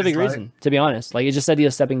a specific reason, to be honest. Like it just said he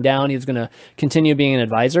was stepping down. He was going to continue being an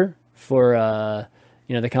advisor for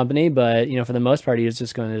the company, but for the most part, he was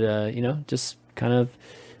just going to just kind of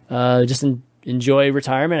enjoy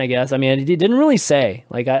retirement, I guess. I mean, he didn't really say.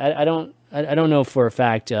 Like I don't know for a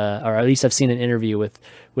fact, or at least I've seen an interview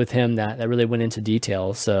with him that really went into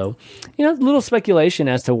detail. So a little speculation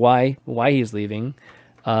as to why he's leaving.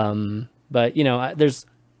 But there's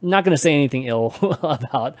not going to say anything ill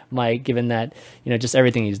about Mike, given that just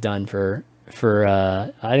everything he's done for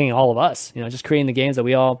I think all of us, just creating the games that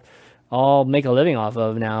we all make a living off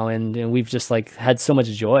of now, and we've just like had so much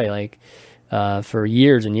joy like for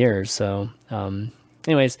years and years. So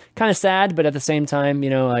anyways, kind of sad, but at the same time,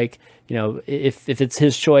 if it's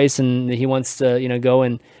his choice and he wants to go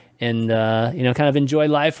and kind of enjoy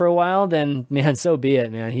life for a while, then man, so be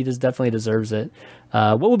it, man. He just definitely deserves it.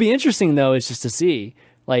 What will be interesting though is just to see,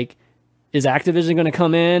 like, is Activision going to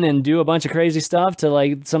come in and do a bunch of crazy stuff to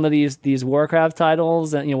like some of these Warcraft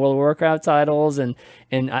titles and World of Warcraft titles and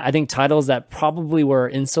I think titles that probably were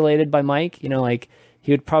insulated by Mike. Like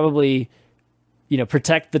he would probably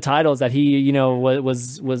protect the titles that he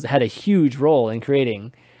was had a huge role in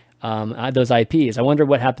creating those IPs. I wonder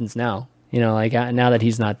what happens now. Like now that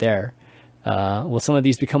he's not there, will some of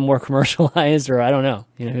these become more commercialized, or I don't know.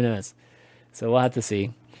 Who knows? So we'll have to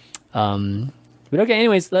see. But okay,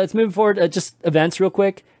 anyways, let's move forward. Just events real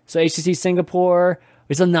quick. So HTC Singapore,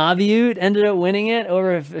 we saw Naviute ended up winning it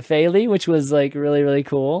over Failey, which was like really, really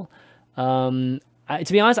cool. To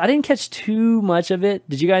be honest, I didn't catch too much of it.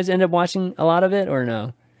 Did you guys end up watching a lot of it or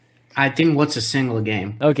no? I think what's a single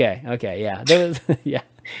game. Okay, yeah. There was, yeah.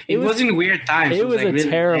 It was in weird times. It was like a really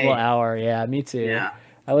terrible hour. Yeah, me too. Yeah.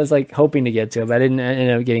 I was like hoping to get to it, but I didn't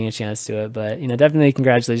end up getting a chance to it. But definitely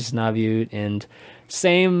congratulations to Naviute, and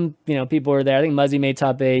same, people were there. I think Muzzy made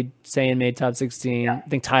top 8, Saiyan made top 16. Yeah. I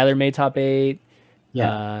think Tyler made top 8.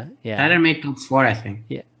 Yeah. Tyler made top 4, I think.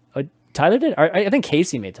 Yeah. Oh, Tyler did? I think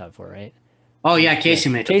Casey made top 4, right? Oh yeah, Casey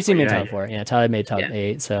made top 4. Yeah, Tyler made top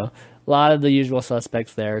 8. So a lot of the usual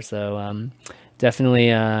suspects there. So definitely,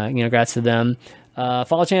 congrats to them.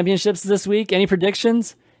 Fall championships this week. Any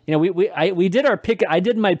predictions? We did our pick. I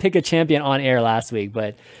did my pick a champion on air last week,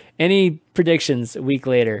 but any predictions a week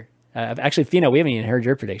later? Actually, Fino, we haven't even heard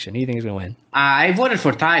your prediction. Who do you think is going to win? I voted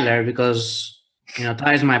for Tyler because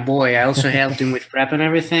Tyler's my boy. I also helped him with prep and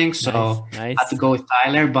everything, so nice. I had to go with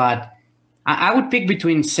Tyler. But I would pick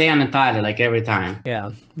between Saiyan and Tyler like every time.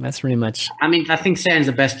 Yeah, that's pretty much. I think Saiyan's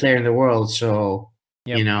the best player in the world, so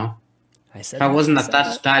if I wasn't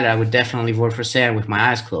attached to Tyler, I would definitely vote for Saiyan with my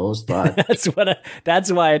eyes closed. But that's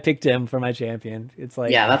why I picked him for my champion. It's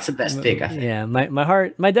like that's the best pick. I think. Yeah, my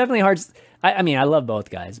heart's. I mean, I love both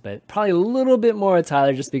guys, but probably a little bit more with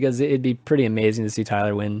Tyler, just because it'd be pretty amazing to see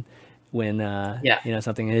Tyler win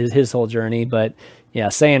something in his whole journey. But yeah,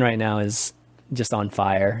 Saiyan right now is just on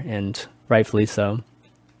fire, and rightfully so.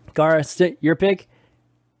 Gara, your pick?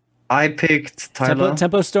 I picked Tyler.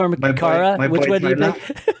 Tempo Storm, Gara. Which one do you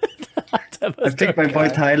pick? I picked my boy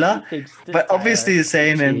Tyler, but obviously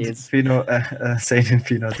Zane and Fino, Zane and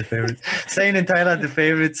Fino are the favorites. Zane and Tyler are the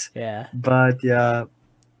favorites. Yeah. But yeah,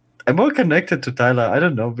 I'm more connected to Tyler. I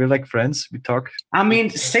don't know. We're like friends. We talk. I mean,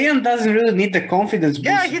 Zane doesn't really need the confidence.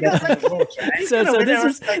 Yeah, he does like votes, right? So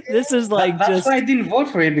this is like that's why I didn't vote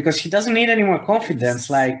for him, because he doesn't need any more confidence.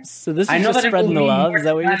 Like, so this is just spreading the love. Is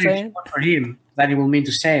that what you're saying? For him, that it will mean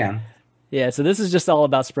to Zane. Yeah, so this is just all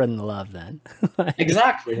about spreading the love, then.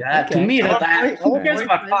 Exactly. To me, who cares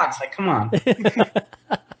about Fox? Like, come on.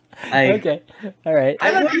 Okay, all right.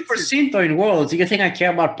 I voted for Cinto in Worlds. Do you think I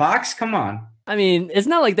care about Fox? Come on. I mean, it's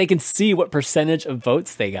not like they can see what percentage of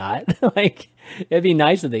votes they got. Like, it'd be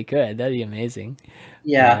nice if they could. That'd be amazing.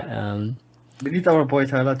 Yeah. But, we need our boy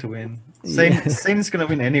Tyler to win. Zane's gonna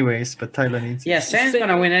win anyways, but Tyler needs. Yeah, Zane's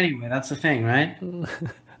gonna win anyway. That's the thing, right?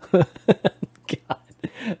 God.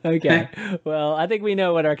 Okay. Well, I think we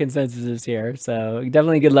know what our consensus is here. So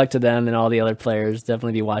definitely good luck to them and all the other players.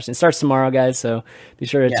 Definitely be watching. It starts tomorrow, guys. So be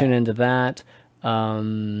sure to tune into that.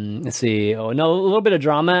 Let's see. Oh, no, a little bit of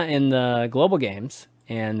drama in the global games.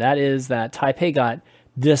 And that is that Taipei got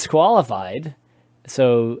disqualified.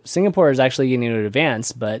 So Singapore is actually getting to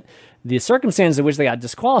advance, but the circumstance in which they got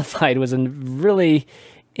disqualified was a really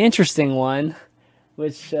interesting one.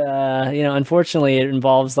 Which, unfortunately, it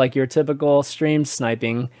involves like your typical stream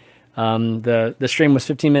sniping. The stream was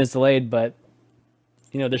 15 minutes delayed, but,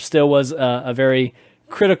 there still was a very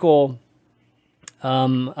critical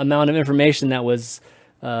amount of information that was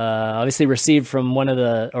obviously received from one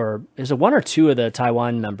or two of the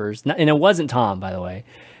Taiwan members. And it wasn't Tom, by the way,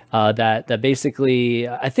 that basically,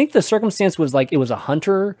 I think the circumstance was like it was a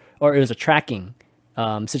hunter or it was a tracking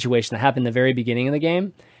situation that happened in the very beginning of the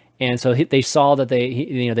game. And so they saw that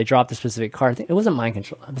they dropped a specific card. I think it wasn't mind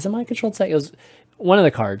control. Was it mind control? It was one of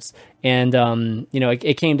the cards. And,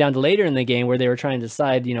 it came down to later in the game where they were trying to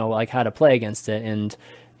decide, like how to play against it. And,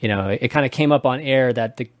 it kind of came up on air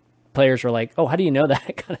that the players were like, oh, how do you know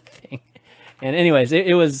that kind of thing? And anyways, it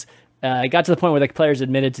got to the point where the players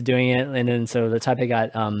admitted to doing it. And then so the Taipei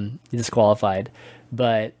got disqualified.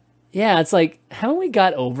 But yeah, it's like, haven't we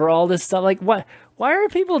got over all this stuff? Like what? Why are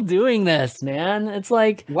people doing this, man? It's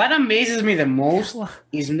like... What amazes me the most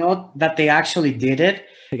is not that they actually did it,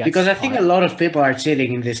 because I think a lot of people are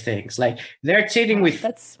cheating in these things. Like, they're cheating with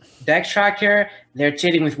Deck Tracker, they're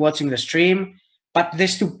cheating with watching the stream, but the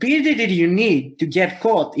stupidity you need to get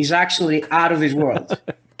caught is actually out of this world.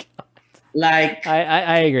 Like...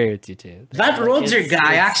 I agree with you, too. That Roger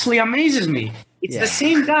guy actually amazes me. It's the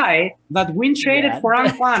same guy that win traded for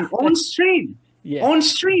Anquan on stream. Yeah. On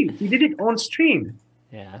stream. He did it on stream.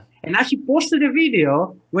 Yeah. And now he posted a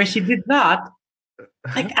video where he did that.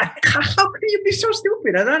 Like, how can you be so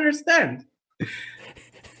stupid? I don't understand.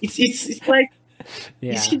 It's like,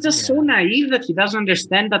 is he just so naive that he doesn't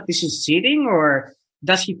understand that this is cheating? Or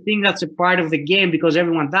does he think that's a part of the game because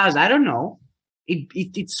everyone does? I don't know.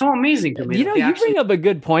 It's so amazing to me. You bring up a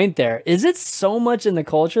good point there. Is it so much in the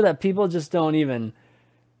culture that people just don't even...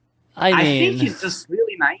 I think he's just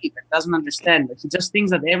really naive and doesn't understand. He just thinks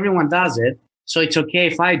that everyone does it, so it's okay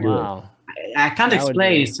if I do it. I can't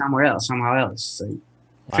explain it somehow else. So.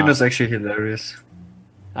 I think that's actually hilarious.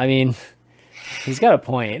 I mean, he's got a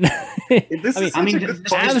point.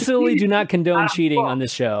 Absolutely do not condone cheating on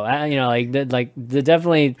this show.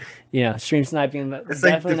 Definitely, stream sniping. It's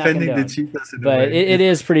like defending the cheaters, but it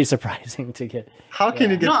is pretty surprising to get. How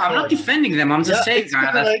can you get? No, caught? I'm not defending them. I'm just saying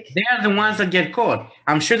that they are the ones that get caught.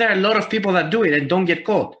 I'm sure there are a lot of people that do it and don't get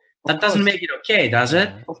caught. That doesn't make it okay, does it?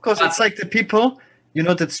 Of course, it's like the people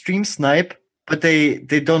that stream snipe, but they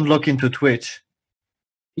don't log into Twitch.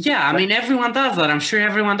 Yeah, I mean, everyone does that. I'm sure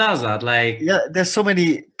everyone does that. Like, yeah, there's so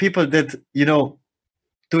many people that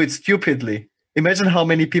do it stupidly. Imagine how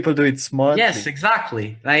many people do it smartly. Yes,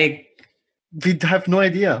 exactly. Like, we have no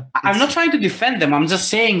idea. I'm not trying to defend them. I'm just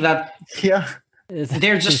saying that. Yeah.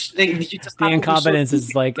 They're just the incompetence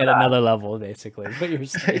is like at another level, basically. But you're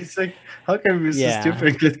saying. It's like, how can we be so stupid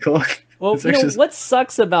and get caught? Well, what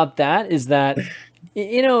sucks about that is that,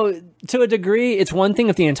 to a degree, it's one thing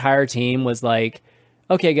if the entire team was like,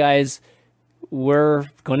 okay, guys, we're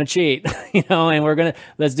going to cheat, and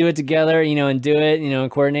let's do it together, and do it,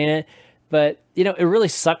 and coordinate it. But, it really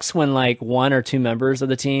sucks when like one or two members of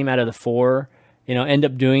the team out of the four, end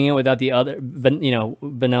up doing it without the other,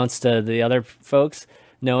 announced to the other folks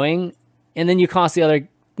knowing. And then you cost the other,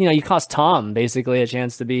 you cost Tom basically a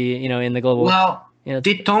chance to be, in the global. Well,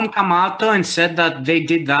 did Tom come out though and said that they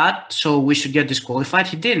did that, so we should get disqualified?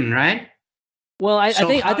 He didn't, right? Well, I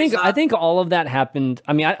think all of that happened.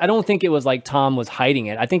 I mean, I don't think it was like Tom was hiding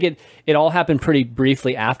it. I think it all happened pretty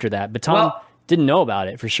briefly after that. But Tom didn't know about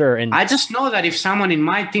it for sure. And I just know that if someone in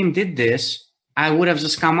my team did this, I would have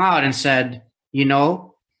just come out and said, you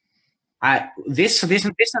know, this and this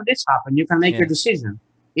and this happened. You can make your decision.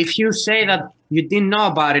 If you say that you didn't know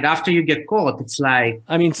about it after you get caught, it's like.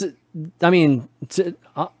 Actually,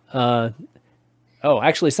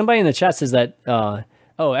 somebody in the chat says that.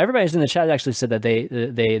 Everybody's in the chat actually said that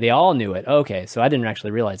they all knew it. Okay, so I didn't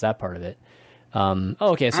actually realize that part of it.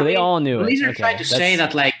 So they all knew it. Blizzard tried to say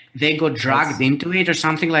that like they got dragged into it or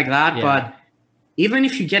something like that. Yeah. But even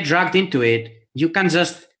if you get dragged into it, you can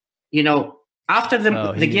just, you know, after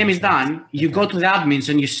the game is done, you go to the admins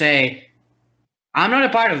and you say, I'm not a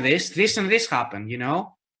part of this. This and this happened, you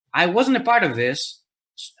know. I wasn't a part of this.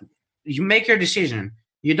 You make your decision.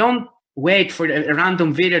 You don't wait for a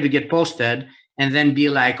random video to get posted and then be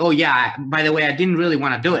like, oh, yeah, by the way, I didn't really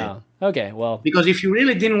want to do it. Okay, well. Because if you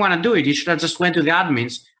really didn't want to do it, you should have just went to the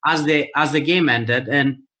admins as the game ended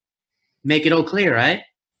and make it all clear, right?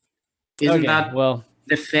 Isn't that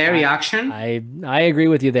the fair reaction? I agree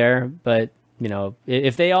with you there, but, you know,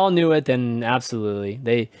 if they all knew it, then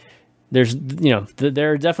absolutely. There's, you know,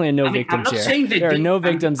 there are definitely no victims here. Saying there are no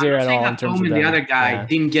victims here at all in terms of the other guy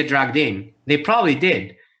didn't get dragged in. They probably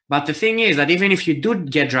did. But the thing is that even if you do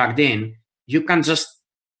get dragged in, you can just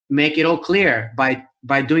make it all clear by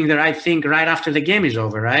doing the right thing right after the game is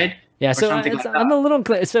over, right? Yeah, so I'm a little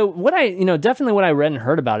clear. So what definitely what I read and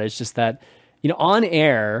heard about it is just that, you know, on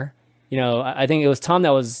air, you know, I think it was Tom that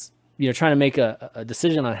was, you know, trying to make a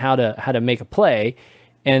decision on how to make a play,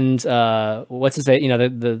 and what's his name? You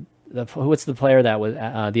know, what's the player that was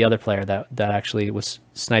the other player that actually was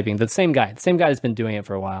sniping? The same guy that's been doing it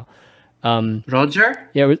for a while. Roger?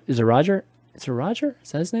 Yeah, is it Roger? Is it Roger?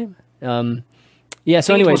 Is that his name? Yeah.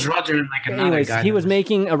 So, anyways, Roger and like another guy. He was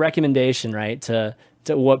making a recommendation, right, to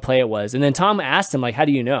what play it was, and then Tom asked him, like, "How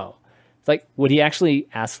do you know?" It's like, would he actually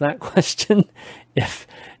ask that question if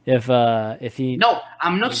he? No,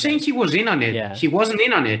 I'm not saying he was in on it. Yeah. He wasn't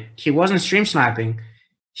in on it. He wasn't stream sniping.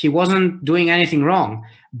 He wasn't doing anything wrong,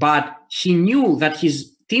 but he knew that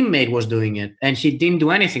his teammate was doing it, and he didn't do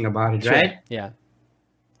anything about it, right? Yeah.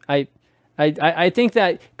 I think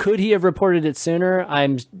that could he have reported it sooner?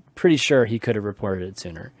 I'm pretty sure he could have reported it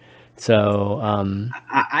sooner. So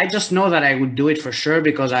I just know that I would do it for sure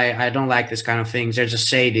because I don't like this kind of things. They're just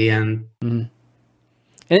shady and. Mm-hmm.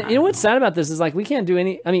 And you know what's sad about this is like we can't do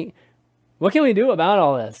any. I mean, what can we do about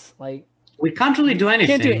all this? Like we can't really do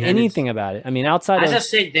anything. We can't do anything about it. I mean, outside. As I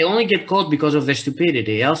said, they only get caught because of their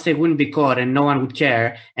stupidity. Else they wouldn't be caught, and no one would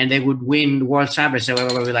care, and they would win World Cyber. So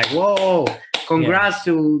we'll be like, "Whoa, congrats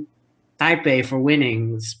to Taipei for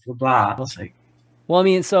winning." Blah blah. Like, well, I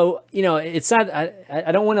mean, so you know, it's sad.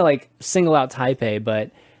 I don't want to like single out Taipei,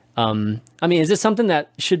 but I mean, is this something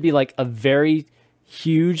that should be like a very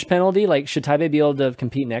huge penalty? Like, should Taipei be able to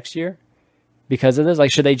compete next year because of this? Like,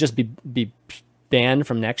 should they just be banned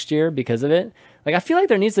from next year because of it? Like, I feel like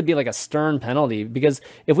there needs to be like a stern penalty because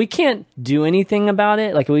if we can't do anything about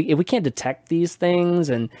it, like if we can't detect these things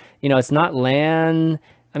and, you know, it's not LAN,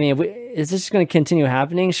 I mean, is this going to continue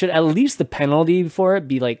happening? Should at least the penalty for it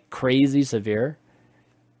be like crazy severe?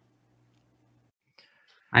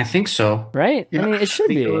 I think so. Right? Yeah. I mean, it should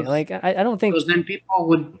be. Like, I don't think... Because then people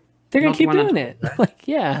would... They're going to keep doing it. Right? Like,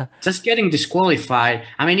 yeah. Just getting disqualified.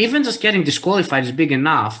 I mean, even just getting disqualified is big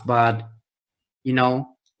enough, but, you know,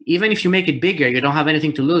 even if you make it bigger, you don't have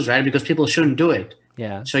anything to lose, right? Because people shouldn't do it.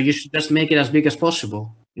 Yeah. So you should just make it as big as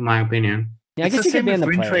possible, in my opinion. Yeah, I guess you could ban the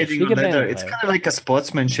players. It's kind of like a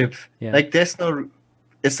sportsmanship. Yeah. Like, there's no...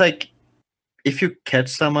 It's like, if you catch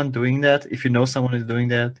someone doing that, if you know someone is doing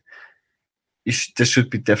that, there should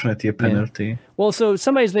be definitely a penalty. Yeah. Well, so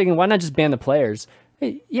somebody's thinking, why not just ban the players?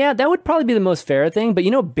 Yeah, that would probably be the most fair thing. But, you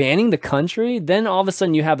know, banning the country, then all of a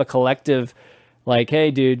sudden you have a collective, like, hey,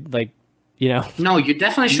 dude, like, you know. No, you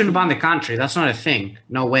definitely shouldn't ban the country. That's not a thing.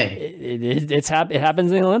 No way. It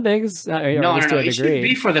happens in the Olympics. No. It should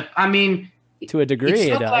be for the, I mean. To a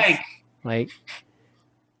degree, it does. Like,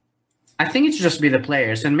 I think it should just be the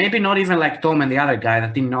players. And maybe not even like Tom and the other guy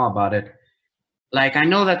that didn't know about it. Like, I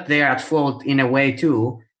know that they're at fault in a way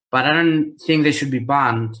too, but I don't think they should be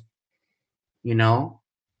banned. You know,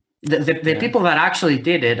 the people that actually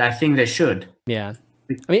did it, I think they should. Yeah,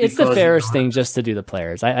 I mean, it's the fairest thing just to do the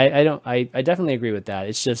players. I definitely agree with that.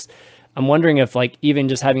 It's just, I'm wondering if like even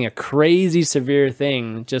just having a crazy severe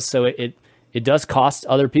thing, just so it does cost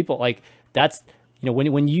other people. Like that's, you know,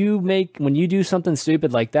 when you do something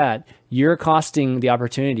stupid like that, you're costing the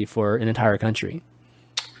opportunity for an entire country.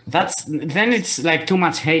 Then it's like too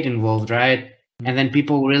much hate involved, right? And then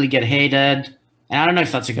people really get hated. And I don't know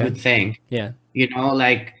if that's a good thing. Yeah. You know,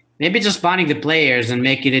 like maybe just banning the players and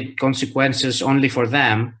making it consequences only for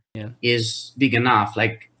them is big enough.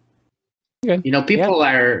 Like, you know, people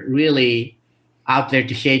are really out there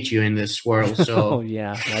to hate you in this world. So oh,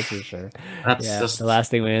 yeah, that's for sure. That's just the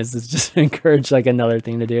last thing is just encourage like another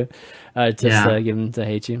thing to do, give them to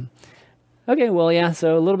hate you. Okay, well, yeah.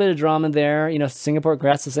 So a little bit of drama there. You know, Singapore.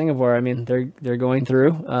 Congrats to Singapore. I mean, they're going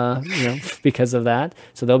through, you know, because of that.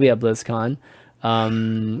 So they'll be at BlizzCon.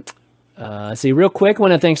 See, real quick,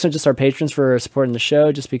 want to thank just our patrons for supporting the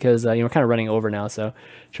show. Just because you know, we're kind of running over now, so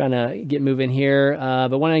trying to get moving here.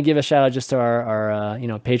 But want to give a shout out just to our you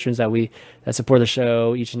know, patrons that support the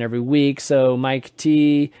show each and every week. So Mike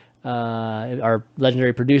T, our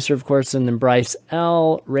legendary producer, of course, and then Bryce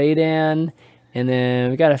L, Raydan. And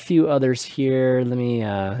then we got a few others here. Let me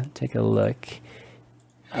take a look.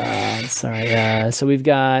 So we've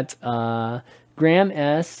got Graham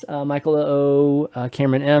S, Michael O,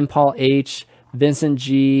 Cameron M, Paul H, Vincent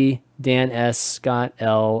G, Dan S, Scott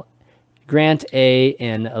L, Grant A,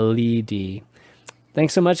 and Lee D.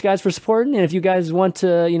 Thanks so much, guys, for supporting. And if you guys want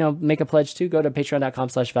to, you know, make a pledge too, go to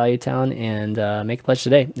patreon.com/valuetown and make a pledge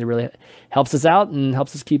today. It really helps us out and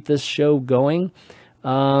helps us keep this show going.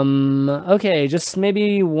 Okay, just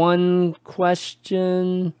maybe one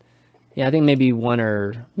question. Yeah, I think maybe one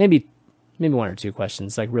or two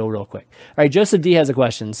questions, like real quick. All right, Joseph D has a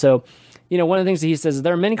question. So, you know, one of the things that he says is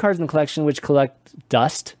there are many cards in the collection which collect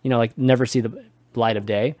dust, you know, like never see the light of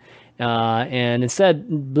day. And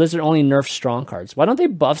instead, Blizzard only nerfs strong cards. Why don't they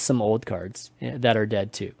buff some old cards that are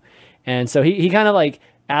dead too? And so he kind of like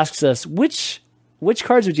asks us, which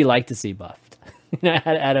cards would you like to see buffed?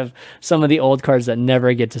 Out of some of the old cards that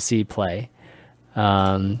never get to see play.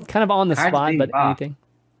 Kind of on the spot, but anything.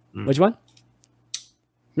 Which one?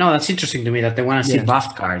 No, that's interesting to me that they want to see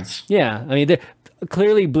buffed cards. Yeah, I mean,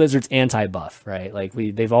 clearly Blizzard's anti-buff, right? Like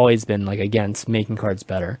they've always been like against making cards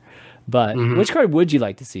better. But which card would you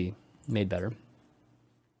like to see made better?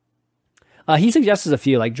 He suggests a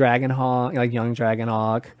few, like Dragonhawk, like Young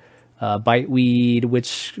Dragonhawk, Biteweed,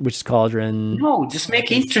 Witch's Cauldron. No, just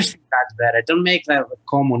make interesting cards better. Don't make the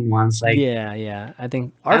common ones. Like I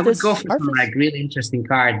think I would go for some like really interesting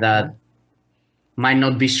card that might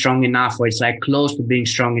not be strong enough, or it's like close to being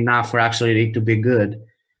strong enough for actually to be good.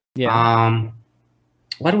 Yeah.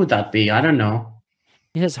 What would that be? I don't know.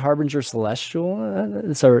 He has Harbinger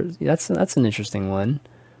Celestial. So that's an interesting one.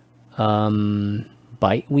 Biteweed,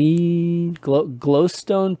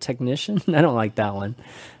 Glowstone Technician. I don't like that one.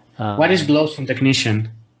 What is Glowstone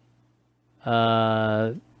Technician?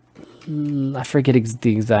 I forget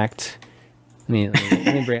the exact.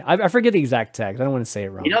 I forget the exact text. I don't want to say it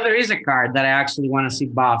wrong. You know, there is a card that I actually want to see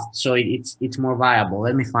buffed, so it's more viable.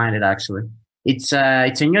 Let me find it. Actually, it's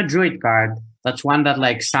a new Druid card. That's one that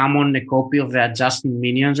like summon a copy of the adjusting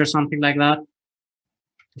minions or something like that.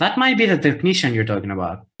 That might be the Technician you're talking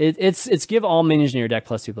about. It's give all minions in your deck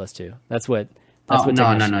 +2/+2. That's what. No,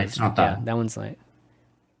 it's not that. Yeah, that one's like.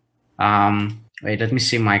 Wait, let me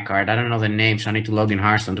see my card. I don't know the name, so I need to log in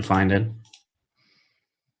Hearthstone to find it.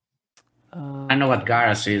 I know what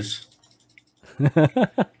Garas is.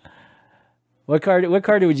 What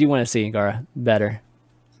card would you want to see, Gara, better?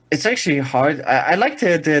 It's actually hard. I like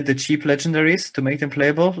the cheap legendaries to make them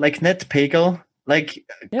playable, like Ned Pagal. Like,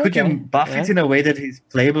 could you buff it in a way that he's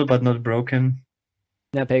playable but not broken?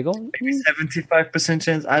 Ned Pagal? Maybe 75%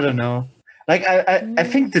 chance. I don't know. Like, I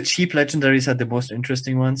think the cheap legendaries are the most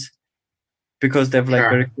interesting ones because they have like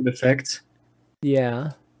very cool effects.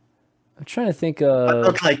 Yeah. I'm trying to think of... But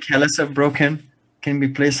not like Kalisov broken. Can be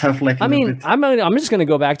played stuff like... I'm just going to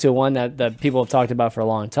go back to one that people have talked about for a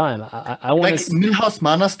long time. I want like Millhouse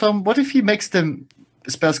Mana Storm. What if he makes them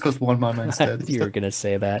spells cost 1 mana instead? You were going to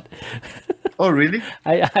say that. Oh, really?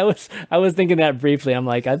 I was thinking that briefly. I'm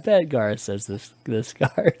like, I bet Gareth says this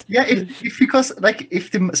card. Yeah, if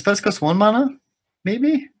the spells cost 1 mana,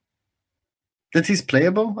 maybe? That he's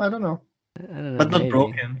playable? I don't know. But not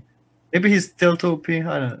broken. Maybe he's still too OP. I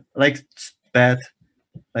don't know. Like, bad.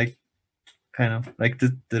 Like, kind of. Like,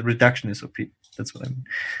 the reduction is OP. That's what I mean.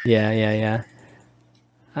 Yeah.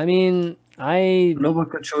 I mean, Lobo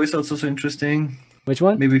Kacho is also so interesting. Which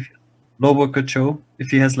one? Maybe Lobo Kacho, if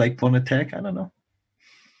he has, like, 1 attack. I don't know.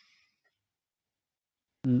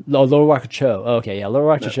 Lower Wakacho. Oh, okay, yeah.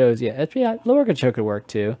 Lower Wakacho is Lower Wakacho could work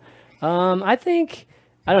too. I think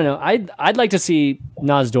I don't know. I'd like to see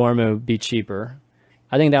Nozdormu be cheaper.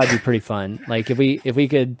 I think that would be pretty fun. Like if we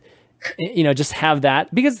could, just have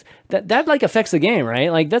that, because that like affects the game,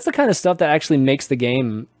 right? Like that's the kind of stuff that actually makes the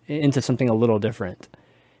game into something a little different.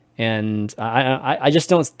 And I just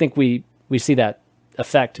don't think we see that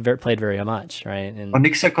effect played very much, right? And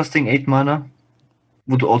Onyxa costing 8 mana.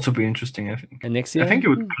 would also be interesting, I think. And Nixia? I think you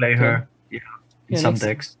would play her in some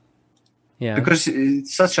decks. Yeah. Because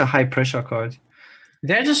it's such a high pressure card.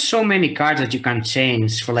 There are just so many cards that you can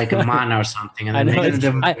change for like a mana or something. And I know.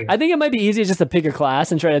 I think it might be easier just to pick a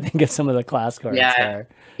class and try to think of some of the class cards. Yeah, there.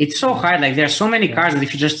 It's so hard. Like there are so many cards that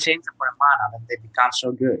if you just change them for a mana, then they become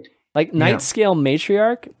so good. Like Night Scale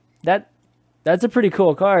Matriarch, that's a pretty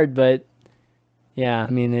cool card, but yeah, I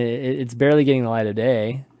mean it's barely getting the light of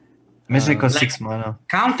day. Imagine it costs 6 mana.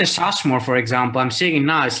 Countess Ashmore, for example, I'm seeing it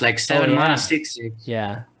now. It's like 7 mana, 6/6.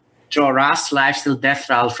 Yeah. Draw Wrath, Lifesteal, Death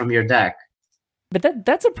Rattle from your deck. But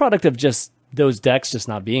that's a product of just those decks just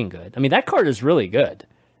not being good. I mean, that card is really good.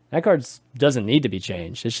 That card doesn't need to be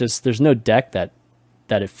changed. It's just there's no deck that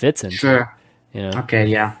it fits into. Sure. You know? Okay,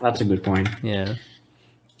 yeah, that's a good point. Yeah.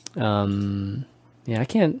 I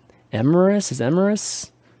can't. Emerus? Is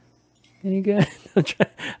Emerus any good? I'm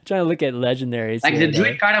trying to look at legendaries. Like the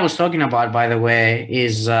Druid card I was talking about, by the way,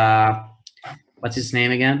 is what's his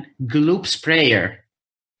name again? Gloop Sprayer.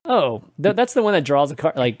 Oh, that's the one that draws a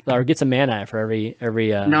card, like, or gets a mana for every.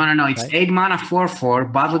 No. It's right? 8 mana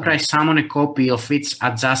 4/4. Battlecry summon a copy of its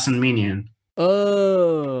adjacent minion.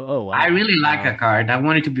 Oh, wow. I really like that card. I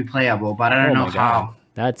want it to be playable, but I don't know how.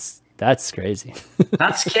 That's crazy.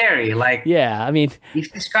 That's scary. Like, yeah, I mean,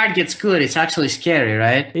 if this card gets good, it's actually scary,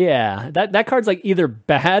 right? Yeah, that card's like either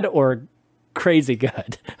bad or crazy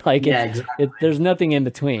good. Like, exactly. There's nothing in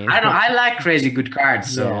between. I like crazy good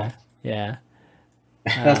cards. So yeah.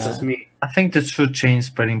 That's just me. I think that should change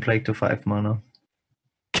Spreading Plague to 5 mana.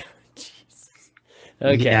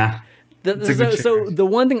 Okay. Yeah. So the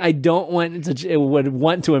one thing I would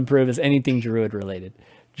want to improve is anything Druid related.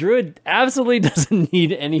 Druid absolutely doesn't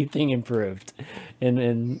need anything improved,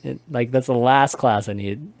 and like that's the last class I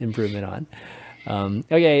need improvement on.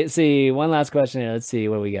 Okay, let's see, one last question here. Let's see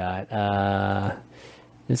what we got.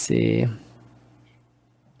 Let's see.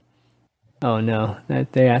 Oh no,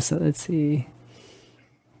 they asked. Let's see.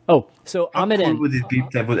 Oh, so Ahmed, how cool would it be if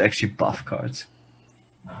they would actually buff cards?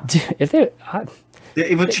 If it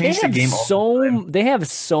would change the game. They have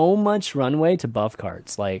so much runway to buff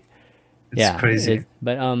cards, like. It's crazy.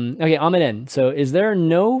 Okay, Ahmed. So is there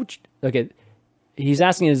no? Okay, he's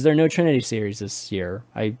asking, is there no Trinity series this year?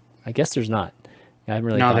 I guess there's not. I haven't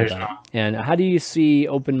really. No, thought there's about not. It. And how do you see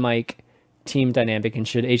open mic team dynamic, and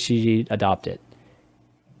should HCG adopt it?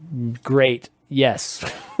 Great. Yes.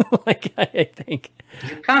 Like I think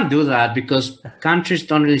you can't do that because countries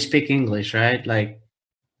don't really speak English, right? Like.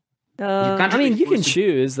 I mean, you can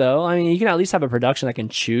choose though. I mean, you can at least have a production that can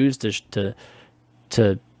choose to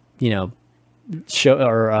show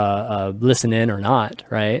or listen in or not,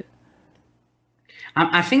 right?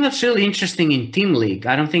 I think that's really interesting in Team League.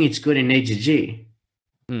 I don't think it's good in AGG.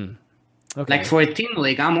 Okay. Like for a Team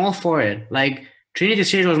League, I'm all for it. Like Trinity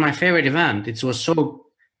Series was my favorite event. It was so,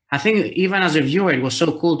 I think even as a viewer, it was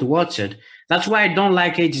so cool to watch it. That's why I don't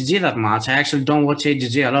like AGG that much. I actually don't watch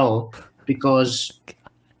AGG at all because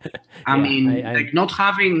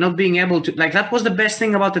not being able to, like, that was the best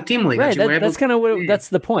thing about the Team League. Right, that's kind of that's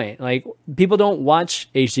the point. Like, people don't watch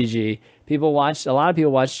HCG. A lot of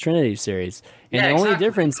people watch Trinity Series. And the only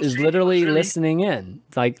difference is literally listening in.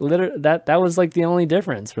 It's like, that was like the only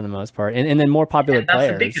difference for the most part. And then more popular players.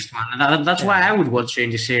 That's the biggest one. That's why I would watch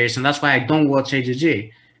Trinity Series, and that's why I don't watch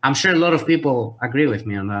HCG. I'm sure a lot of people agree with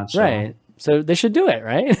me on that. So. Right. So they should do it,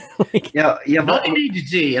 right? Like, yeah. Not in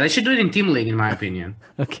AGG. They should do it in Team League, in my opinion.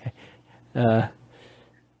 Okay.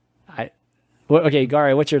 Okay,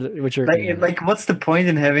 Gary, what's your like what's the point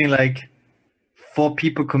in having like 4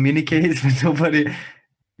 people communicate when nobody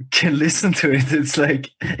can listen to it? It's like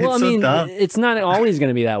dumb. It's not always going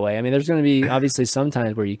to be that way. I mean, there's going to be obviously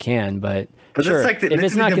sometimes where you can, but sure, that's like if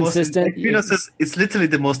it's not consistent, it's literally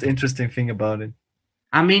the most interesting thing about it.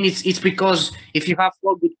 I mean, it's because if you have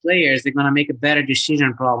 4 good players, they're going to make a better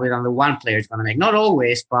decision probably than the one player is going to make. Not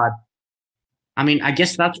always, but I mean, I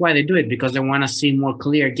guess that's why they do it, because they want to see more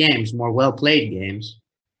clear games, more well-played games.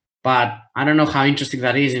 But I don't know how interesting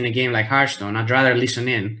that is in a game like Hearthstone. I'd rather listen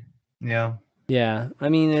in. Yeah. Yeah. I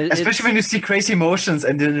mean, especially when you see crazy emotions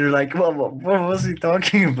and then you're like, well, what was he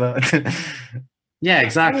talking about? Yeah,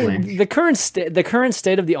 exactly. I mean, the current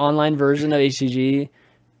state of the online version of HCG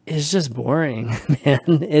is just boring,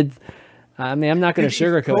 man. I'm not going to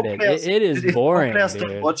sugarcoat it. It is boring,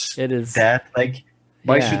 dude. It is that, like,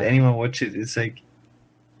 why should anyone watch it? It's like,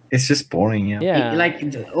 it's just boring. Yeah. Like,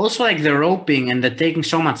 also like the roping and the taking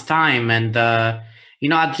so much time, and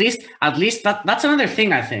at least that's another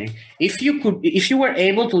thing. I think if you were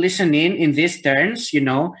able to listen in these turns,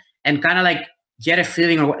 and kind of like get a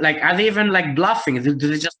feeling, or like, are they even like bluffing? Do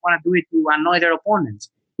they just want to do it to annoy their opponents?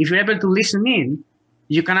 If you're able to listen in,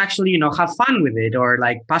 you can actually, have fun with it or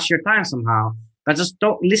like pass your time somehow. But just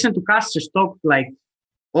listen to casters talk like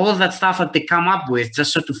all of that stuff that they come up with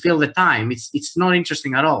just so to fill the time. It's not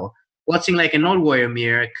interesting at all. Watching like an old Warrior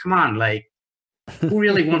Mirror, come on, like who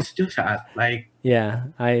really wants to do that? Like, yeah,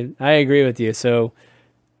 I agree with you. So,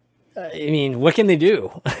 I mean, what can they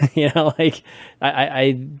do? Like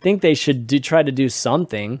I think they should try to do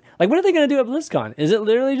something. Like, what are they going to do at BlizzCon? Is it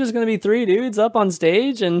literally just going to be 3 dudes up on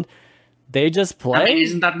stage and they just play? I mean,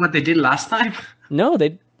 isn't that what they did last time? No,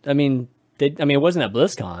 it wasn't at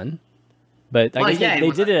BlizzCon, but I guess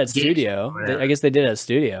they did it at Studio. I guess they did it at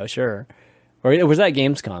Studio, sure. Or was that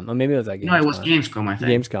Gamescom? Or maybe it was at Gamescom. No, it was Gamescom, I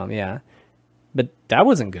think. Gamescom, yeah. But that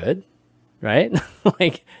wasn't good, right?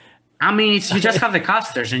 Like, I mean, you just have the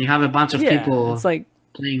casters and you have a bunch of people it's like,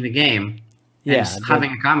 playing the game. And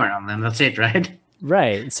having a camera on them. That's it, right?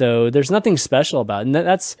 Right. So there's nothing special about it. And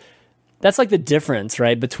that's like the difference,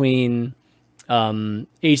 right, between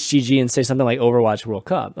HGG and say something like Overwatch World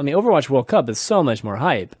Cup. I mean, Overwatch World Cup is so much more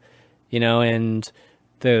hype, and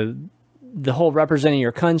the whole representing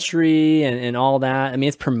your country and all that. I mean,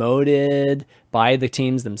 it's promoted by the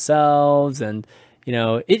teams themselves, and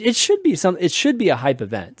it should be a hype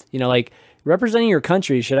event. Like representing your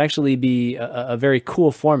country should actually be a very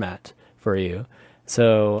cool format for you.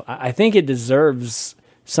 So I think it deserves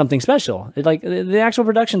something special. Like the actual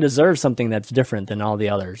production deserves something that's different than all the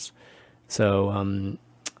others. So,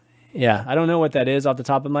 I don't know what that is off the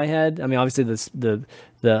top of my head. I mean, obviously the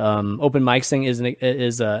open mics thing is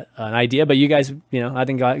an idea, but you guys, I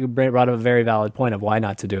think brought up a very valid point of why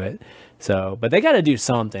not to do it. So, but they got to do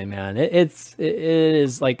something, man. It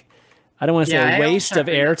is like, I don't want to say a waste of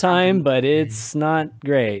airtime, but it's not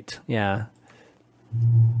great. Yeah.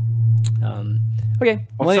 Okay.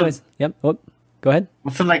 Well, anyways, yep. Oh, go ahead.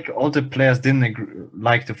 I feel like all the players didn't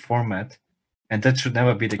like the format. And that should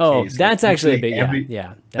never be the case. Oh, that's actually a big,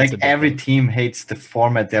 every team hates the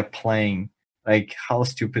format they're playing. Like, how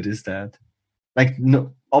stupid is that? Like,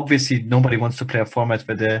 no, obviously nobody wants to play a format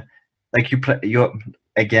where we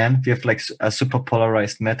have like a super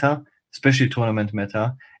polarized meta, especially tournament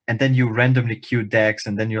meta, and then you randomly queue decks,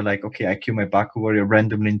 and then you're like, okay, I queue my Baku Warrior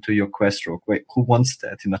randomly into your Quest Rogue. Wait, who wants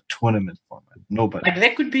that in a tournament format? Nobody. Like,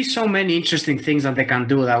 there could be so many interesting things that they can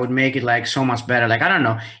do that would make it like so much better. Like, I don't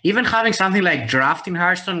know, even having something like draft in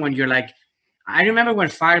Hearthstone when you're like, I remember when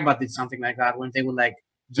Fireball did something like that, when they would like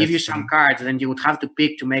give you some cards and then you would have to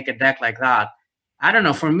pick to make a deck like that. I don't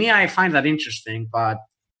know. For me, I find that interesting, but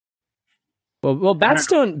well,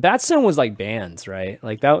 Batstone was like bans, right?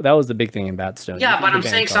 Like that was the big thing in Batstone. Yeah, but I'm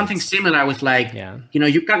saying something similar with like,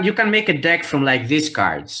 you can make a deck from like these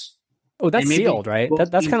cards. Oh, that's sealed, right?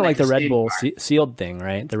 That's kind of like the Red Bull sealed thing,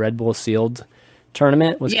 right? The Red Bull sealed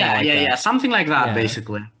tournament was something like that,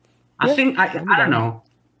 basically. I think I don't know.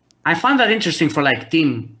 I find that interesting for like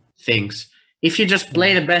team things. If you just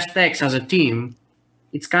play the best decks as a team,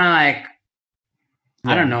 it's kind of like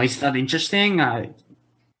I don't know. Is that interesting?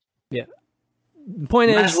 Point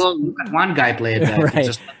is, as well look at one guy play a deck, right.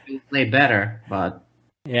 Just play better, but.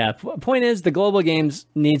 Yeah, point is the global games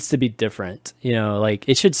needs to be different. Like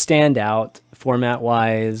it should stand out format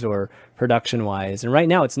wise or production wise. And right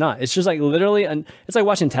now it's not. It's just like literally, it's like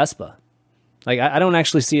watching TESPA. Like I don't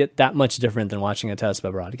actually see it that much different than watching a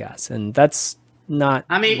TESPA broadcast, and that's not.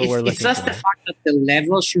 I mean, it's just the fact that the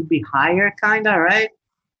level should be higher, kinda, right?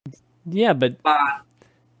 Yeah, but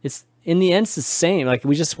it's in the end it's the same. Like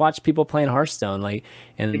we just watch people playing Hearthstone, like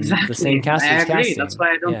and the same casters. I agree. Casting. That's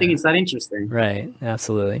why I don't think it's that interesting. Right.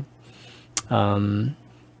 Absolutely.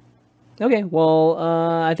 Okay. Well,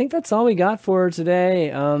 I think that's all we got for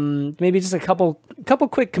today. Maybe just a couple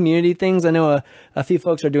quick community things. I know a few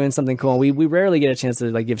folks are doing something cool. We rarely get a chance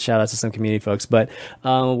to like give shout outs to some community folks, but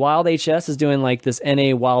Wild HS is doing like this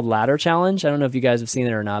NA Wild Ladder Challenge. I don't know if you guys have seen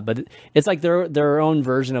it or not, but it's like their own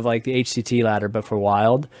version of like the HCT ladder, but for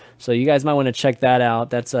Wild. So you guys might want to check that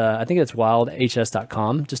out. That's I think it's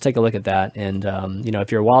wildhs.com. Just take a look at that, and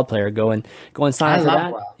if you're a Wild player, go and sign up for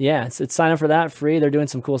that. Wild. Yeah, it's sign up for that free. They're doing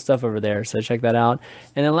some cool stuff over there, so check that out.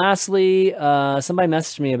 And then lastly, somebody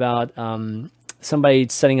messaged me about somebody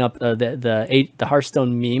setting up the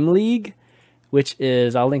Hearthstone Meme League, which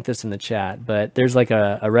is, I'll link this in the chat, but there's like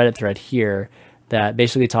a Reddit thread here that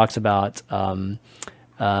basically talks about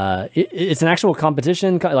it's an actual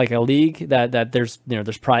competition, like a league that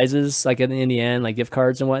there's prizes like in the end, like gift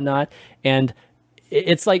cards and whatnot, and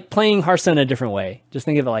it's like playing Hearthstone in a different way. Just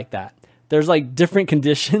think of it like that. There's like different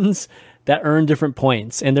conditions that earn different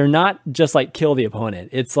points, and they're not just like kill the opponent.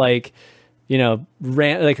 It's like,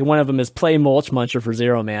 like one of them is play Mulch Muncher for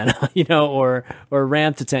 0 mana, or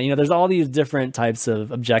ramp to 10. There's all these different types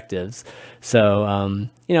of objectives. So,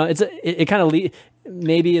 it kind of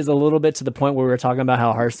maybe is a little bit to the point where we were talking about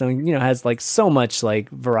how Hearthstone, has like so much like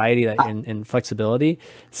variety and flexibility.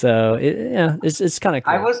 So it's kind of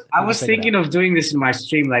cool. I was thinking of doing this in my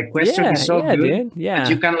stream. Like quest stroke is so good. Dude. Yeah. That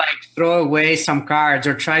you can like throw away some cards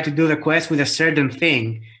or try to do the quest with a certain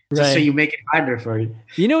thing, just so you make it harder for you.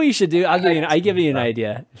 You know what you should do? I'll give you an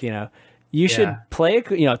idea. You should play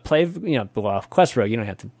Quest Rogue. You don't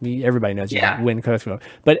have to. Everybody knows you can win Quest Rogue.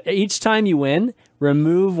 But each time you win,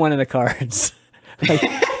 remove one of the cards.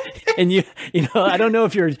 And I don't know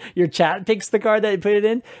if your chat picks the card that you put it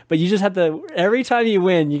in, but you just have to, every time you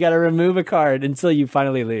win, you got to remove a card until you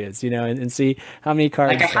finally lose, and see how many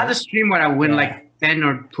cards. Like I had a stream where I win like 10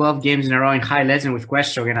 or 12 games in a row in High Legend with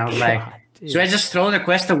Quest Rogue, and I was like, should I just throw the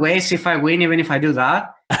quest away, see if I win, even if I do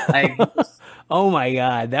that? Like, oh my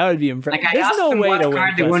God, that would be impressive. Like I asked them what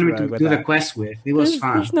card they wanted me to do the quest with. It was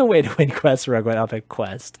fun. There's no way to win Quest Rogue without the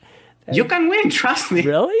quest. You can win, trust me.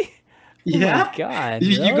 Really? Yeah. Oh my God.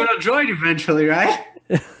 You're going to join eventually, right?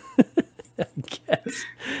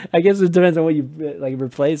 I guess it depends on what you like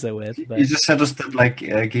replace it with. But. You just had to step like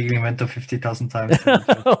Giggling Mentor 50,000 times.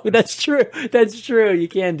 Oh, that's true. That's true. You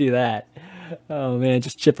can do that. Oh man,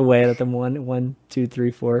 just chip away at them 1, 2,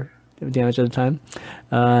 3, 4 damage at a time.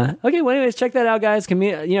 Okay, well anyways, check that out, guys.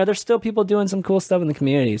 There's still people doing some cool stuff in the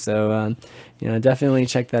community, so definitely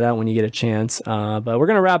check that out when you get a chance. But we're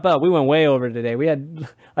gonna wrap up. We went way over today. We had,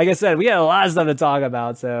 like I said, a lot of stuff to talk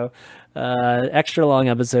about, so extra long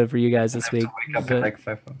episode for you guys this week. Wake up at like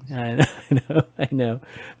 5 hours. I know.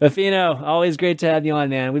 But Fino, always great to have you on,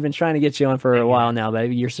 man. We've been trying to get you on for a while now,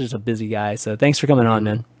 but you're such a busy guy, so thanks for coming on,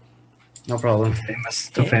 man. No problem.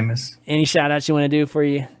 Famous. Any shout outs you want to do before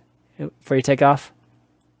you take off?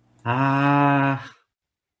 Not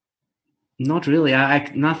really.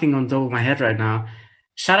 I nothing on top of my head right now.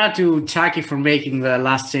 Shout out to Chucky for making the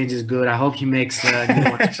last changes good. I hope he makes new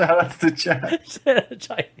ones. Shout out to Chucky.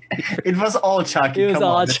 It was all Chucky. It was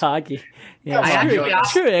all Chucky. Yeah,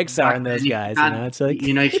 true XR and those guys. It's like,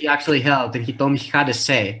 if he actually helped, and he told me he had a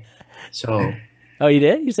say. So. Oh, you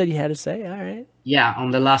did? You said you had a say? All right. Yeah,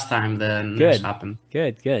 on the last time the news happened.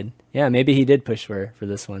 Good. Yeah, maybe he did push for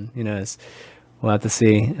this one. Who knows? We'll have to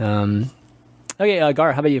see. Okay,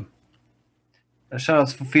 Gar, how about you? Shout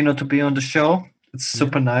out for Fino to be on the show. It's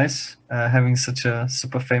super nice having such a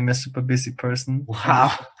super famous, super busy person.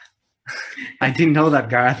 Wow. I didn't know that,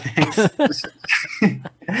 Gar. Thanks.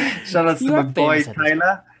 Shout out to my boy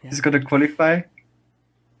Tyler. Yeah. He's going to qualify.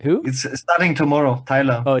 Who? It's starting tomorrow,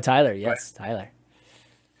 Tyler. Oh, Tyler. Yes, right. Tyler.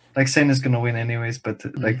 Like Sen is gonna win anyways, but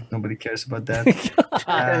like nobody cares about that.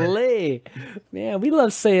 Golly. Man, we love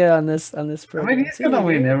Seiya on this program. I mean, he's gonna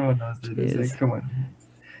win. Everyone knows it. Like, come on.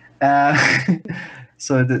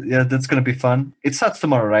 So that's gonna be fun. It starts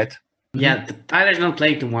tomorrow, right? Yeah, Tyler's not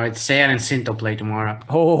playing tomorrow. It's Seiya and Sinto play tomorrow.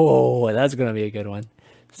 Oh, that's gonna be a good one.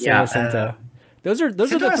 Seiya, Sinto. Those are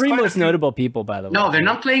the three most notable people, by the way. No, they're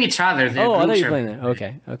not playing each other. I thought you were playing them.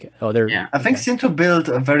 Okay. Oh, they're. Yeah. I think Sinto built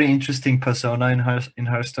a very interesting persona in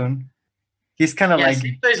Hearthstone. He's kind of like.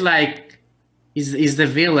 Sinto is like, he's the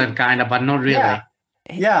villain kind of, but not really. Yeah.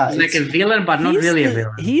 He's like a villain, but not really a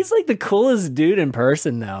villain. He's like the coolest dude in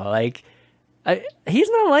person, though. Like, he's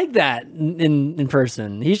not like that in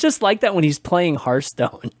person. He's just like that when he's playing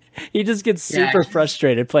Hearthstone. He just gets super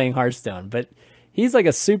frustrated playing Hearthstone, but. He's like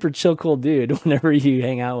a super chill, cool dude whenever you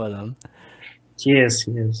hang out with him. He is.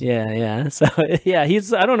 Yeah. So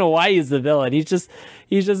he's. I don't know why he's the villain. He's just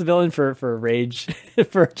a villain for rage,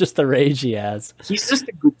 for just the rage he has. He's just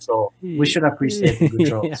a good soul. We should appreciate the good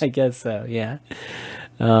souls. I guess so. Yeah.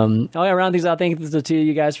 Round things out. Thank you to the two of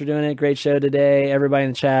you guys for doing it. Great show today. Everybody in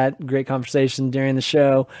the chat. Great conversation during the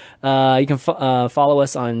show. You can follow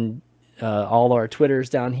us on all our Twitters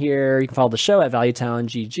down here. You can follow the show at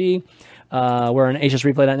ValueTownGG. We're on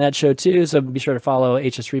hsreplay.net show too, so be sure to follow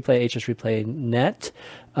hsreplay.net,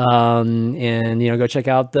 and go check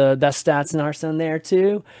out the best stats in Hearthstone there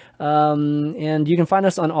too. And you can find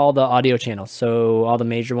us on all the audio channels, so all the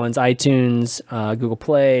major ones: iTunes, Google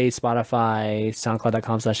Play, Spotify,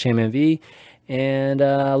 SoundCloud.com/ChamMV. And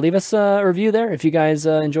leave us a review there if you guys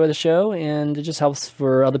enjoy the show, and it just helps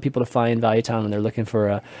for other people to find Value Town when they're looking for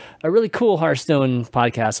a really cool Hearthstone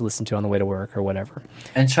podcast to listen to on the way to work or whatever.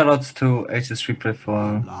 And shout outs to HS Replay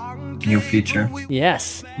for new feature.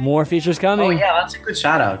 Yes, more features coming. Oh yeah, that's a good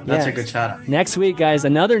shout out. That's a good shout out. Next week, guys,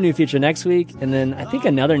 another new feature next week, and then I think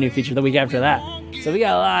another new feature the week after that. So we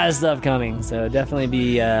got a lot of stuff coming, so definitely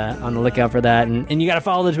be on the lookout for that. And you got to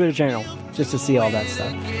follow the Twitter channel just to see all that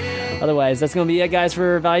stuff. Otherwise, that's going to be it, guys,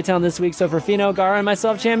 for Value Town this week. So for Fino, Gara, and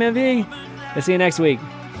myself, ChamMV, we'll see you next week.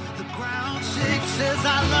 The ground shakes as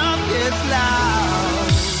our love gets loud.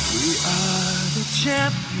 We are the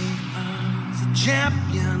champions,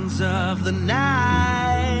 champions of the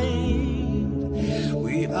night.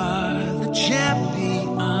 We are the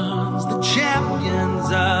champions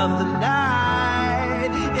of the night.